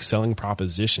unique selling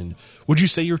proposition. Would you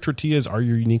say your tortillas are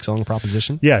your unique selling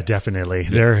proposition? Yeah, definitely.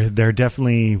 Yeah. They're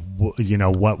definitely,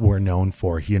 what we're known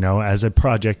for, as a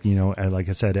project, like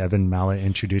I said, Evan Mallet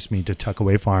introduced me to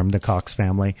Tuckaway Farm, the Cox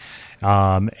family.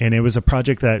 And it was a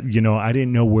project that, I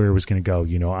didn't know where it was going to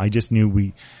go. I just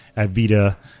knew at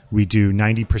Vita, we do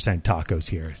 90% tacos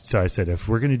here. So I said, if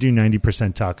we're going to do 90%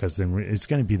 tacos, then it's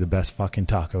going to be the best fucking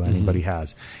taco anybody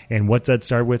has. And what's that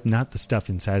start with? Not the stuff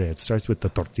inside it. It starts with the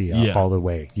tortilla all the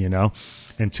way,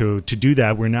 And to do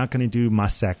that, we're not going to do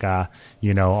maseca,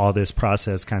 all this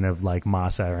process kind of like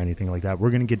masa or anything like that. We're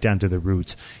going to get down to the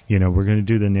roots. We're going to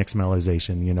do the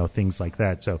nixtamalization, things like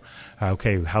that. So,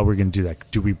 okay, how are we going to do that?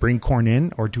 Do we bring corn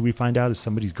in, or do we find out if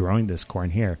somebody's growing this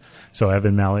corn here? So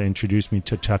Evan Mallet introduced me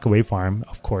to Tuckaway Farm.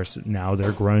 Of course, now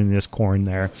they're growing this corn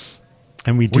there.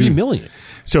 And we Where are do you milling it?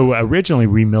 So originally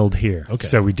we milled here. Okay.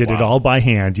 So we did it Wow. all by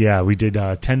hand. Yeah, we did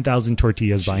 10,000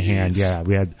 tortillas by hand. Jeez. Yeah,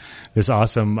 we had this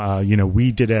awesome.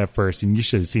 We did it at first, and you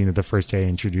should have seen it the first day I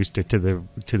introduced it to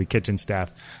the kitchen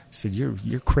staff. I said,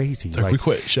 "You're crazy." Like, we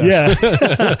quit, chef. Yeah.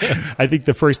 I think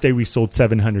the first day we sold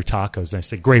 700 tacos. And I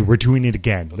said, "Great, we're doing it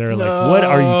again." They're like, "What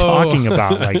are you talking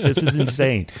about? Like, this is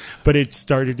insane." But it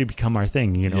started to become our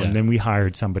thing, Yeah. And then we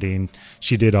hired somebody, and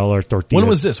she did all our tortillas. When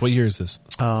was this? What year is this?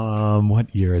 What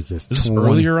year is this? Is this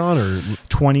earlier on or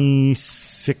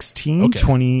 2016,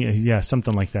 Okay.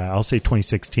 something like that. I'll say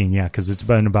 2016, because it's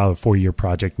been about a 4-year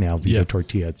project now, Vita Yeah.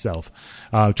 Tortilla itself.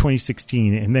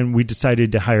 2016, and then we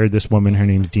decided to hire this woman. Her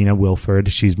name's Dina Wilford.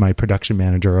 She's my production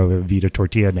manager of Vita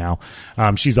Tortilla now.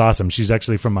 She's awesome. She's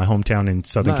actually from my hometown in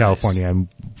Southern Nice. California. And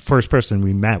first person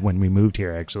we met when we moved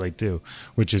here, actually, too,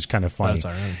 which is kind of funny. That's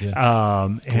ironic, yeah.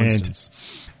 Coincidence.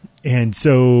 And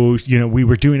so, we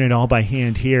were doing it all by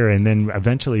hand here. And then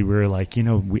eventually we were like,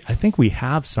 I think we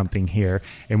have something here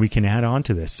and we can add on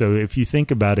to this. So if you think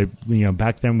about it,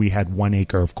 back then we had 1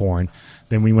 acre of corn.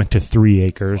 Then we went to 3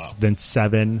 acres, then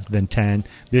 7, then 10.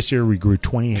 This year we grew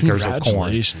 20 acres of corn.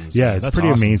 Congratulations. Yeah, Man, it's that's pretty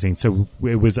awesome. amazing. So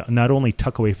it was not only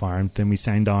Tuckaway Farm, then we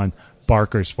signed on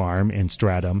Barker's Farm in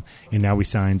Stratham, and now we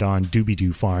signed on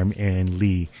Doobie-Doo Farm in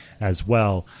Lee as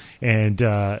well. And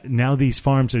now these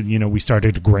farms are, we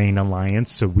started a grain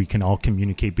alliance so we can all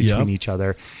communicate between each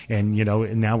other. And,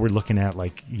 and now we're looking at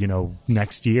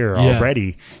next year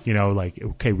already,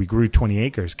 okay, we grew 20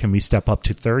 acres. Can we step up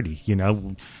to 30?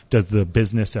 Does the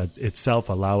business itself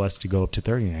allow us to go up to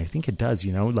 30? And I think it does,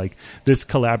 this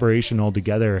collaboration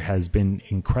altogether has been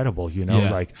incredible,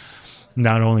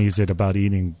 not only is it about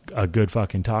eating a good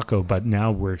fucking taco, but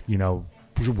now we're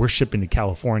shipping to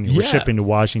California. We're Yeah. shipping to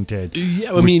Washington.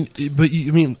 Yeah,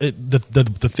 the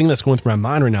thing that's going through my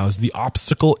mind right now is the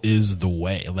obstacle is the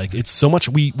way. Like, it's so much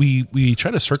we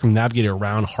try to circumnavigate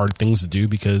around hard things to do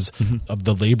because of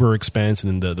the labor expense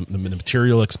and the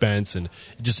material expense, and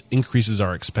it just increases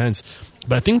our expense.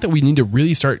 But I think that we need to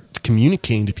really start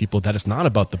communicating to people that it's not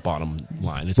about the bottom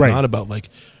line. It's Right. not about, like,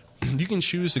 you can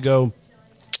choose to go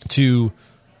to,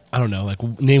 I don't know, like,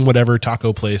 name whatever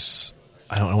taco place.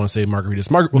 I don't want to say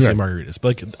margaritas. We'll say margaritas,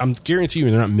 but like, I'm guarantee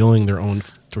you they're not milling their own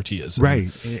tortillas.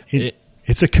 Right.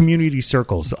 It's a community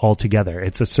circles all together.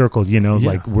 It's a circle,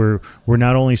 like we're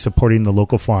not only supporting the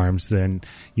local farms, then,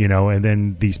 and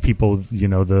then these people,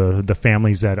 the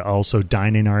families that also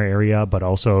dine in our area, but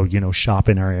also, shop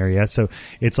in our area. So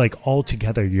it's like all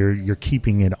together, you're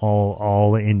keeping it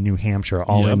all in New Hampshire,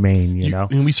 all in Maine,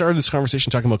 And we started this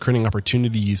conversation talking about creating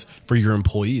opportunities for your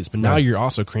employees, but now you're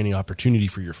also creating opportunity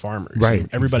for your farmers, Right, and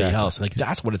everybody exactly. else. Like,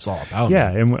 that's what it's all about. Yeah.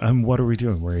 And what are we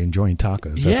doing? We're enjoying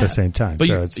tacos at the same time. But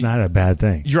So it's not a bad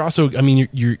thing. You're also,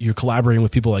 you're collaborating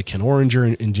with people like Ken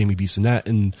Oringer and Jamie Bissonette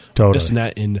and Totally.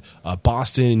 Bissonette in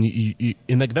Boston.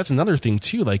 And like, that's another thing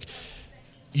too. Like,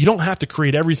 you don't have to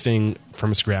create everything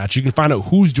from scratch. You can find out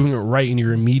who's doing it right in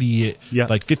your immediate,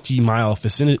 50-mile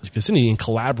vicinity and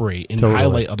collaborate and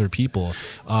highlight other people,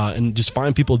 and just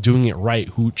find people doing it right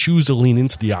who choose to lean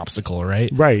into the obstacle,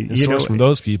 right? Right. And source from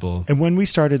those people. And when we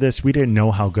started this, we didn't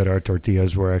know how good our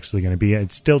tortillas were actually going to be. And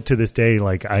still to this day,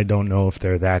 like, I don't know if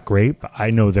they're that great, but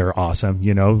I know they're awesome.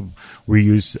 We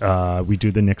use, we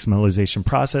do the nixtamalization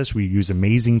process. We use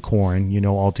amazing corn,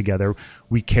 all together.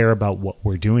 We care about what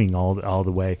we're doing all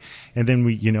the way. And then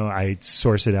I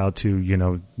source it out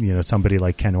to, somebody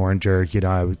like Ken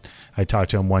Oringer. I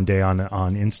talked to him one day on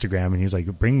Instagram, and he's like,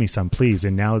 "Bring me some, please."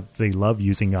 And now they love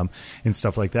using them and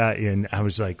stuff like that. And I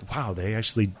was like, wow, they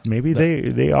actually, maybe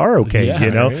they are okay,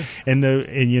 right. and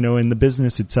the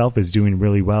business itself is doing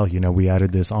really well. We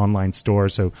added this online store,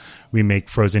 so we make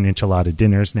frozen enchilada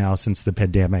dinners now since the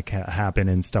pandemic happened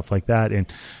and stuff like that.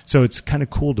 And so it's kind of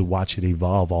cool to watch it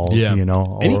evolve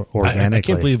organically. I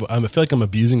can't believe, I feel like I'm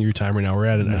abusing your time right now. We're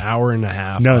at an hour and a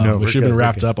half. No, we should have been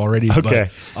wrapped up already. Okay.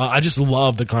 But, I just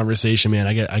love the conversation, man.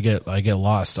 I get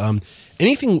lost.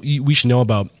 Anything we should know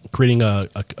about creating a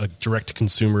direct to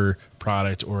consumer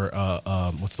product, or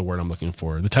what's the word I'm looking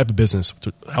for? The type of business.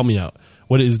 Help me out.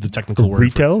 What is the technical word?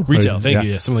 Retail? Retail. Thank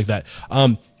you. Yeah, something like that.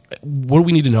 What do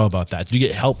we need to know about that? Did you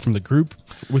get help from the group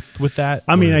with that?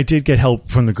 I mean, I did get help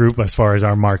from the group as far as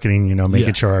our marketing,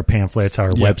 making sure our pamphlets,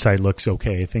 our Yeah. website looks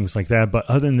okay, things like that. But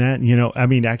other than that,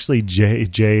 actually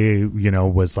Jay,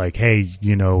 was like, hey,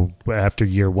 after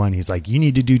year one, he's like, you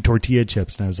need to do tortilla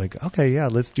chips. And I was like, okay, yeah,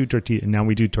 let's do tortilla. And now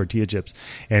we do tortilla chips.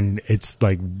 And it's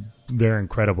like, they're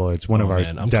incredible. It's one of our,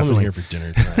 man, I'm definitely coming here for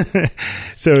dinner tonight.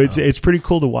 So it's pretty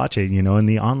cool to watch it, and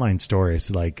the online store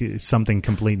is like something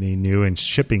completely new, and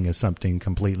shipping is something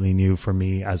completely new for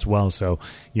me as well. So,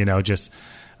 just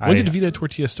When did Vida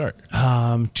Tortilla start?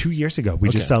 2 years ago. We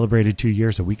just celebrated 2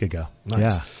 years a week ago.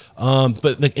 Nice. Yeah.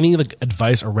 But like any like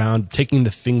advice around taking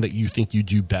the thing that you think you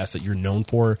do best, that you're known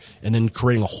for, and then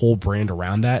creating a whole brand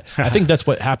around that. I think that's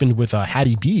what happened with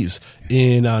Hattie B's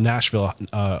in Nashville,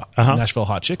 Nashville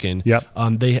Hot Chicken. Yep.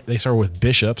 They started with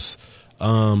Bishop's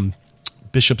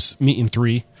Meat and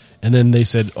Three. And then they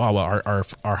said, "Oh, well,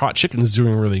 our hot chicken is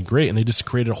doing really great," and they just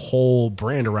created a whole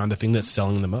brand around the thing that's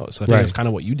selling the most. I think that's kind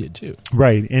of what you did too,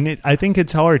 right? And I think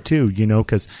it's hard too,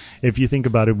 because if you think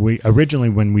about it, we originally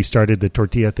when we started the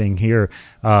tortilla thing here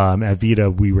at Vida,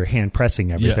 we were hand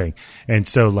pressing everything, and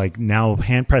so like now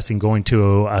hand pressing going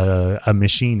to a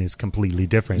machine is completely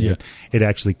different. Yeah. It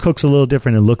actually cooks a little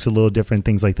different, it looks a little different,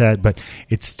 things like that, but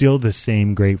it's still the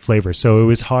same great flavor. So it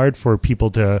was hard for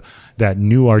people that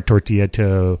knew our tortilla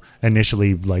to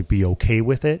initially like be okay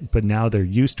with it, but now they're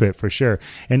used to it for sure.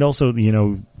 And also,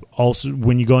 also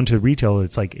when you go into retail,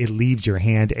 it's like it leaves your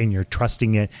hand and you're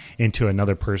trusting it into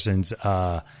another person's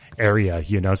area,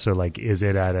 so like, is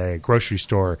it at a grocery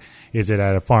store, is it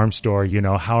at a farm store,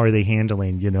 how are they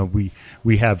handling,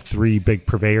 we have 3 big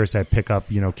purveyors that pick up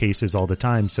cases all the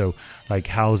time, so like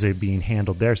how is it being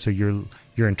handled there? So you're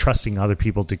entrusting other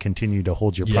people to continue to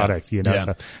hold your product,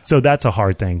 so that's a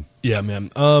hard thing. Yeah,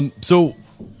 man. So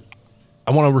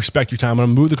I want to respect your time. I'm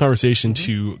going to move the conversation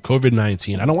to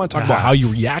COVID-19. I don't want to talk about how you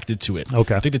reacted to it.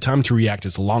 Okay. I think the time to react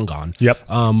is long gone. Yep.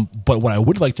 But what I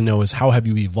would like to know is how have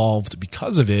you evolved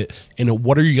because of it, and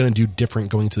what are you going to do different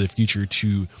going to the future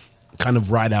to kind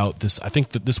of ride out this? I think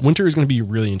that this winter is going to be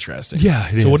really interesting. Yeah,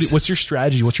 it is. What's your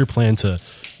strategy? What's your plan to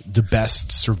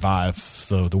best survive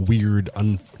the weird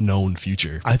unknown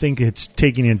future? I think it's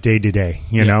taking it day to day,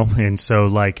 you know, and so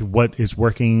like what is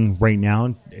working right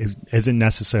now isn't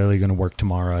necessarily going to work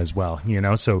tomorrow as well,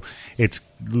 so it's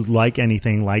like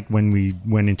anything, like when we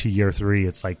went into year 3,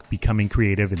 it's like becoming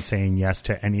creative and saying yes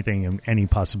to anything and any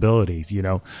possibilities,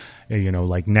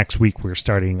 like next week we're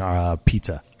starting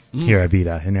pizza here at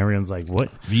Vida, and everyone's like,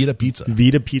 what? Vida Pizza.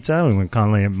 Vida Pizza, and we're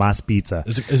calling it Mas Pizza.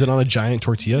 Is it on a giant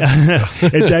tortilla?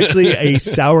 It's actually a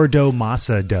sourdough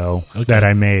masa dough that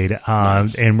I made,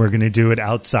 nice. And we're going to do it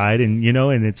outside, and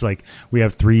and it's like we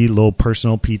have 3 little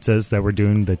personal pizzas that we're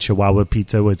doing, the Chihuahua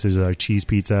pizza, which is our cheese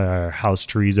pizza, our house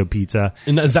chorizo pizza.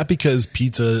 And is that because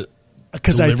pizza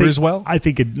delivers well? I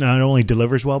think it not only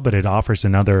delivers well, but it offers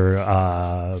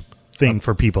another thing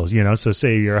for people, so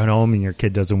say you're at home and your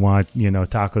kid doesn't want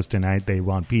tacos tonight, they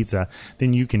want pizza,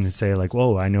 then you can say like,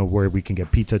 whoa, I know where we can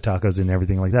get pizza tacos and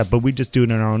everything like that, but we just do it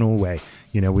in our own way.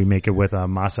 We make it with a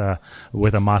masa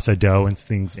dough and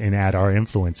things, and add our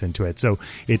influence into it. So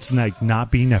it's like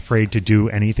not being afraid to do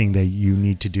anything that you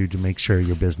need to do to make sure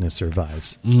your business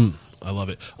survives. I love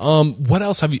it. What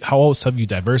else how else have you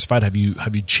diversified? Have you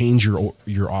changed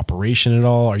your operation at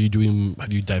all?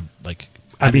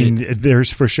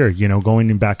 There's for sure,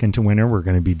 going back into winter, we're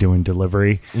going to be doing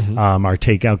delivery, our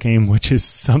takeout game, which is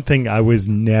something I was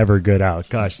never good at.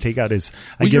 Gosh, takeout is,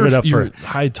 I give it up for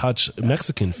high touch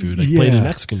Mexican food, plated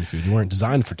Mexican food. You weren't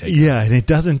designed for takeout. Yeah, and it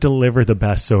doesn't deliver the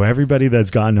best. So everybody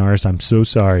that's gotten ours, I'm so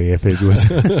sorry if it was,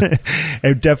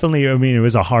 it definitely, it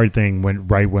was a hard thing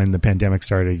right when the pandemic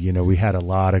started. We had a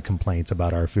lot of complaints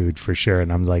about our food for sure.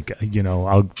 And I'm like,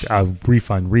 I'll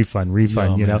refund,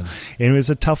 and it was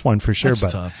a tough one for sure.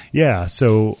 That's tough. Yeah,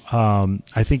 so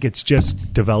I think it's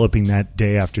just developing that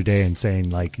day after day and saying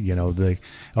like,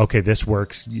 this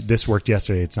worked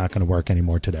yesterday, it's not going to work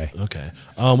anymore today. Okay.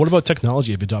 What about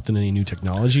technology? Have you adopted any new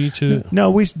technology to? No,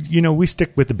 we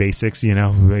stick with the basics.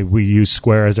 We use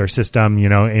Square as our system.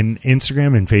 And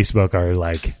Instagram and Facebook are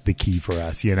like the key for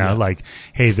us. Like,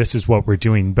 hey, this is what we're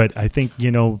doing. But I think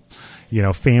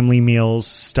family meals,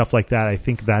 stuff like that. I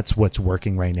think that's what's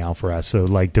working right now for us. So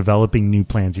like developing new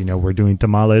plans, we're doing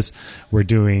tamales, we're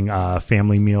doing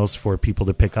family meals for people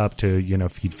to pick up to,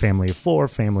 feed family of 4,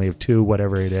 family of 2,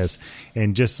 whatever it is.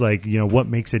 And just like, what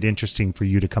makes it interesting for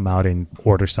you to come out and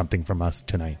order something from us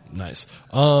tonight. Nice.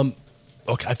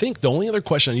 Okay, I think the only other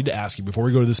question I need to ask you before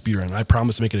we go to the speed round, and I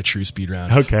promise to make it a true speed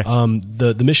round. Okay.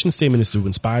 The mission statement is to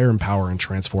inspire, empower, and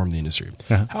transform the industry.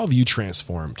 How have you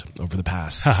transformed over the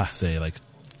past, say, like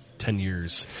 10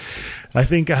 years? I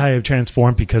think I have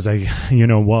transformed because I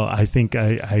think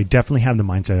I definitely have the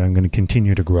mindset I'm going to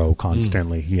continue to grow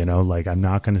constantly. Like I'm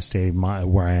not going to stay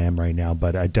where I am right now,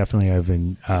 but I definitely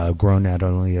have grown not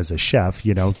only as a chef,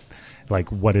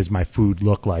 like what does my food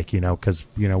look like, because,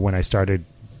 when I started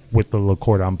with the Le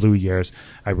Cordon Bleu years,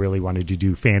 I really wanted to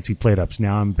do fancy plate ups.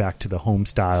 Now I'm back to the home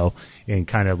style and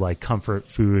kind of like comfort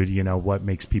food, what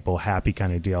makes people happy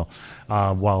kind of deal,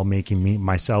 while making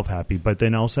myself happy. But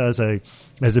then also as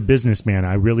as a businessman,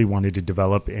 I really wanted to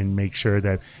develop and make sure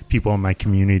that people in my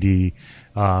community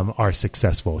are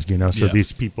successful. So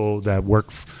these people that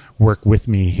work with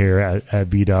me here at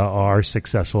Vita are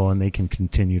successful and they can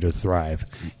continue to thrive.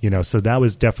 So that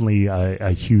was definitely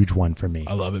a huge one for me.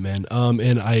 I love it, man.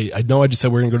 And I know I just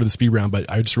said we're gonna go to the speed round, but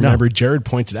I just remembered Jared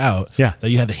pointed out that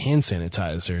you had the hand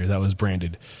sanitizer that was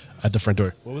branded at the front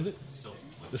door. What was it?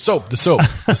 The soap.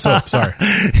 Sorry.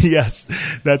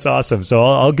 Yes, that's awesome. So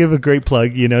I'll give a great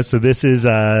plug. So this is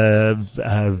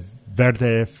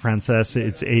Verde Frances.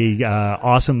 It's a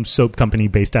awesome soap company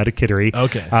based out of Kittery.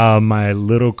 Okay. My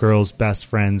little girl's best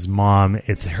friend's mom.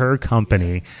 It's her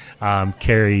company,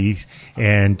 Carrie,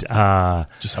 and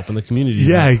just helping the community.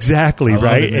 Yeah, exactly.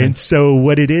 Right. It, and so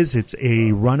what it is, it's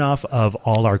a runoff of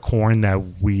all our corn that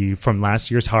from last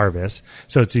year's harvest.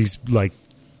 So it's these like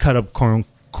cut up corn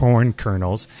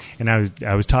kernels, and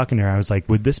I was talking to her. I was like,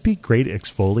 would this be great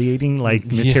exfoliating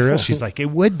material? She's like, it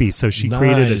would be. So she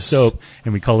created a soap,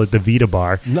 and we call it the Vita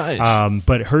Bar. Nice.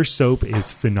 But her soap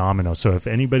is phenomenal. So if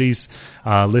anybody's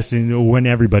listening, when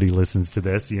everybody listens to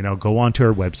this, go onto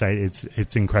her website.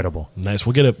 It's incredible. Nice.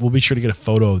 We'll be sure to get a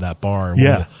photo of that bar.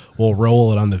 Yeah. We'll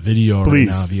roll it on the video right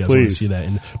now if you guys want to see that.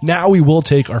 And now we will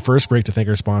take our first break to thank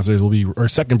our sponsors. Our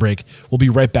second break. We'll be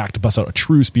right back to bust out a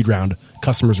true speed round.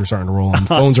 Customers are starting to roll on.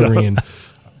 Phones are ringing.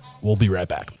 We'll be right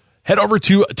back. Head over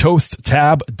to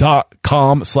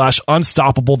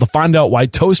toasttab.com/unstoppable to find out why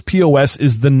Toast POS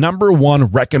is the #1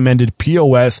 recommended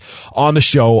POS on the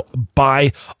show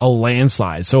by a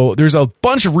landslide. So there's a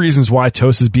bunch of reasons why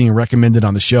Toast is being recommended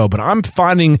on the show, but I'm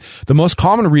finding the most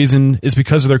common reason is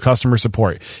because of their customer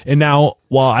support. And now,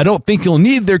 while I don't think you'll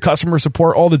need their customer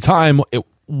support all the time,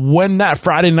 when that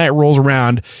Friday night rolls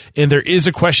around and there is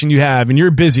a question you have and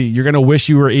you're busy, you're going to wish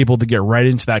you were able to get right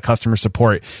into that customer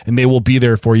support and they will be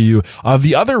there for you.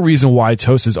 The other reason why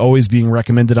Toast is always being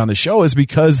recommended on the show is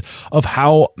because of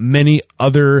how many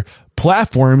other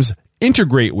platforms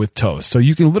integrate with Toast. So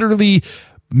you can literally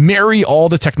marry all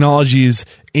the technologies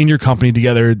in your company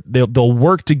together. They'll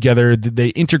work together. They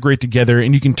integrate together,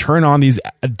 and you can turn on these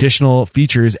additional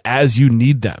features as you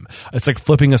need them. It's like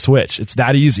flipping a switch. It's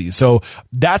that easy. So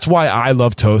that's why I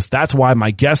love Toast. That's why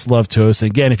my guests love Toast.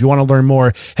 And again, if you want to learn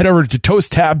more, head over to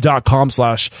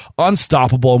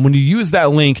toasttab.com/unstoppable. And when you use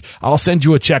that link, I'll send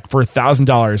you a check for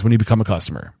 $1,000 when you become a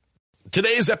customer.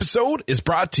 Today's episode is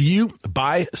brought to you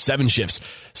by 7 Shifts.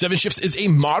 7 Shifts is a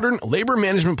modern labor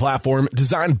management platform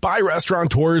designed by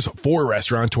restaurateurs for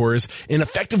restaurateurs. And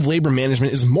effective labor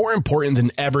management is more important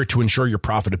than ever to ensure your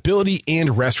profitability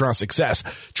and restaurant success.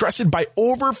 Trusted by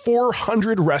over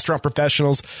 400 restaurant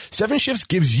professionals, 7 Shifts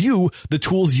gives you the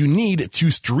tools you need to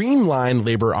streamline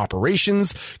labor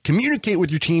operations, communicate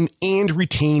with your team, and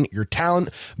retain your talent.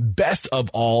 Best of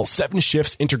all, 7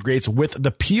 Shifts integrates with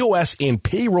the POS and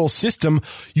payroll system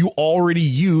you already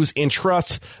use and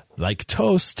trust, like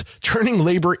Toast, turning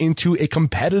labor into a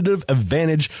competitive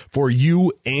advantage for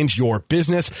you and your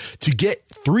business. To get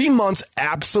 3 months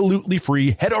absolutely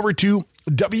free, head over to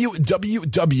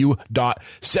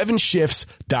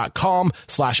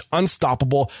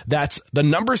www.7shifts.com/unstoppable. That's the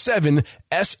number 7,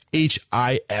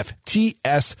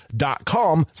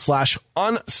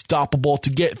 SHIFTS.com/unstoppable to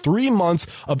get 3 months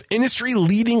of industry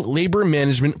leading labor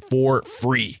management for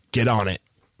free. Get on it.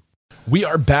 We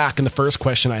are back, and the first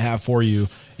question I have for you,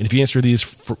 and if you answer these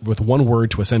with one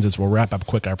word to a sentence, we'll wrap up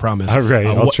quick, I promise. All right,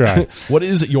 I'll try. What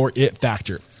is your it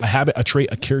factor? A habit, a trait,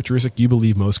 a characteristic you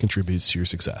believe most contributes to your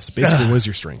success? Basically, what is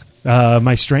your strength?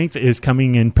 My strength is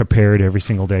coming in prepared every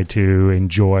single day to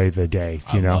enjoy the day.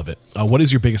 I love it. What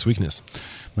is your biggest weakness?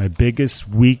 My biggest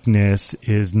weakness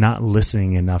is not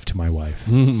listening enough to my wife.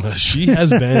 She has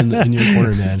been in your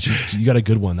corner, man. You got a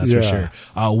good one, that's for sure.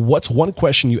 What's one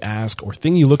question you ask or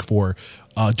thing you look for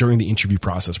during the interview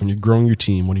process when you're growing your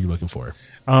team? What are you looking for?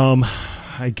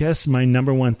 I guess my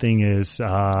number one thing is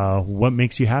what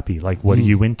makes you happy? Like, what are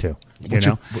you into?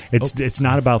 It's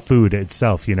not about food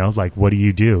itself. Like, what do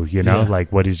you do?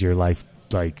 Like, what is your life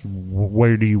like?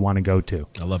 Where do you want to go to?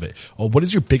 I love it. What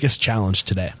is your biggest challenge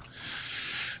today?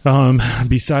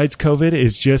 Besides COVID,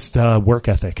 is just work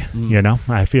ethic.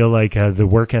 I feel like the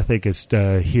work ethic is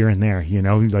here and there.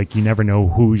 Like you never know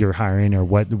who you're hiring or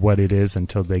what it is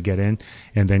until they get in,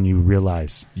 and then you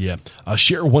realize. Yeah.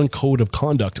 Share one code of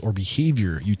conduct or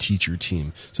behavior you teach your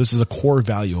team. So this is a core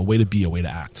value, a way to be, a way to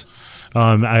act.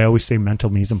 I always say mental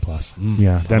mise en place.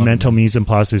 That mental mise en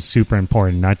place is super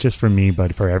important, not just for me,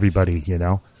 but for everybody, you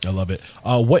know? I love it.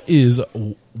 What is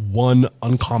one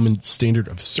uncommon standard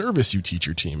of service you teach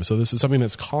your team? So this is something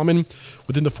that's common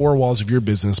within the four walls of your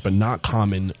business, but not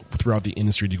common throughout the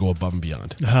industry to go above and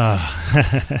beyond.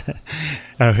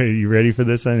 Are you ready for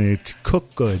this one? To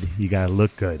cook good, you got to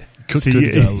look good.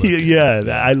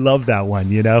 I love that one.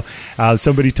 You know,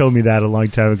 somebody told me that a long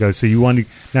time ago. So you want to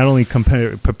not only come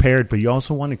prepared, but you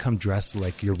also want to come dressed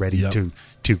like you're ready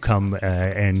to come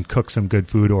and cook some good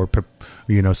food or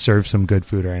serve some good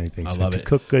food or anything. I love it.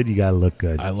 Cook good, you got to look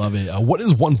good. I love it. What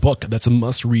is one book that's a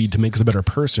must read to make us a better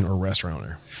person or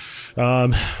restaurateur?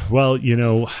 Well, you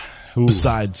know.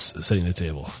 Besides setting the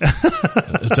table,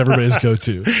 it's everybody's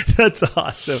go-to. That's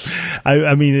awesome.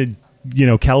 I mean,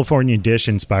 California Dish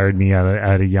inspired me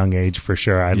at a young age for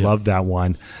sure. I love that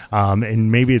one. And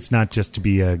maybe it's not just to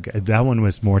be that one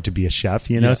was more to be a chef,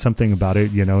 something about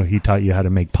it. He taught you how to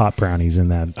make pot brownies in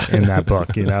that book,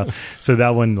 so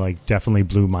that one like definitely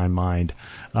blew my mind.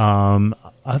 Other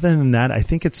than that, I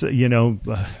think it's,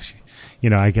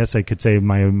 I guess I could say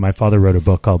my father wrote a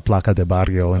book called Placa de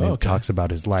Barrio, and it talks about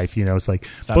his life. It's like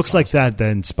books like that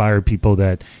inspire people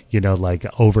that, like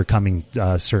overcoming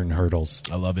certain hurdles.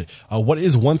 I love it. What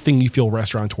is one thing you feel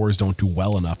restaurateurs don't do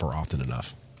well enough or often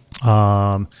enough?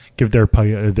 Give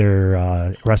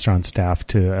their restaurant staff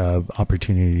to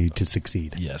opportunity to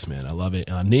succeed. Yes, man. I love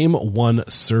it. Name one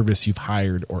service you've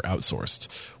hired or outsourced.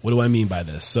 What do I mean by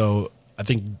this? So I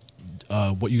think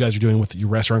what you guys are doing with your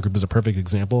restaurant group is a perfect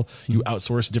example. You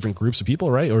outsource different groups of people,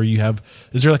 right? Or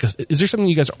is there something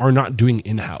you guys are not doing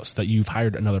in-house that you've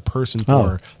hired another person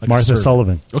for? Like Martha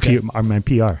Sullivan. Okay. My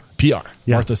PR. Yeah.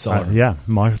 Martha Sullivan.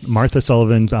 Martha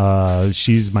Sullivan.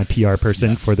 She's my PR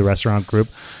person for the restaurant group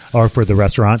or for the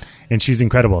restaurant. And she's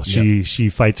incredible. She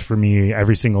fights for me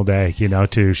every single day,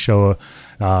 to show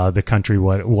the country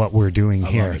what we're doing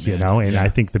here, and I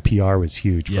think the PR was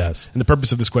huge for us. And the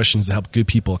purpose of this question is to help good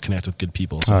people connect with good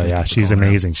people. So she's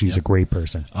amazing. She's a great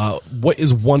person. What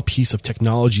is one piece of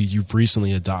technology you've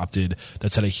recently adopted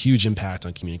that's had a huge impact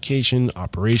on communication,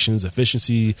 operations,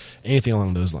 efficiency, anything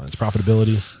along those lines,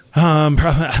 profitability?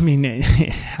 I mean,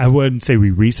 I wouldn't say we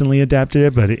recently adapted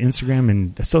it, but Instagram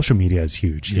and social media is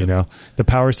huge. The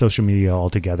power of social media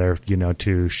altogether,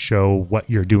 to show what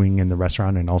you're doing in the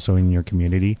restaurant and also in your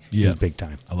community is big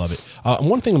time. I love it.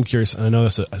 One thing I'm curious, and I know I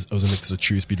was going to make this a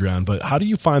true speed round, but how do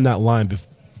you find that line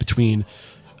between?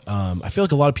 I feel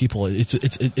like a lot of people,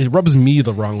 it rubs me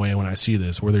the wrong way when I see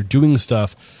this, where they're doing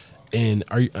stuff. And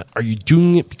are you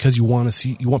doing it because you want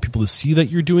people to see that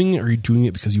you're doing it, or are you doing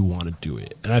it because you want to do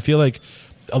it? And I feel like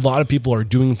a lot of people are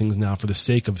doing things now for the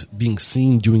sake of being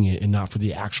seen doing it and not for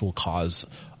the actual cause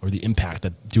or the impact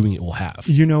that doing it will have.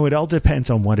 It all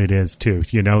depends on what it is too.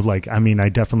 I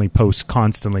definitely post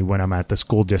constantly when I'm at the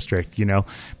school district,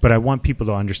 but I want people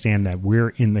to understand that we're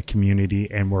in the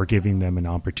community and we're giving them an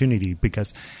opportunity,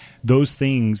 because those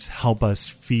things help us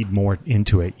feed more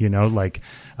into it.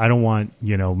 I don't want,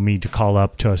 me to call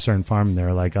up to a certain farm and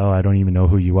they're like, oh, I don't even know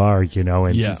who you are,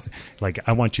 and just,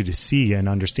 I want you to see and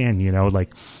understand,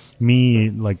 me,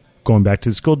 going back to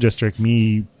the school district,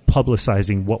 me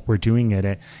publicizing what we're doing in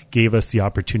it gave us the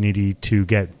opportunity to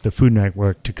get the Food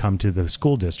Network to come to the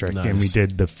school district. Nice. And we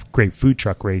did the great food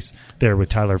truck race there with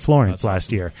Tyler Florence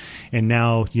last year. And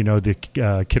now,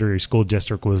 the Kittery School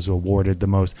District was awarded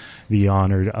the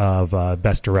honor of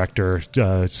best director,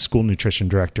 school nutrition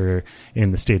director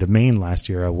in the state of Maine last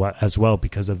year as well,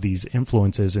 because of these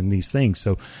influences and these things.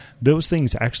 So those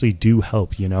things actually do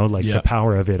help, the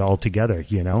power of it all together,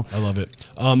 I love it.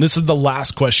 This is the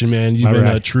last question, man. You've been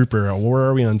a trooper. Where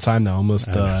are we on time now? Almost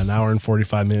an hour and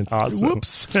 45 minutes. Awesome.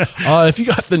 Whoops. If you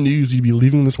got the news, you'd be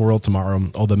leaving this world tomorrow.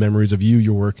 All the memories of you,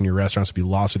 your work, and your restaurants would be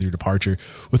lost with your departure,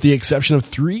 with the exception of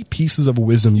 3 pieces of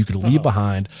wisdom you could leave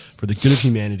behind for the good of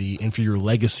humanity and for your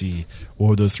legacy. What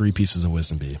would those 3 pieces of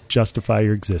wisdom be? Justify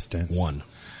your existence. 1.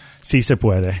 Si se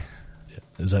puede.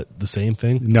 Is that the same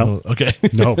thing? No. Oh, okay.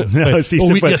 No. Yes,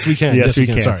 we can. Yes, we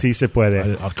can. Sorry. Si se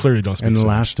puede. I clearly don't speak And the so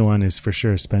last much. one is for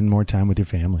sure, spend more time with your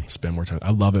family. Spend more time. I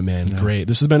love it, man. Yeah. Great.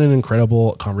 This has been an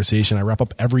incredible conversation. I wrap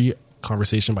up every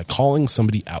conversation by calling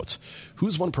somebody out.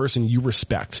 Who's one person you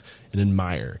respect and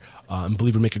admire? and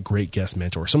believe would make a great guest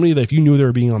mentor. Somebody that if you knew they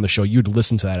were being on the show, you'd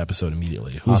listen to that episode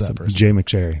immediately. Who's Awesome. that person? Jay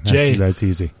McSherry. Jay. That's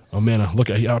easy. Oh man, look,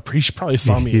 he probably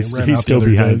saw me. He's and ran out still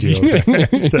the other behind day. you.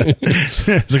 He's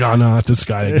like, oh no, not this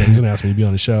guy again. He's going to ask me to be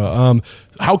on the show.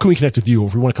 How can we connect with you?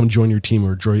 If we want to come join your team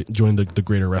or join the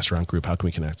greater restaurant group, how can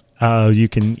we connect? You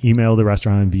can email the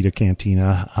restaurant Vita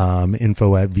Cantina,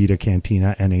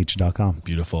 info@vitacantinanh.com.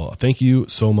 Beautiful. Thank you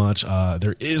so much.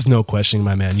 There is no questioning,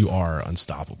 my man. You are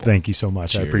unstoppable. Thank you so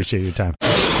much. Cheers. I appreciate your time.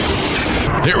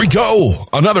 There we go.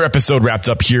 Another episode wrapped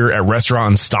up here at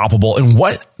Restaurant Unstoppable. And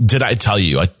what did I tell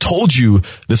you? I told you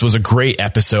this was a great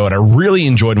episode. I really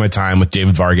enjoyed my time with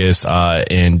David Vargas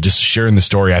and just sharing the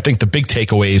story. I think the big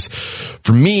takeaways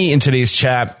for me in today's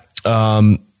chat,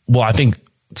 I think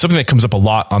something that comes up a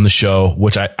lot on the show,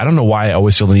 which I don't know why I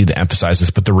always feel the need to emphasize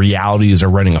this, but the realities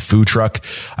of running a food truck.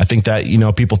 I think that,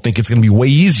 people think it's going to be way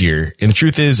easier. And the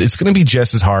truth is it's going to be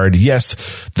just as hard.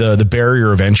 Yes, the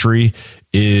barrier of entry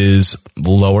is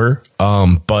lower.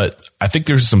 But I think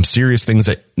there's some serious things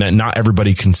that not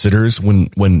everybody considers when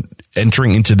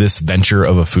entering into this venture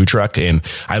of a food truck. And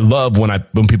I love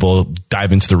when people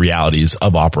dive into the realities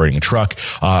of operating a truck.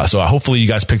 So hopefully you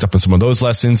guys picked up on some of those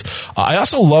lessons. I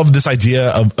also love this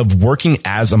idea of working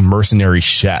as a mercenary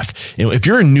chef. If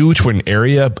you're new to an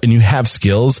area and you have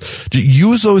skills,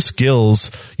 use those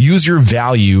skills, use your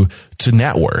value to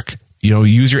network.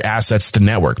 Use your assets to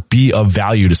network, be of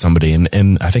value to somebody.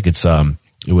 And I think it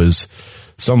was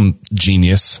some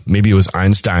genius. Maybe it was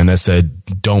Einstein that said,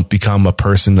 don't become a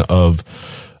person of,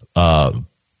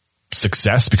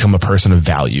 success, become a person of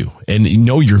value, and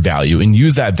know your value and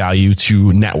use that value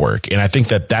to network. And I think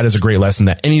that is a great lesson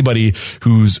that anybody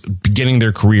who's beginning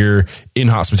their career in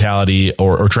hospitality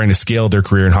or trying to scale their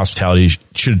career in hospitality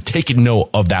should take a note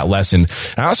of that lesson.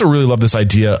 And I also really love this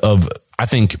idea of, I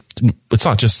think it's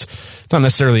not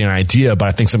necessarily an idea, but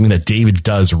I think something that David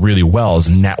does really well is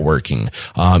networking.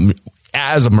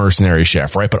 As a mercenary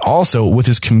chef, right? But also with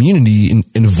his community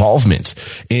involvement.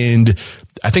 And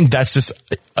I think that's just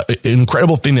an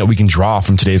incredible thing that we can draw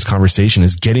from today's conversation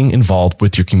is getting involved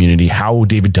with your community, how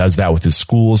David does that with his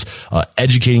schools,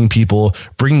 educating people,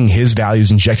 bringing his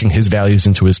values, injecting his values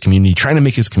into his community, trying to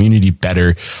make his community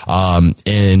better,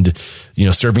 and,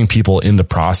 serving people in the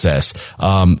process.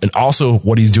 And also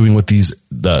what he's doing with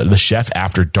the chef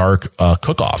after dark,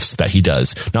 cook-offs that he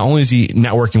does. Not only is he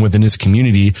networking within his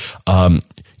community,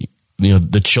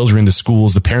 the children, the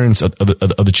schools, the parents of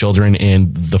the children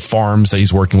and the farms that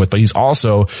he's working with, but he's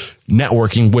also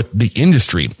networking with the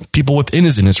industry, people within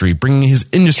his industry, bringing his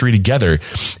industry together.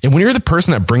 And when you're the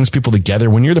person that brings people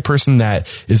together, when you're the person that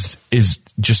is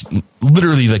just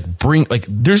literally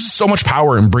there's so much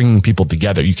power in bringing people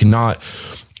together. You cannot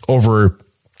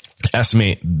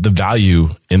overestimate the value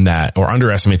in that or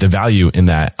underestimate the value in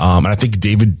that. And I think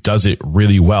David does it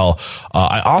really well.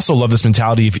 I also love this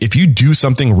mentality. If you do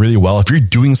something really well, if you're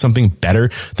doing something better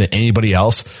than anybody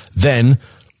else, then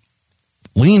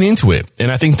lean into it. And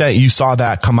I think that you saw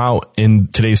that come out in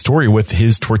today's story with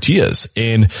his tortillas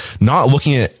and not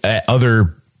looking at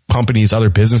other companies, other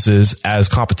businesses as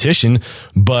competition,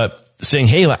 but saying,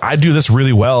 hey, I do this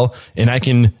really well and I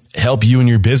can help you in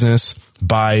your business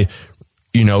by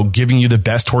giving you the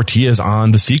best tortillas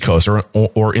on the seacoast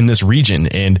or in this region.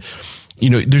 And,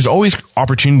 there's always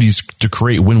opportunities to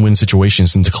create win-win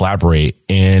situations and to collaborate.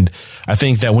 And I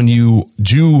think that when you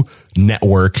do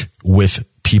network with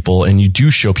people and you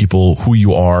do show people who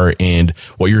you are and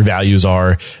what your values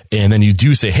are, and then you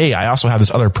do say, hey, I also have this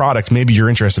other product. Maybe you're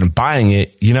interested in buying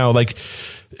it.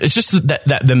 It's just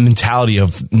that the mentality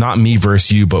of not me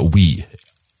versus you, but we.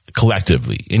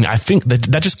 Collectively. And I think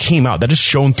that just came out, that just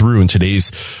shone through in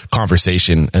today's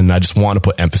conversation. And I just want to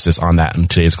put emphasis on that in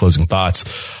today's closing thoughts.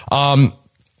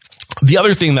 The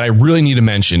other thing that I really need to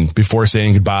mention before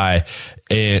saying goodbye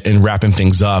and wrapping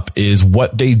things up is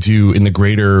what they do in the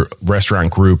greater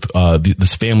restaurant group,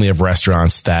 this family of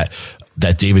restaurants that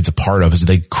David's a part of, is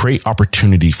they create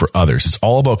opportunity for others. It's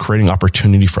all about creating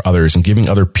opportunity for others and giving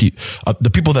other the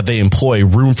people that they employ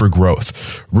room for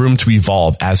growth, room to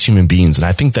evolve as human beings. And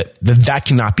I think that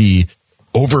cannot be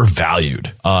overvalued.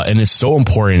 And it's so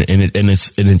important. And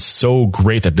it's so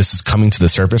great that this is coming to the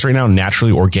surface right now.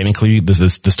 Naturally, organically,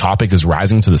 this topic is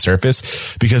rising to the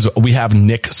surface because we have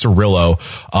Nick Cirillo,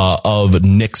 of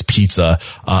Nick's Pizza,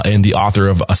 and the author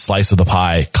of A Slice of the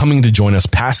Pie coming to join us,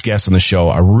 past guests on the show.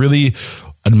 I really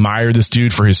admire this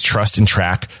dude for his trust and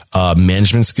track,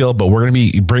 management skill, but we're going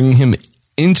to be bringing him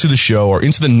into the show, or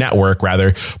into the network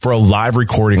rather, for a live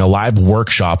recording, a live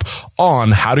workshop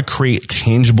on how to create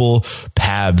tangible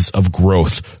paths of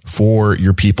growth for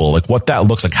your people. Like what that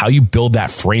looks like, how you build that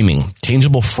framing,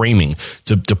 tangible framing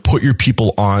to put your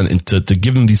people on and to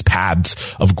give them these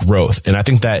paths of growth. And I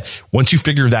think that once you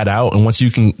figure that out, and once you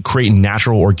can create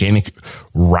natural organic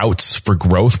routes for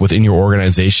growth within your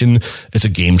organization, it's a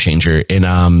game changer. And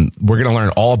we're going to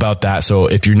learn all about that. So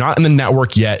if you're not in the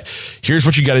network yet, here's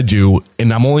what you got to do.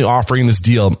 And I'm only offering this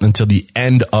deal until the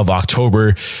end of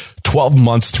October. 12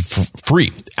 months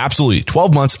free. Absolutely.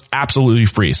 12 months, absolutely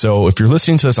free. So if you're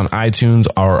listening to this on iTunes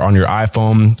or on your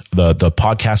iPhone, the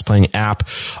podcast playing app,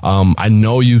 I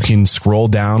know you can scroll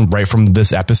down right from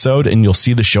this episode and you'll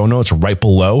see the show notes right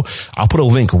below. I'll put a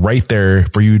link right there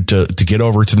for you to get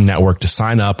over to the network, to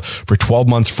sign up for 12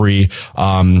 months free,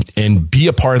 and be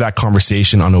a part of that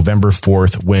conversation on November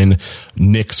 4th when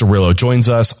Nick Cirillo joins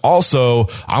us. Also,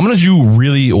 I'm going to do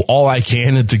really all I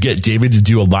can to get David to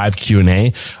do a live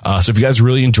Q&A. So if you guys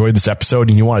really enjoyed this episode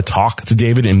and you want to talk to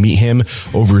David and meet him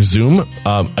over Zoom,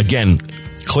 again,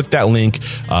 click that link.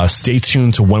 Stay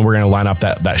tuned to when we're going to line up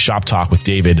that shop talk with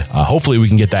David. Hopefully we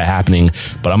can get that happening,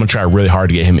 but I'm going to try really hard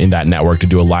to get him in that network to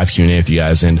do a live Q&A with you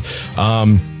guys. And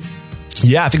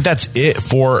yeah, I think that's it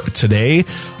for today.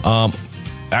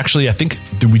 Actually, I think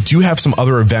that we do have some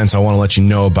other events I want to let you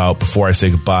know about before I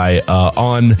say goodbye.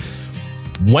 On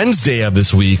Wednesday of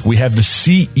this week, we have the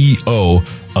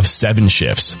CEO of 7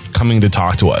 Shifts coming to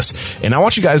talk to us. And I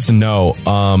want you guys to know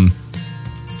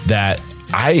that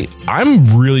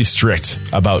I'm really strict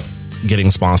about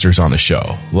getting sponsors on the show.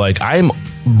 Like, I'm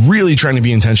really trying to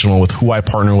be intentional with who I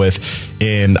partner with,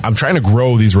 and I'm trying to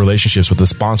grow these relationships with the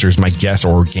sponsors my guests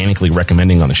are organically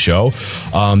recommending on the show.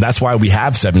 That's why we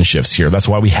have 7 Shifts here. That's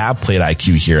why we have Plate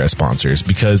IQ here as sponsors,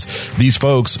 because these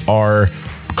folks are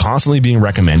constantly being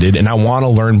recommended, and I want to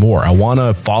learn more. I want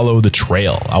to follow the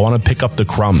trail. I want to pick up the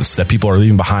crumbs that people are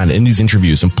leaving behind in these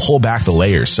interviews and pull back the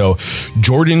layers. So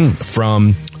Jordan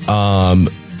from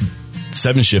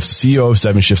 7 Shifts, CEO of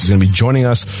 7 Shifts, is going to be joining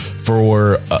us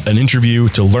for an interview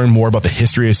to learn more about the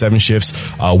history of 7 Shifts,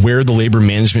 where the labor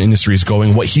management industry is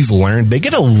going, what he's learned. They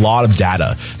get a lot of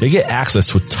data. They get access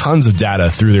to tons of data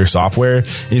through their software. And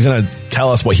he's going to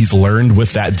tell us what he's learned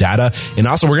with that data. And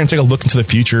also, we're going to take a look into the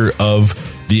future of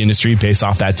the industry based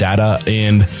off that data.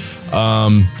 And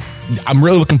I'm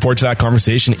really looking forward to that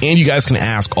conversation. And you guys can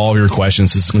ask all of your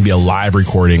questions. This is going to be a live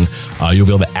recording. You'll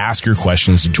be able to ask your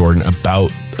questions to Jordan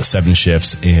about 7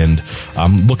 Shifts, and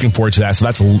I'm looking forward to that. So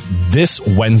that's this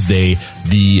Wednesday,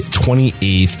 the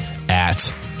 28th,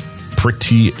 at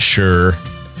Pretty Sure.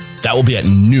 That will be at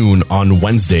noon on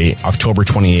Wednesday, October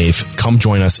 28th. Come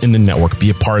join us in the network. Be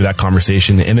a part of that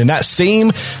conversation. And then that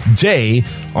same day,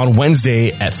 on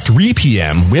Wednesday at 3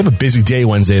 p.m., we have a busy day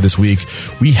Wednesday this week.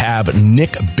 We have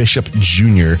Nick Bishop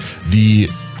Jr., the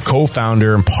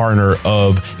co-founder and partner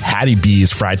of Hattie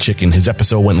B's Fried Chicken. His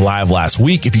episode went live last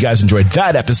week. If you guys enjoyed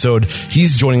that episode,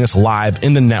 he's joining us live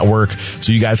in the network,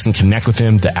 so you guys can connect with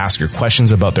him to ask your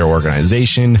questions about their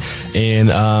organization, and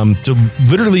to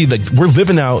literally, like, we're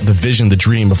living out the vision, the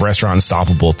dream of Restaurant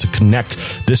Unstoppable, to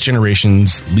connect this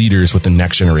generation's leaders with the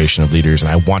next generation of leaders.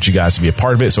 And I want you guys to be a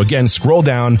part of it. So again, scroll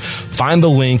down, find the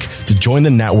link to join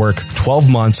the network. 12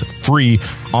 months free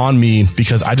on me,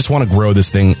 because I just want to grow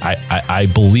this thing. I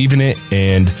believe in it,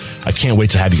 and I can't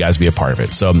wait to have you guys be a part of it.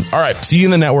 So, all right, see you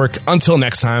in the network. Until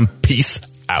next time, peace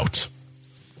out.